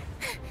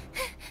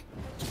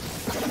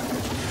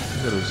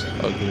 Look at this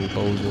ugly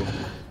bozo.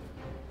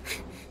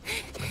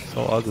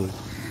 So ugly.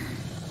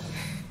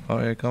 Oh,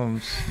 here it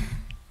comes.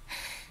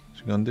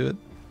 She gonna do it?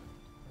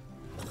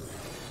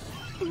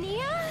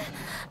 Nia?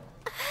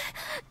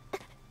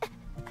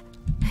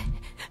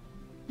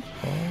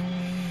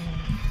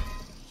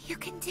 You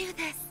can do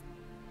this.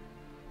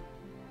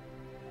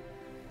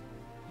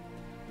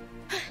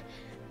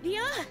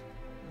 Nia?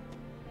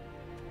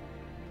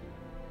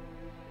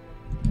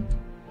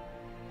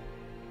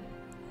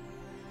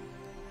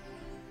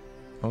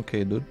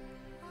 Okay, dude.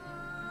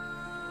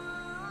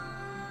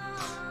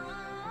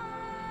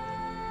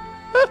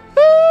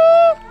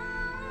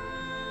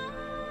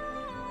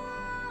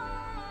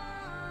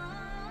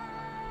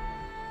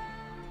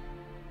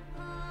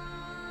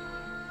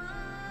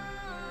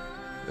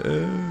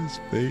 His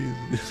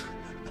face.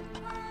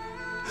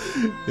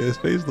 Yeah, his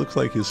face looks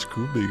like he's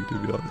scooping, to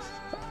be honest.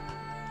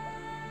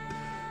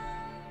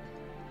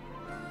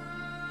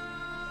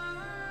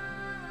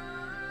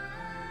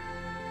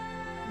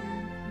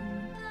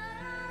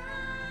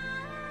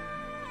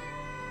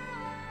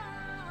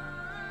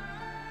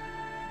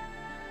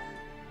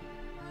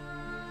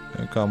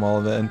 Here come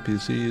all the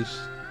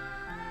NPCs.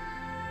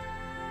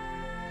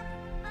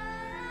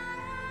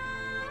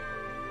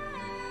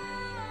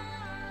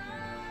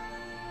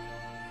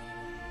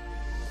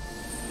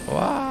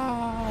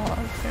 Wow,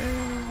 okay.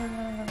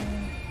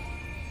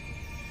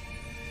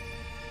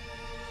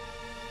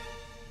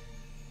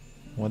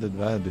 What did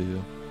that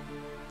do?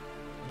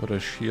 Put a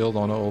shield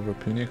on it over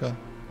Punika?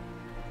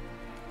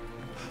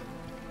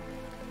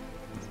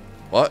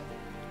 What?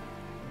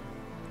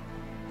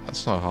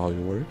 That's not how it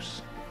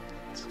works.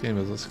 This game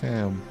is a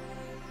scam.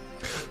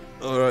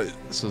 Alright,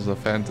 this is a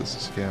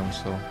fantasy scam,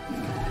 so...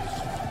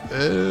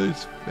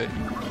 It's fake.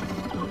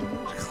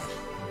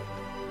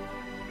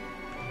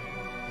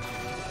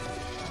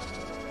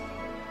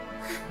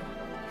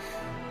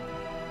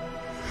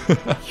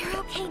 You're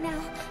okay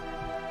now.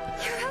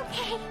 You're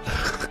okay.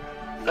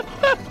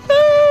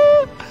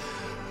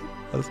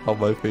 That's how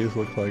my face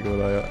looks like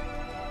when I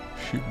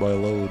shoot my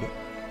load.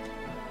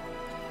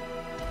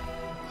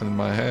 And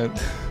my head.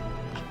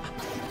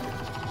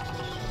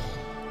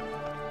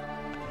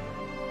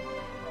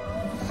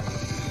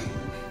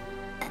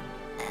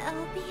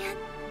 Albion?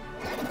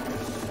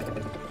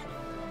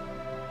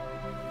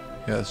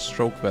 Yeah,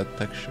 stroke that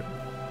texture.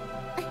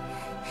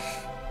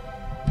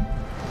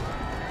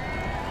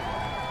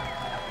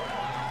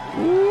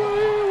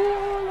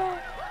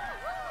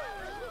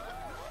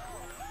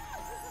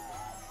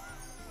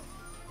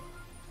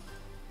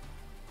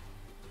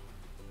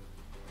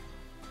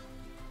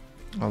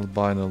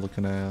 Albino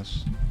looking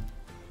ass.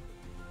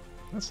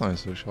 That's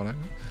nice of shot.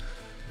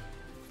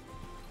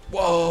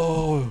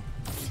 Whoa!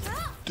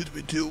 Did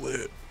we do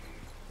it?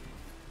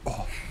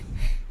 Oh.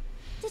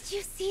 Did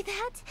you see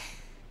that?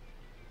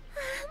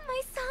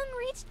 My song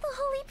reached the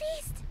Holy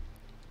Beast.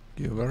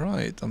 You were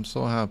right. I'm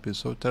so happy,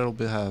 so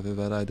terribly happy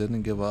that I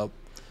didn't give up.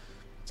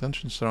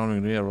 Tension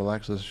surrounding Ria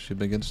relaxes. She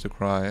begins to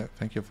cry.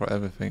 Thank you for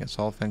everything. It's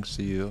all thanks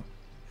to you.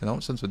 You know,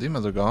 since the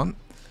demons are gone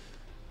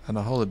and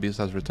the Holy Beast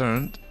has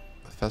returned,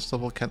 the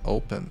festival can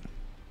open.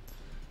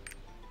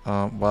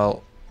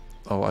 Well,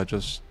 oh,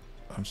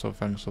 I'm so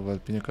thankful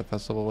that Punika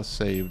Festival was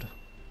saved.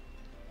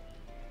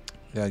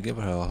 Yeah, give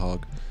her a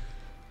hug.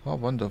 Oh,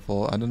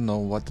 wonderful. I didn't know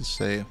what to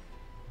say.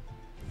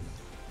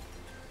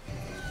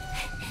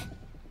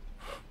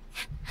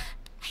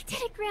 I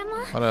did it,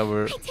 Grandma.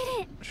 Whatever. I did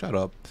it. Shut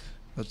up.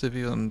 The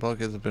TV and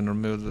blockades have been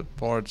removed. The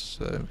ports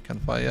can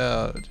fight.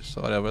 Yeah, just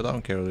whatever. I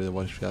don't care really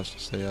what she has to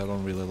say. I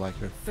don't really like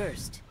her.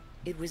 First,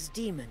 it was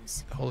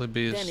demons. Holy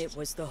Beast. Then it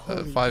was the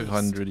Holy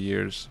 500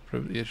 years.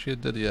 Yeah, she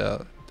did.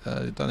 Yeah,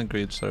 done a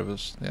great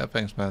service. Yeah,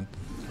 thanks, man.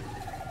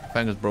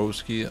 Thanks,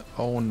 broski.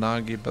 Oh,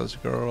 Nagi,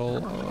 best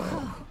girl.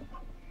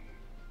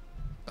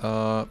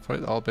 For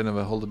it all been of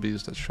a Holy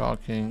Beast. That's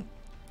shocking.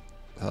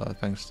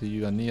 Thanks to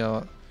you and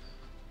Nia.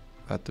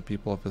 That the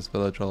people of this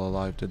village are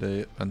alive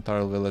today. The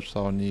entire village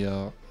saw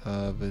Nia.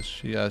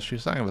 She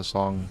sang a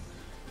song.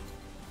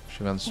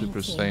 She went Super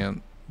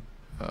Saiyan.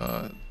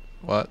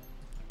 What?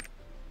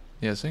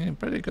 Yeah, singing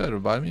pretty good.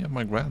 Remind me of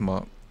my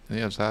grandma.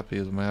 Yes, happy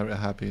is my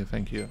happy.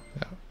 Thank you.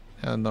 Yeah.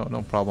 Yeah.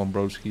 No problem,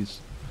 broskies.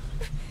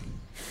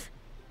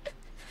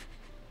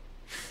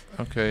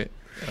 Okay.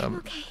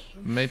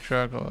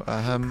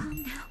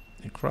 Matriarch.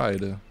 He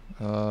cried.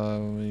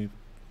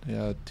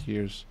 Yeah,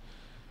 tears.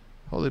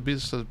 Holy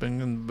Beast has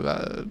been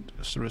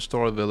to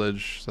restore a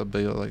village.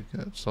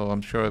 So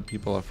I'm sure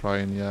people are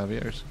crying. Yeah,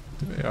 they're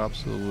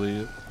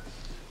absolutely.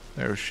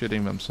 They're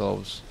shitting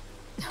themselves.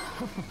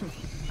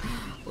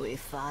 We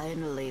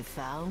finally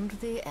found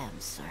the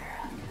answer.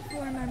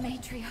 Former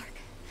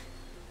matriarch,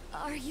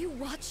 are you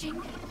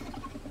watching?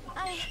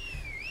 I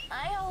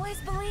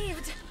always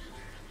believed.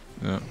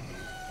 Yeah.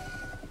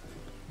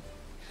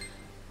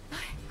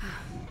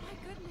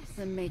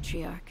 The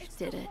matriarch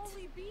did it.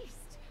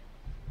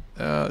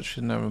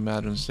 She never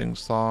imagined sing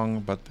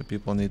song, but the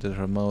people needed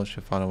her most.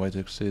 She found a way to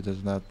succeed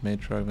as that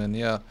matriarch. And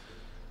yeah,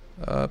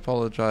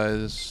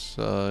 apologize.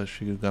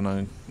 She's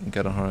gonna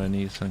get on her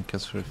knees and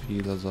kiss her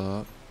feet as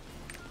a.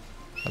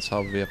 That's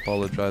how we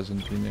apologize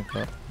in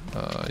Punika.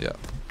 Yeah,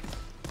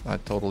 I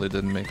totally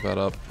didn't make that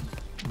up.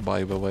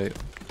 By the way.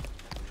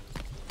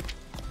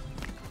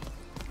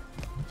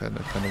 Kind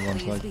of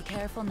one's like. Be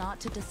careful not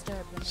to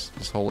disturb them.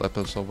 This whole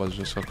episode was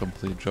just a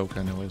complete joke,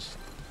 anyways.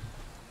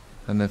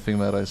 Anything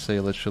that I say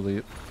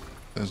literally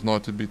is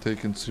not to be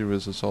taken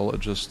serious. It's all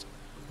just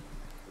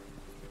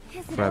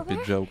crappy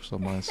jokes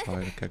on my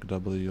side.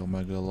 KW, oh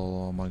my god,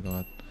 oh my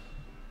god.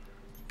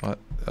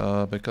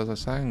 What? Because I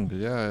sang.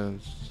 Yeah, I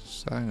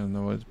sang. And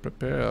I would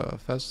prepare a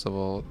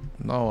festival.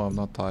 No, I'm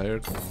not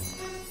tired. Are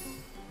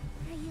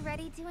you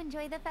ready to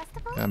enjoy the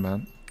festival? Yeah,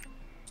 man.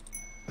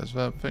 There's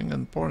that thing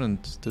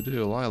important to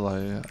do,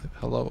 Lila.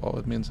 Hello. Oh,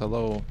 it means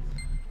hello.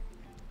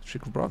 She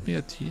brought me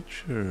a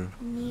teacher.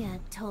 Mia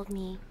told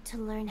me to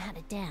learn how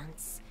to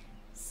dance,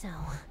 so...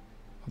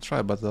 I'll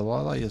try, but the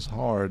Lila is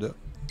hard.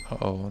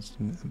 Uh-oh.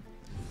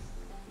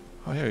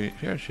 Oh,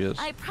 here she is.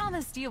 I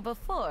promised you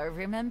before,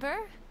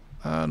 remember?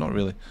 Not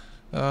really.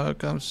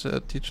 Comes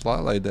teach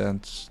Lila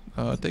dance.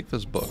 Take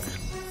this book.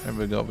 There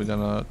we go. We're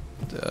gonna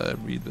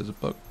read this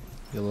book.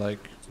 You're like,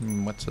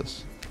 what's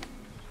this?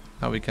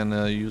 Now we can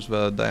use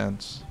the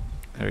dance.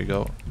 There you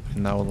go.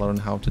 We now learn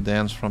how to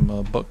dance from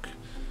a book.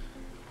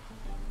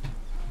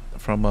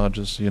 From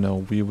just, you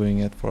know, viewing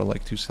it for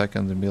like 2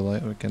 seconds and be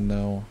like, we can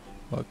now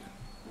look.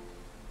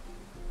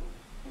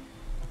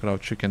 Look at how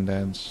chicken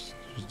dance.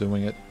 She's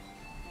doing it.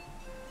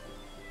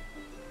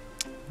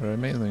 Very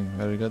amazing.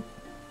 Very good.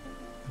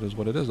 It is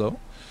what it is, though.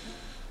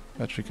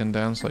 That she can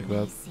dance like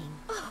that.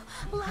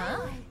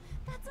 Huh?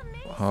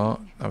 Huh?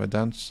 Now you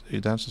dance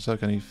yourself,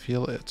 can you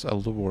feel its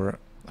allure?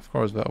 Of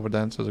course, the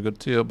overdances are good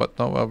too, but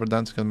no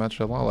overdance can match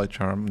the Lala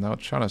charm. Now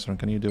it's Shana's turn.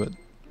 Can you do it?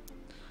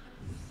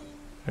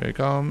 Here he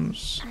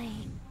comes.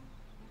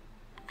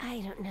 I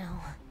don't know.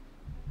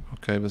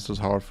 Okay, this is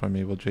hard for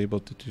me. Will you be able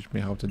to teach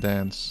me how to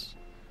dance?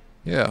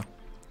 Yeah.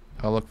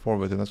 I look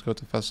forward to it. Let's go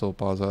to Festival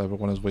Plaza.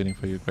 Everyone is waiting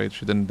for you. Great,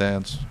 she didn't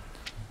dance.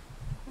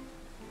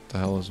 What the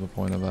hell is the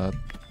point of that?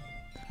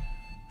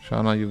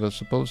 Shana, you were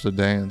supposed to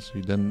dance.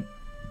 You didn't.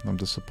 I'm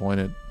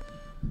disappointed.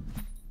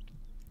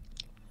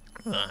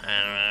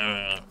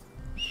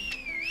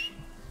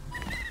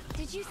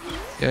 Did you see?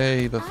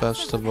 Yay, the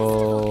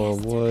festival.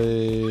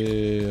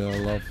 Way, I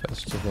love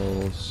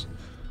festivals.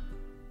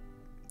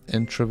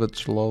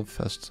 Introverts love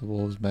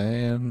festivals,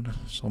 man.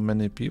 So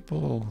many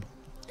people.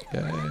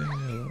 Yay.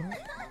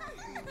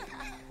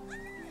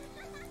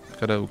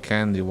 Look at how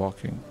Candy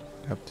walking.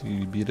 You have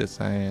to beat its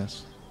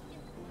ass.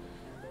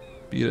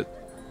 Beat it.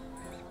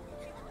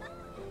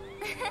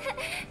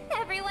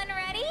 Everyone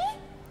ready?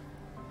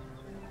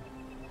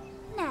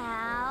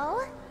 Now,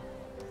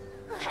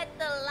 let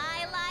the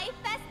Lai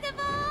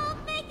Festival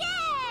begin!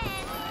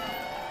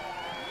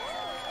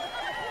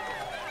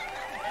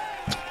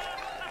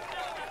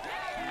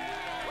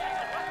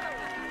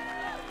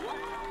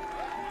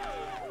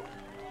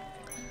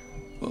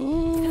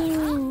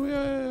 Ooh,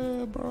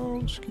 yeah,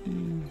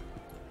 broski.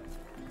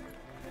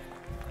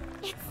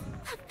 It's a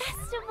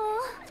festival.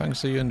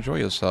 Thanks that you enjoy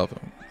yourself.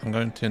 I'm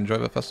going to enjoy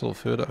the festival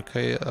food.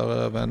 Okay,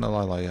 then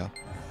yeah.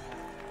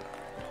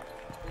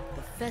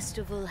 The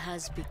festival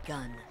has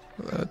begun.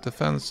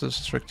 Defense is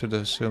stricter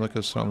to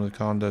Silica some of the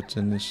conduct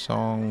in this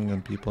song,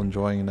 and people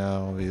enjoying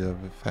now. We have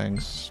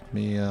thanks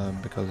me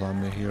because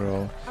I'm a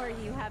hero. Are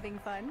you having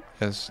fun?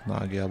 Yes,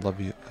 Nagi, I love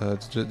you.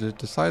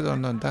 Decide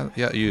on a dance.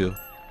 Yeah, you.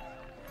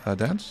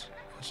 Dance?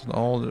 It's an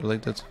all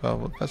related to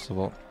the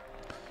festival.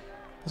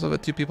 So the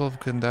two people who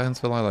can dance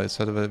the Lila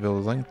said that they were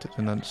linked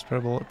in an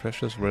inseparable,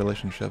 precious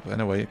relationship.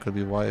 Anyway, it could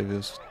be why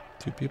these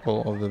two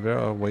people over there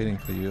are waiting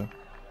for you.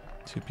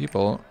 Two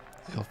people.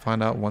 You'll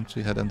find out once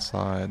we head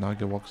inside.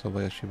 Nagia walks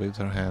away as she waves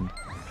her hand.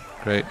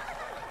 Great.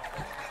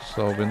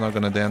 So we're not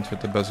gonna dance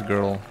with the best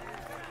girl.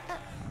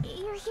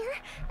 You're here?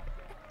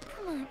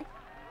 Come on.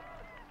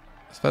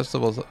 This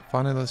festival's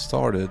finally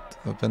started.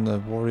 I've been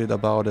worried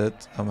about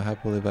it. I'm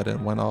happy that it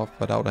went off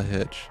without a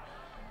hitch.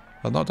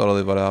 Well, not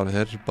totally without a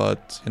hitch,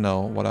 but you know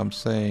what I'm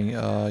saying.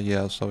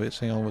 Yeah, so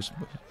seeing all those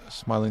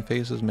smiling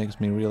faces makes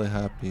me really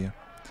happy.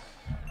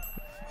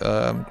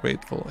 I'm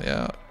grateful.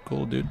 Yeah,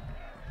 cool, dude.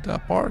 The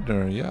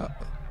partner, yeah.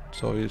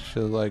 So you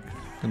should like,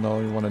 you know,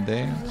 you wanna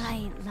dance?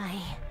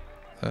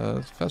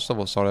 Lie.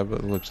 Festival started, but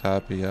it looks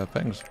happy. Yeah,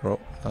 thanks, bro.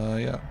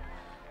 Yeah.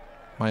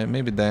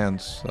 Maybe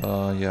dance.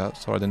 Yeah,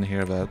 so I didn't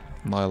hear that.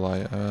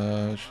 Lily.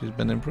 She's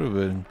been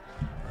improving.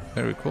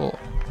 Very cool.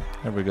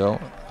 There we go.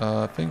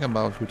 Think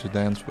about who to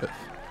dance with.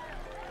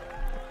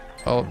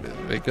 Oh,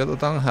 they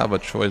don't have a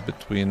choice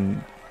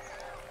between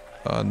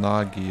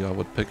Nagi. I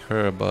would pick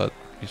her, but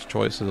these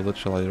choices are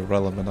literally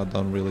irrelevant. I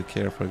don't really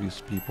care for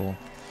these people.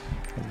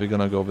 But we're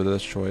gonna go with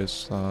this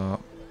choice.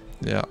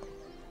 Yeah.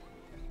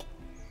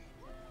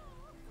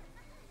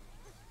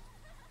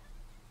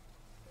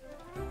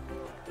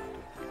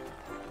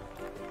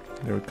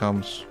 Here it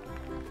comes.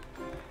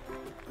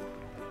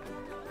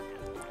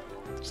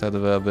 Said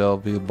they'll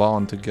be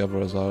bond together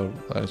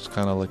as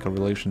kind of like a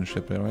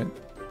relationship, right?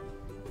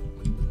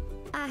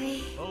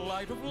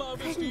 I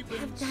couldn't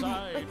have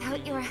done it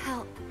without your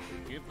help.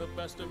 Give the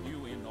best of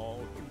you in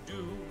all you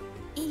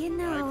do. You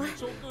know,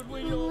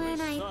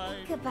 when I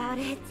think about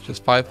it, She's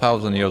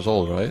 5,000 years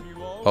old, right?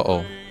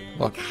 Uh-oh.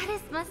 Look.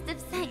 Goddess must have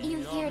sent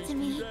you here to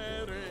me.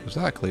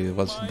 Exactly, it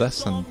was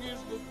destined. Thank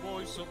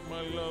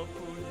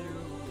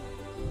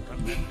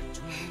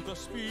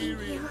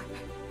you.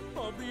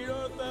 Of the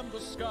earth and the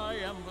sky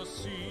and the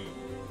sea.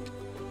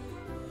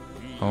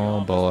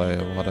 Oh boy,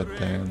 what a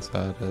dance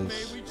that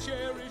is. May we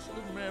cherish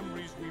the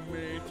memories we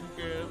made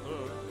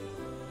together.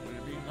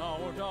 Living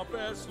out our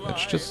best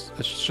life.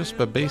 It's just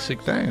a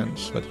basic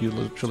dance, but you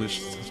literally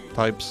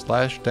type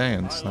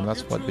 /dance, and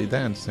that's what we're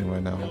dancing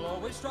right now.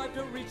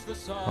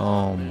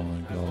 Oh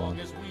my god.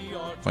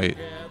 Wait.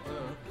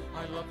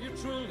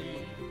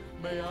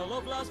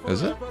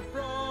 Is it?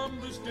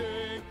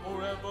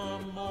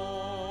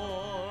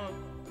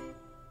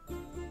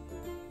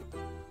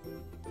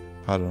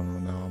 I don't know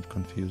now, I'm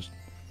confused.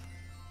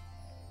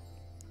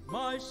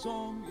 My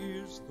song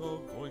is the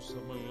voice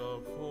of my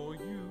love for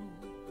you.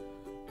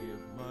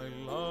 Give my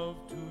love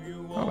to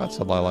you. Oh, that's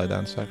a Lili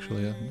dance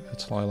actually, yeah.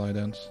 It's Lili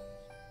dance.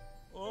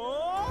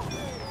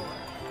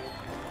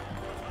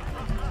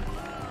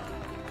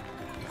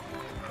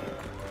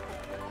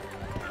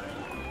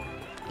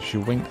 She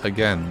winked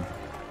again.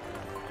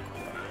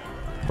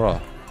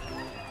 Bruh.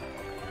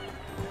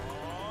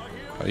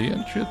 Are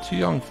you too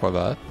young for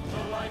that?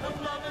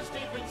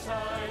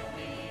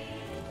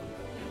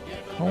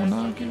 Oh,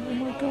 Nagi, oh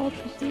my god,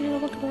 she's here,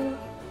 look at her.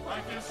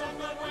 I feel so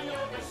good when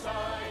you're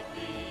beside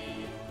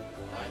me.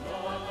 I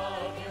know I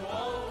love you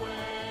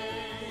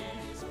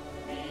always.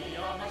 We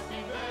are must be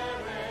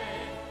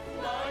married.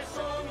 My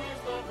song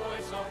is the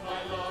voice of my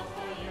love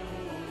for you.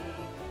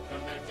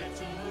 Connected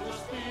to the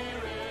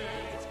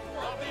spirit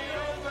of the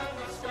earth and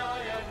the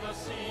sky and the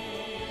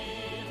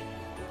sea.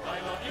 I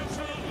love you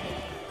truly.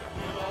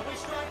 We'll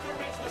always strive to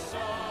reach the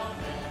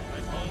summit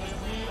as long as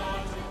we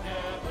are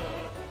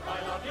together.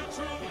 I love you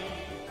truly.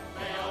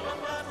 May our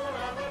love last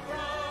forever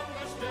from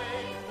this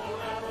day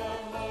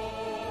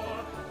forevermore.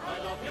 I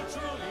love you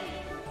truly.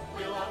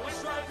 We'll always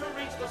strive to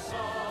reach the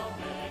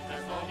summit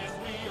as long as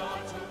we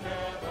are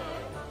together.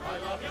 I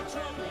love you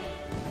truly.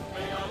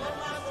 May our love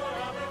last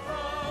forever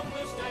from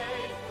this day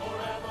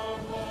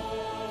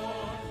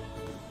forevermore.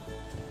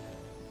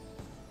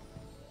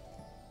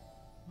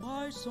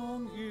 My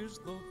song is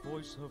the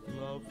voice of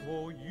love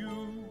for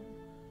you.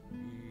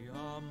 We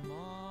are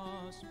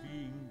must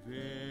being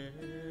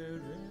very.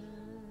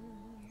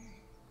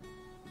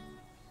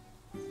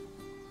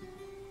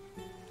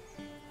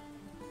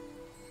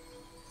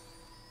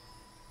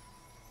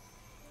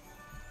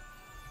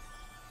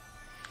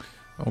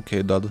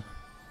 Okay, Dud.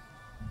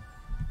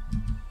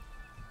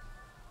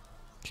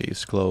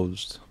 Case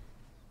closed.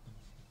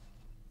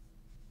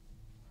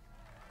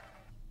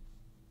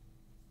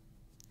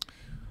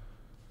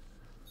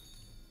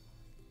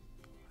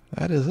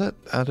 That is it.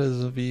 That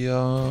is the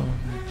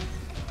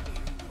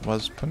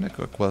was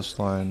Punika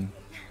questline.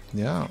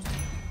 Yeah.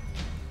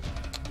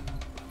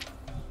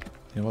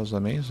 It was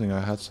amazing.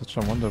 I had such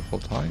a wonderful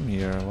time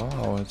here.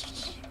 Wow, it's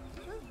just,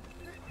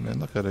 I mean,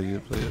 look at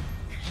it. Look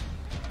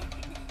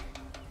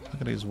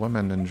at these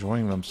women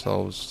enjoying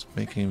themselves,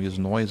 making these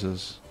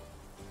noises,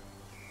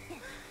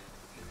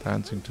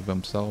 dancing to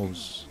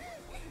themselves.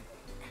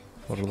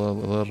 What a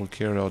little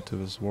care out to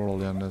this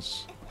world and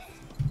this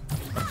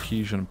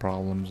Artesian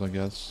problems, I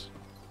guess.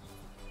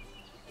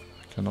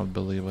 I cannot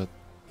believe it.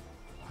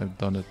 I've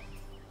done it.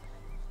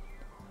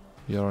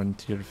 We are in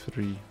tier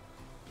 3.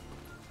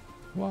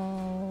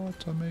 Wow,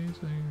 it's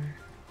amazing.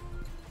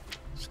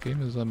 This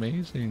game is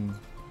amazing.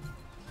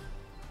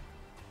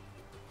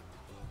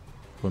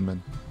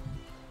 Women.